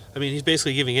 I mean, he's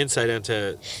basically giving insight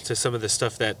into some of the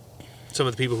stuff that some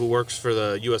of the people who works for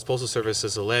the U.S. Postal Service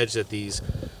has alleged, that these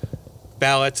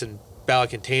ballots and ballot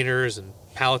containers and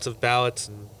pallets of ballots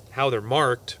and how they're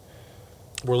marked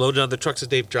were loaded on the trucks that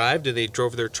they've driven, and they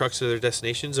drove their trucks to their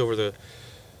destinations over the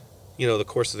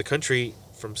course of the country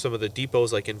from some of the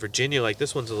depots, like in Virginia, like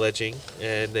this one's alleging,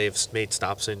 and they've made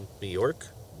stops in New York,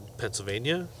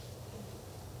 Pennsylvania,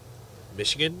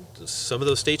 Michigan. Some of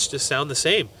those states just sound the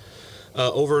same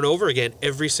over and over again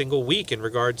every single week in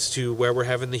regards to where we're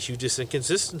having the hugest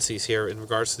inconsistencies here in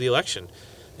regards to the election.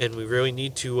 And we really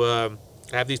need to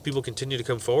have these people continue to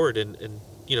come forward and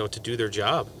to do their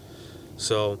job.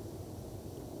 So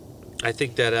I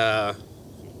think that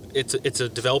it's a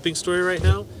developing story right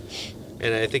now,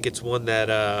 and I think it's one that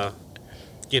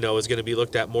is going to be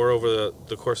looked at more over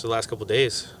the course of the last couple of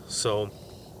days. So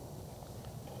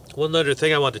one other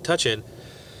thing I wanted to touch in,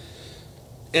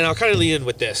 and I'll kind of lead in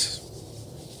with this.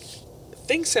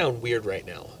 Things sound weird right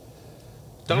now.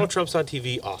 Donald Trump's on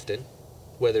TV often,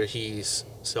 whether he's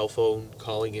cell phone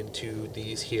calling into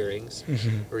these hearings,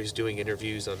 or he's doing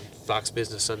interviews on Fox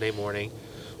Business Sunday morning,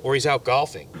 or he's out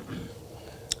golfing.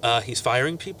 He's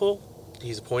firing people,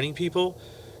 he's appointing people,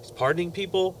 he's pardoning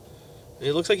people. And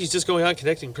it looks like he's just going on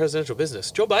connecting presidential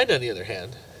business. Joe Biden, on the other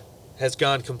hand, has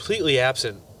gone completely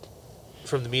absent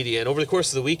from the media, and over the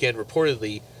course of the weekend,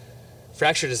 reportedly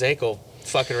fractured his ankle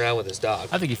fucking around with his dog.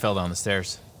 I think he fell down the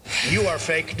stairs. You are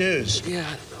fake news. Yeah,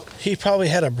 I don't know. He probably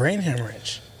had a brain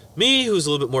hemorrhage. Me, who's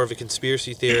a little bit more of a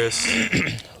conspiracy theorist.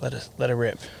 Let it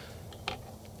rip.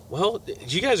 Well,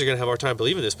 you guys are going to have a hard time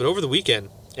believing this, but over the weekend,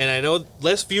 and I know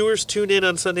less viewers tune in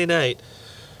on Sunday night,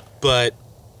 but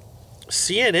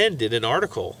CNN did an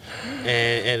article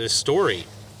and a story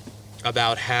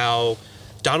about how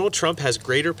Donald Trump has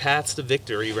greater paths to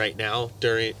victory right now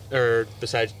than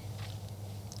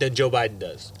Joe Biden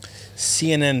does.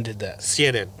 CNN did that.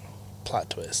 CNN. Plot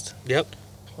twist. Yep.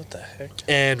 What the heck?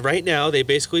 And right now, they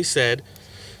basically said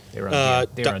they were on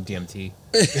DMT.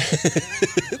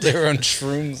 They were on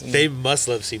shrooms. They must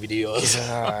love CBD oils.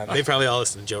 God. They probably all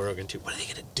listen to Joe Rogan too. What are they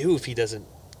going to do if he doesn't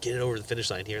get it over the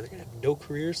finish line here? They're going to have no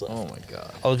careers left. Oh my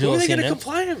God. What are they going to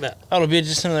complain about? Oh, it'll be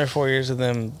just another 4 years of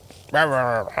them.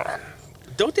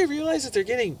 Don't they realize that they're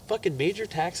getting fucking major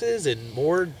taxes and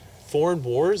more foreign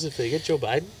wars if they get Joe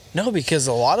Biden? No, because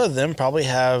a lot of them probably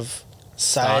have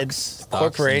side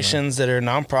corporations that are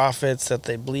nonprofits that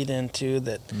they bleed into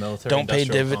that don't pay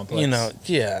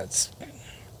dividends.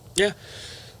 Yeah.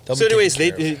 So anyways,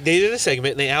 they did a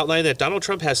segment and they outlined that Donald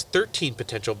Trump has 13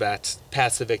 potential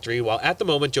paths to victory, while at the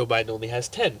moment Joe Biden only has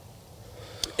 10.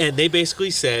 And they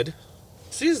basically said,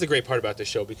 see, this is the great part about this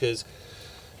show, because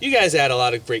you guys add a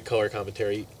lot of great color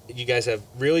commentary. You guys have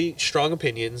really strong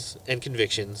opinions and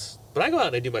convictions, but I go out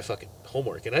and I do my fucking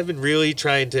homework, and I've been really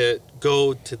trying to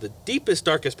go to the deepest,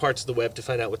 darkest parts of the web to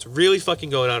find out what's really fucking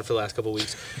going on for the last couple of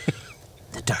weeks.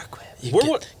 The dark web.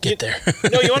 Get there.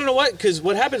 No, you want to know what? Because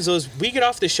what happens is we get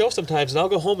off the show sometimes, and I'll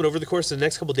go home, and over the course of the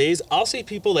next couple of days, I'll see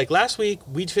people like last week.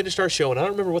 We'd finished our show, and I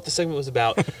don't remember what the segment was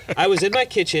about. I was in my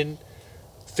kitchen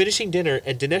finishing dinner,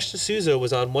 and Dinesh D'Souza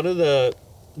was on one of the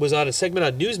was on a segment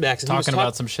on Newsmax and talking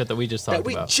about some shit that we just talked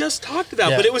about. That we just talked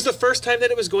about, Yeah. but it was the first time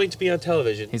that it was going to be on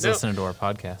television. He's No. listening to our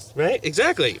podcast. Right?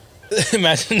 Exactly.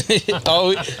 Imagine.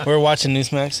 We're watching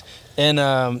Newsmax,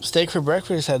 and Steak for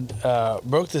Breakfast had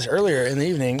broke this earlier in the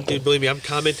evening. Dude, believe me, I'm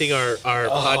commenting our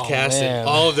podcast man. and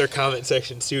all of their comment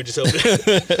sections too. Just open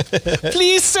it.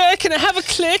 Please, sir, can I have a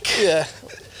click? Yeah.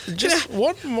 Just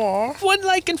one more. One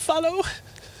like and follow.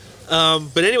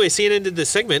 But anyway, CNN did this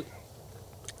segment,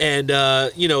 and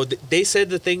they said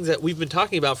the things that we've been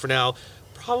talking about for now,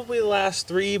 probably the last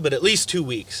 3, but at least 2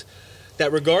 weeks,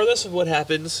 that regardless of what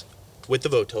happens with the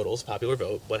vote totals, popular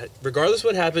vote, regardless of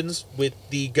what happens with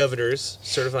the governors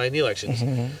certifying the elections,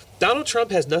 Donald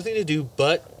Trump has nothing to do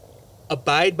but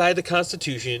abide by the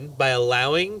Constitution by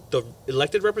allowing the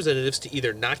elected representatives to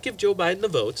either not give Joe Biden the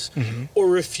votes or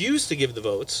refuse to give the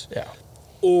votes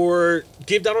or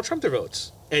give Donald Trump their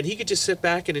votes. And he could just sit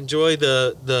back and enjoy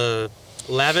the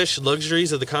lavish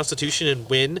luxuries of the Constitution and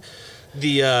win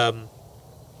the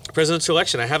presidential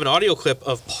election. I have an audio clip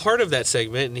of part of that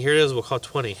segment, and here it is. We'll call it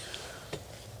 20.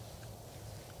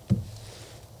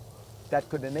 That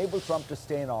could enable Trump to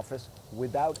stay in office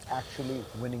without actually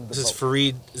winning the This is vote.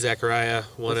 Fareed Zakaria,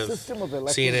 one the of system of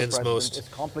electing the CNN's president most is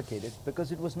complicated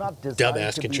because it was not dumbass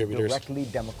designed to contributors. be directly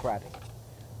democratic.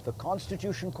 The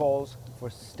Constitution calls for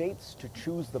states to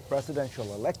choose the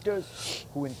presidential electors,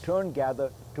 who in turn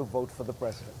gather to vote for the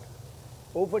president.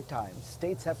 Over time,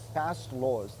 states have passed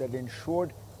laws that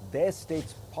ensured their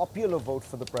state's popular vote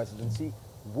for the presidency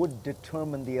would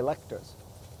determine the electors.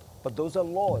 But those are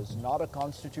laws, not a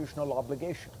constitutional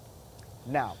obligation.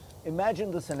 Now, imagine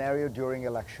the scenario during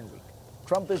election week.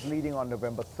 Trump is leading on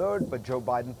November 3rd, but Joe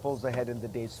Biden pulls ahead in the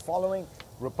days following.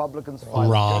 Republicans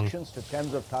file Wrong. objections to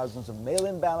tens of thousands of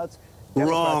mail-in ballots.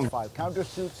 Wrong. Democrats file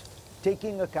countersuits,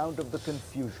 taking account of the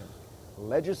confusion.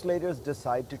 Legislators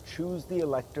decide to choose the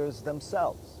electors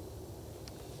themselves.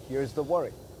 Here's the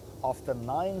worry. Of the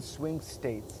 9 swing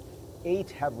states,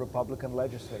 8 have Republican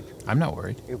legislatures. I'm not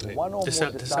worried. If one or This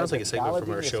more this decides sounds like a that segment from our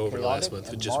balloting is show over the last chaotic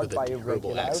month, and just with marred a by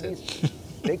terrible accent. irregularities,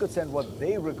 they could send what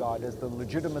they regard as the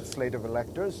legitimate slate of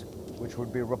electors, which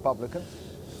would be Republicans.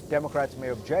 Democrats may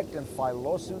object and file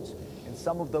lawsuits. In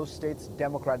some of those states,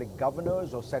 Democratic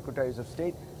governors or secretaries of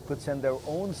state could send their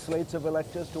own slates of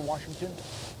electors to Washington.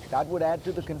 That would add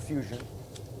to the confusion,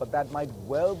 but that might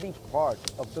well be part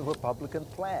of the Republican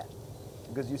plan.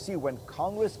 Because you see, when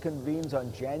Congress convenes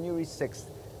on January 6th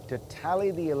to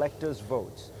tally the electors'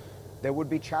 votes, there would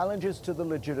be challenges to the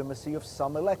legitimacy of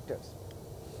some electors.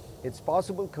 It's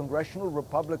possible congressional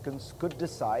Republicans could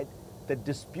decide that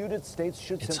disputed states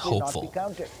should It's simply hopeful. not be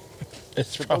counted.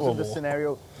 It's Suppose in the probable.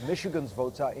 scenario Michigan's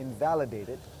votes are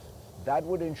invalidated, that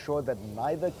would ensure that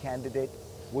neither candidate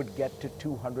would get to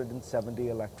 270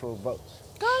 electoral votes.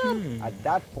 At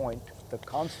that point, the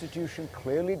Constitution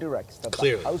clearly directs that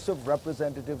Clearly. the House of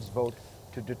Representatives vote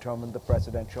to determine the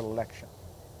presidential election.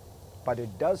 But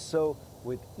it does so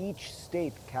with each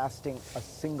state casting a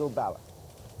single ballot.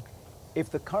 If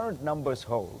the current numbers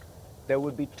hold, there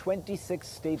would be 26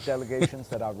 state delegations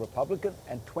that are Republican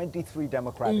and 23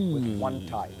 Democratic with one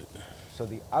tie. So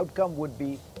the outcome would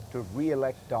be to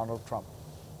re-elect Donald Trump.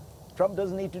 Trump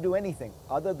doesn't need to do anything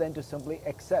other than to simply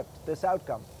accept this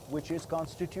outcome, which is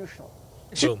constitutional.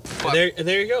 Boom. And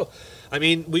there you go. I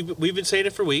mean, we've been saying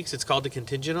it for weeks. It's called the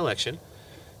contingent election.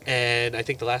 And I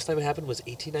think the last time it happened was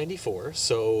 1894.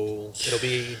 So it'll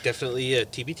be definitely a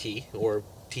TBT or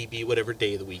TB, whatever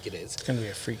day of the week it is. It's going to be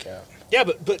a freak out. Yeah,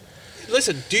 but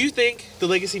listen, do you think the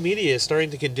legacy media is starting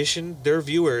to condition their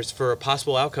viewers for a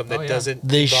possible outcome that doesn't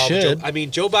They involve should. Joe? I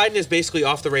mean, Joe Biden is basically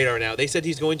off the radar now. They said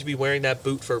he's going to be wearing that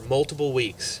boot for multiple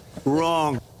weeks.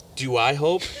 Wrong. Do I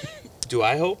hope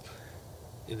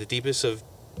in the deepest of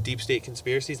deep state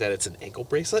conspiracies that it's an ankle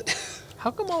bracelet?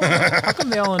 How come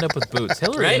they all end up with boots?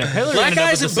 Hillary, Right? Hillary Black ended up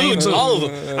guys with and the same boots, boot. all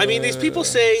of them. I mean, these people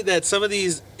say that some of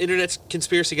these internet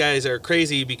conspiracy guys are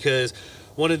crazy because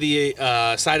one of the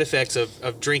side effects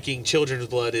of drinking children's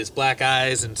blood is black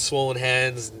eyes and swollen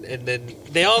hands, and then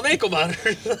they all have ankle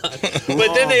monitors on.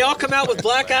 But then they all come out with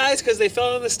black eyes because they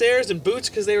fell on the stairs and boots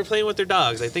because they were playing with their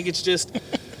dogs. I think it's just,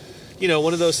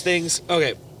 one of those things.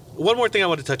 Okay, one more thing I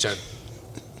want to touch on.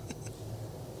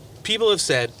 People have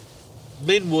said,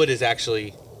 Lynn Wood has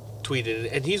actually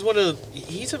tweeted, and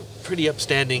he's a pretty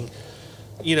upstanding,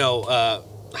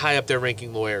 high up there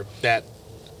ranking lawyer. That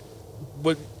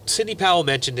what Sidney Powell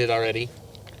mentioned it already.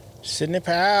 Sidney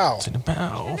Powell.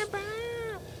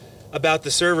 About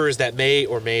the servers that may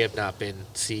or may have not been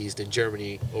seized in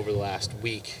Germany over the last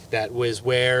week. That was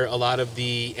where a lot of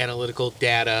the analytical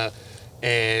data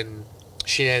and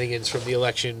shenanigans from the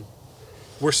election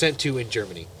were sent to in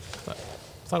Germany. I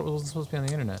thought it wasn't supposed to be on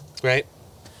the internet. Right?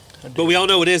 But we all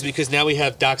know it is because now we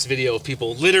have Doc's video of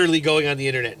people literally going on the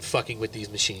internet and fucking with these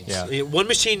machines. Yeah. One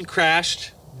machine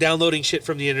crashed, downloading shit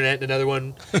from the internet, and another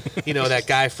one, that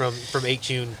guy from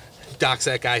 8Tune, Doc's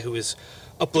that guy who was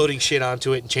uploading shit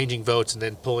onto it and changing votes and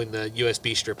then pulling the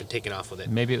USB strip and taking off with it.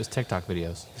 Maybe it was TikTok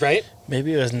videos. Right?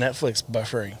 Maybe it was Netflix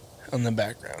buffering on the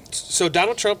background. So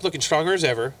Donald Trump looking stronger as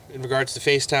ever in regards to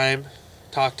FaceTime,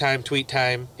 talk time, tweet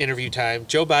time, interview time.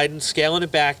 Joe Biden scaling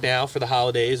it back now for the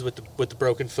holidays with the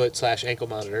broken foot / ankle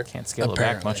monitor. Can't scale it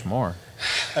back much more.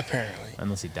 Apparently.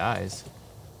 Unless he dies.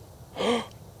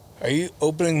 Are you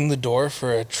opening the door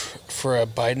for a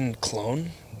Biden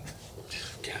clone?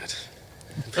 God.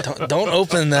 Don't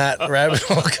open that rabbit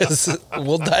hole because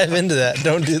we'll dive into that.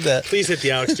 Don't do that. Please hit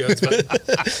the Alex Jones button.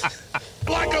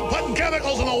 Like I'm putting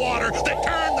chemicals in the water that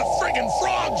turn the friggin'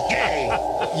 frogs gay.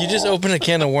 You just open a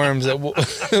can of worms. That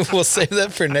we'll save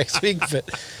that for next week. But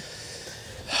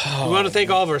we want to thank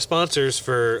all of our sponsors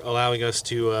for allowing us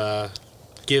to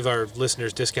give our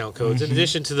listeners discount codes, in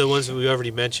addition to the ones that we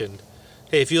already mentioned.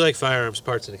 Hey, if you like firearms,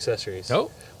 parts, and accessories,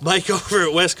 Mike over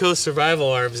at West Coast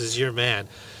Survival Arms is your man.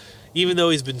 Even though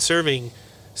he's been serving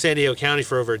San Diego County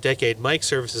for over a decade, Mike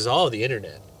services all of the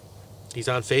internet. He's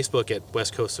on Facebook at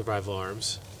West Coast Survival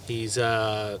Arms. He's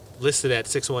listed at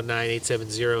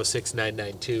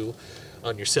 619-870-6992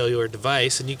 on your cellular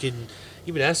device, and you can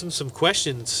even ask him some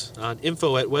questions on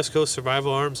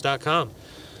info@westcoastsurvivalarms.com.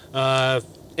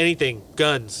 Anything,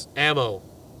 guns, ammo,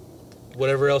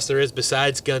 whatever else there is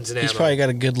besides guns and ammo. he's probably got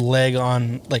a good leg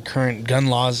on current gun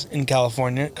laws in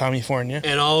California.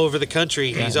 And all over the country.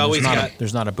 Yeah, He's always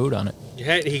there's not a boot on it.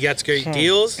 He got great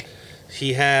deals.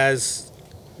 He has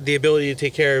the ability to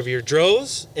take care of your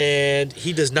droves, and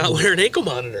he does not wear an ankle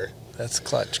monitor. That's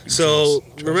clutch. So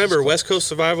remember, West Coast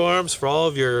Survival Arms for all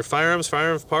of your firearms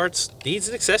parts, needs,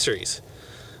 and accessories.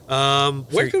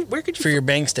 Where could you for your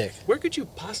bang stick? Where could you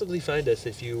possibly find us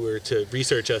if you were to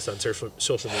research us on social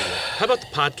media? How about the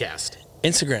podcast?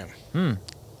 Instagram.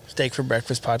 Steak for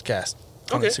Breakfast podcast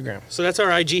on Instagram. So that's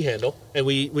our IG handle, and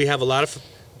we have a lot of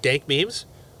dank memes,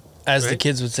 as the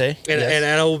kids would say. And, yes. and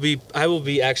I will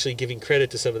be actually giving credit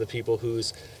to some of the people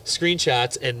whose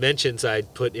screenshots and mentions I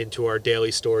put into our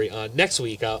daily story on next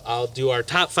week. I'll do our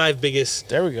top 5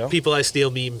 biggest people I steal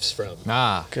memes from.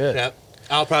 Good. Yep.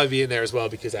 I'll probably be in there as well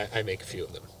because I make a few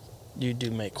of them. You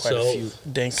do make quite a few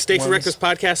dank Steak for ones. Breakfast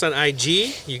podcast on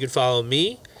IG. You can follow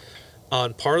me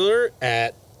on Parler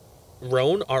at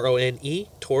Rone, R-O-N-E,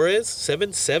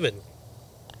 Torres77.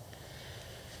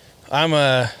 I'm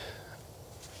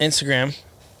Instagram. I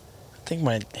think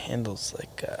my handle's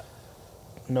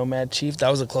Nomad Chief. That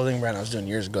was a clothing brand I was doing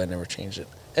years ago. I never changed it.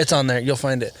 It's on there. You'll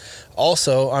find it.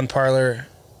 Also on Parler,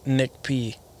 Nick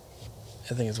P.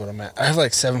 I think is what I'm at. I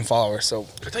have 7 followers. So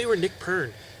I thought you were Nick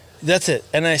Pern. That's it.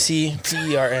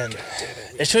 NICPERN.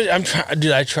 It shows. I'm trying.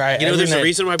 Dude, I try. There's a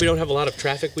reason why we don't have a lot of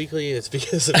traffic weekly. It's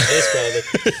because of this,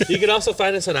 probably. You can also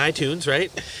find us on iTunes, right?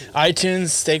 iTunes,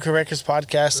 Steak for Breakfast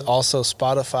podcast. Also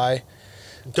Spotify.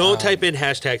 Don't type in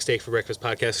hashtag Steak for Breakfast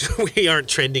podcast. We aren't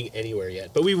trending anywhere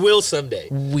yet, but we will someday.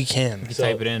 We can. You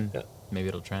type it in. Maybe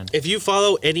it'll trend. If you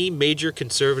follow any major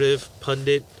conservative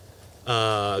pundit,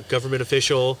 government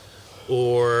official,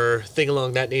 or thing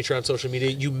along that nature on social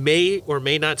media, you may or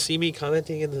may not see me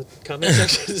commenting in the comment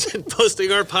sections and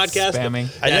posting our podcast. Spamming.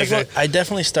 I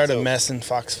definitely start a mess in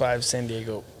Fox 5 San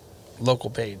Diego local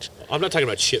page. I'm not talking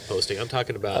about shit posting. I'm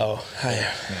talking about...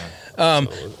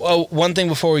 Well, one thing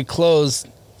before we close,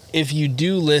 if you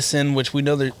do listen, which we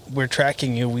know that we're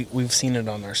tracking you, we've seen it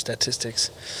on our statistics.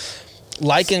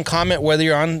 Like and comment whether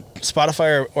you're on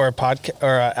Spotify or a podcast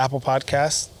or Apple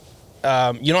Podcasts.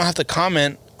 You don't have to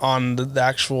comment on the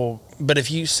actual, but if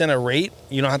you send a rate,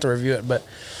 you don't have to review it, but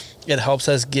it helps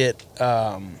us get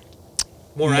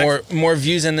more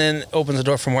views, and then opens the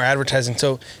door for more advertising.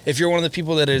 So if you're one of the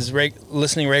people that is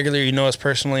listening regularly, you know us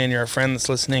personally, and you're a friend that's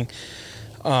listening,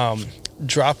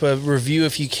 drop a review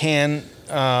if you can,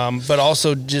 but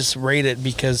also just rate it,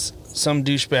 because some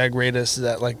douchebag rated us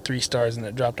at 3 stars and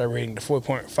it dropped our rating to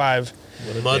 4.5.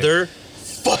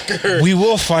 Motherfucker. We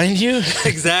will find you.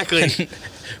 Exactly.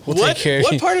 We'll take care of you.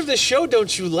 What part of the show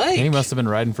don't you like? He must have been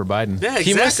riding for Biden. Yeah,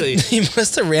 exactly. He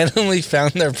must have randomly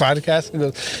found their podcast and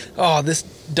goes, "Oh, this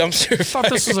dumpster." I thought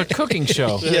this was a cooking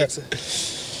show. Yeah.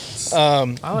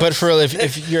 But for real,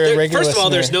 if you're a regular first of all,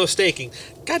 listener, there's no staking.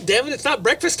 God damn it, it's not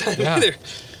breakfast time either.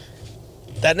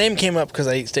 That name came up because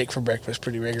I eat steak for breakfast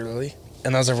pretty regularly,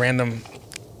 and that was a random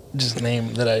just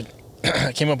name that I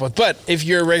came up with. But if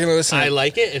you're a regular listener, I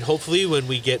like it, and hopefully when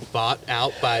we get bought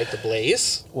out by The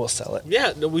Blaze, we'll sell it.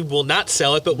 Yeah, no, we will not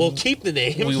sell it, but we'll keep the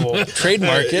name. We will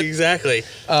trademark it. Exactly.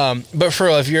 But for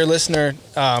real, if you're a listener,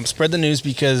 spread the news,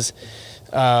 because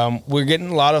We're getting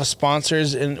a lot of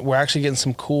sponsors, and we're actually getting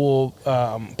some cool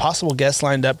possible guests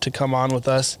lined up to come on with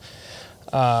us.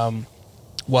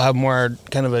 We'll have more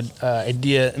kind of a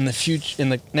idea in the future, in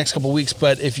the next couple of weeks.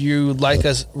 But if you like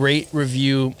us, rate,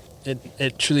 review.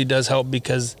 It truly does help,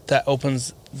 because that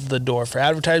opens the door for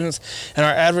advertisements. And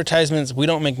our advertisements, we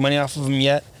don't make money off of them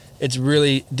yet. It's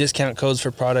really discount codes for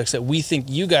products that we think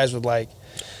you guys would like.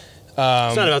 It's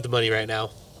not about the money right now.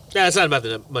 Yeah, it's not about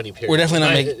the money. Period. We're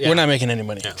definitely not we're not making any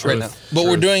money right now. But what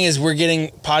we're doing is we're getting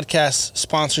podcast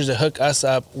sponsors to hook us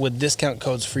up with discount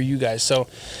codes for you guys. So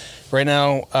right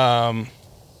now,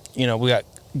 we got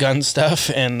gun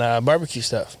stuff and barbecue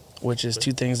stuff, which is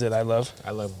two things that I love. I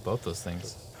love both those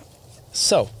things.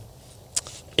 So,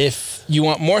 if you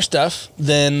want more stuff,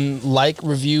 then like,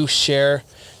 review, share.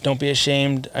 Don't be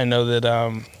ashamed. I know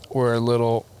that we're a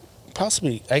little,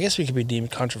 possibly, I guess we could be deemed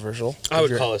controversial. I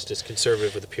would call us just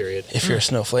conservative with a period. If you're a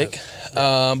snowflake.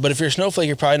 But if you're a snowflake,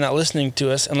 you're probably not listening to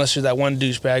us unless you're that one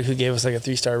douchebag who gave us like a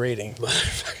 3-star rating.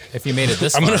 If you made it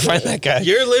this I'm going to find that guy.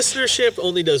 Your listenership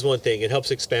only does one thing. It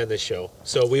helps expand this show.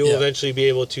 So we will eventually be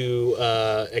able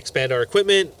to expand our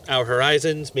equipment, our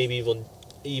horizons, maybe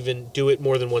even do it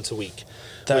more than once a week.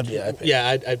 That'd be epic.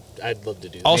 Yeah, I'd love to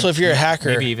do that. Also, if you're a hacker,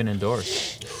 maybe even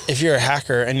indoors. If you're a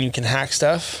hacker and you can hack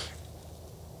stuff,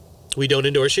 we don't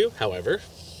endorse you. However,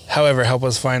 help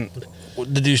us find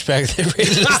the douchebag that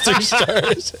rated us 3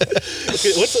 stars.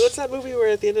 What's that movie where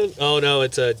at the end of? Oh no,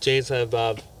 it's Jay and Silent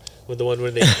Bob. With the one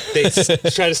when they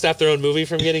try to stop their own movie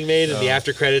from getting made, and the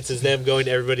after credits is them going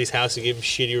to everybody's house and giving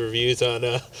shitty reviews on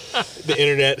the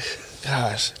internet.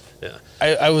 Gosh. Yeah.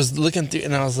 I was looking through,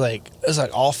 and I was like, it was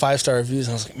like all 5-star reviews,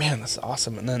 and I was like, man, that's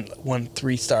awesome. And then 1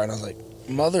 3-star, and I was like,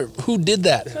 who did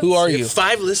that? Who are you?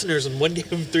 5 listeners and 1 gave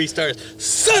him 3 stars.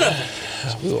 Son of a...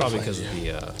 It's probably because of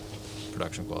the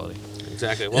production quality.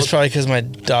 Exactly. Well, it's probably because my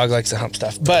dog likes to hump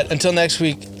stuff. But until next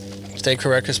week, stay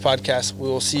Correctus Podcast. We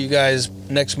will see you guys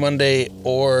next Monday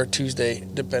or Tuesday,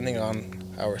 depending on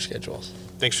our schedules.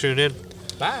 Thanks for tuning in.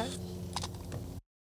 Bye.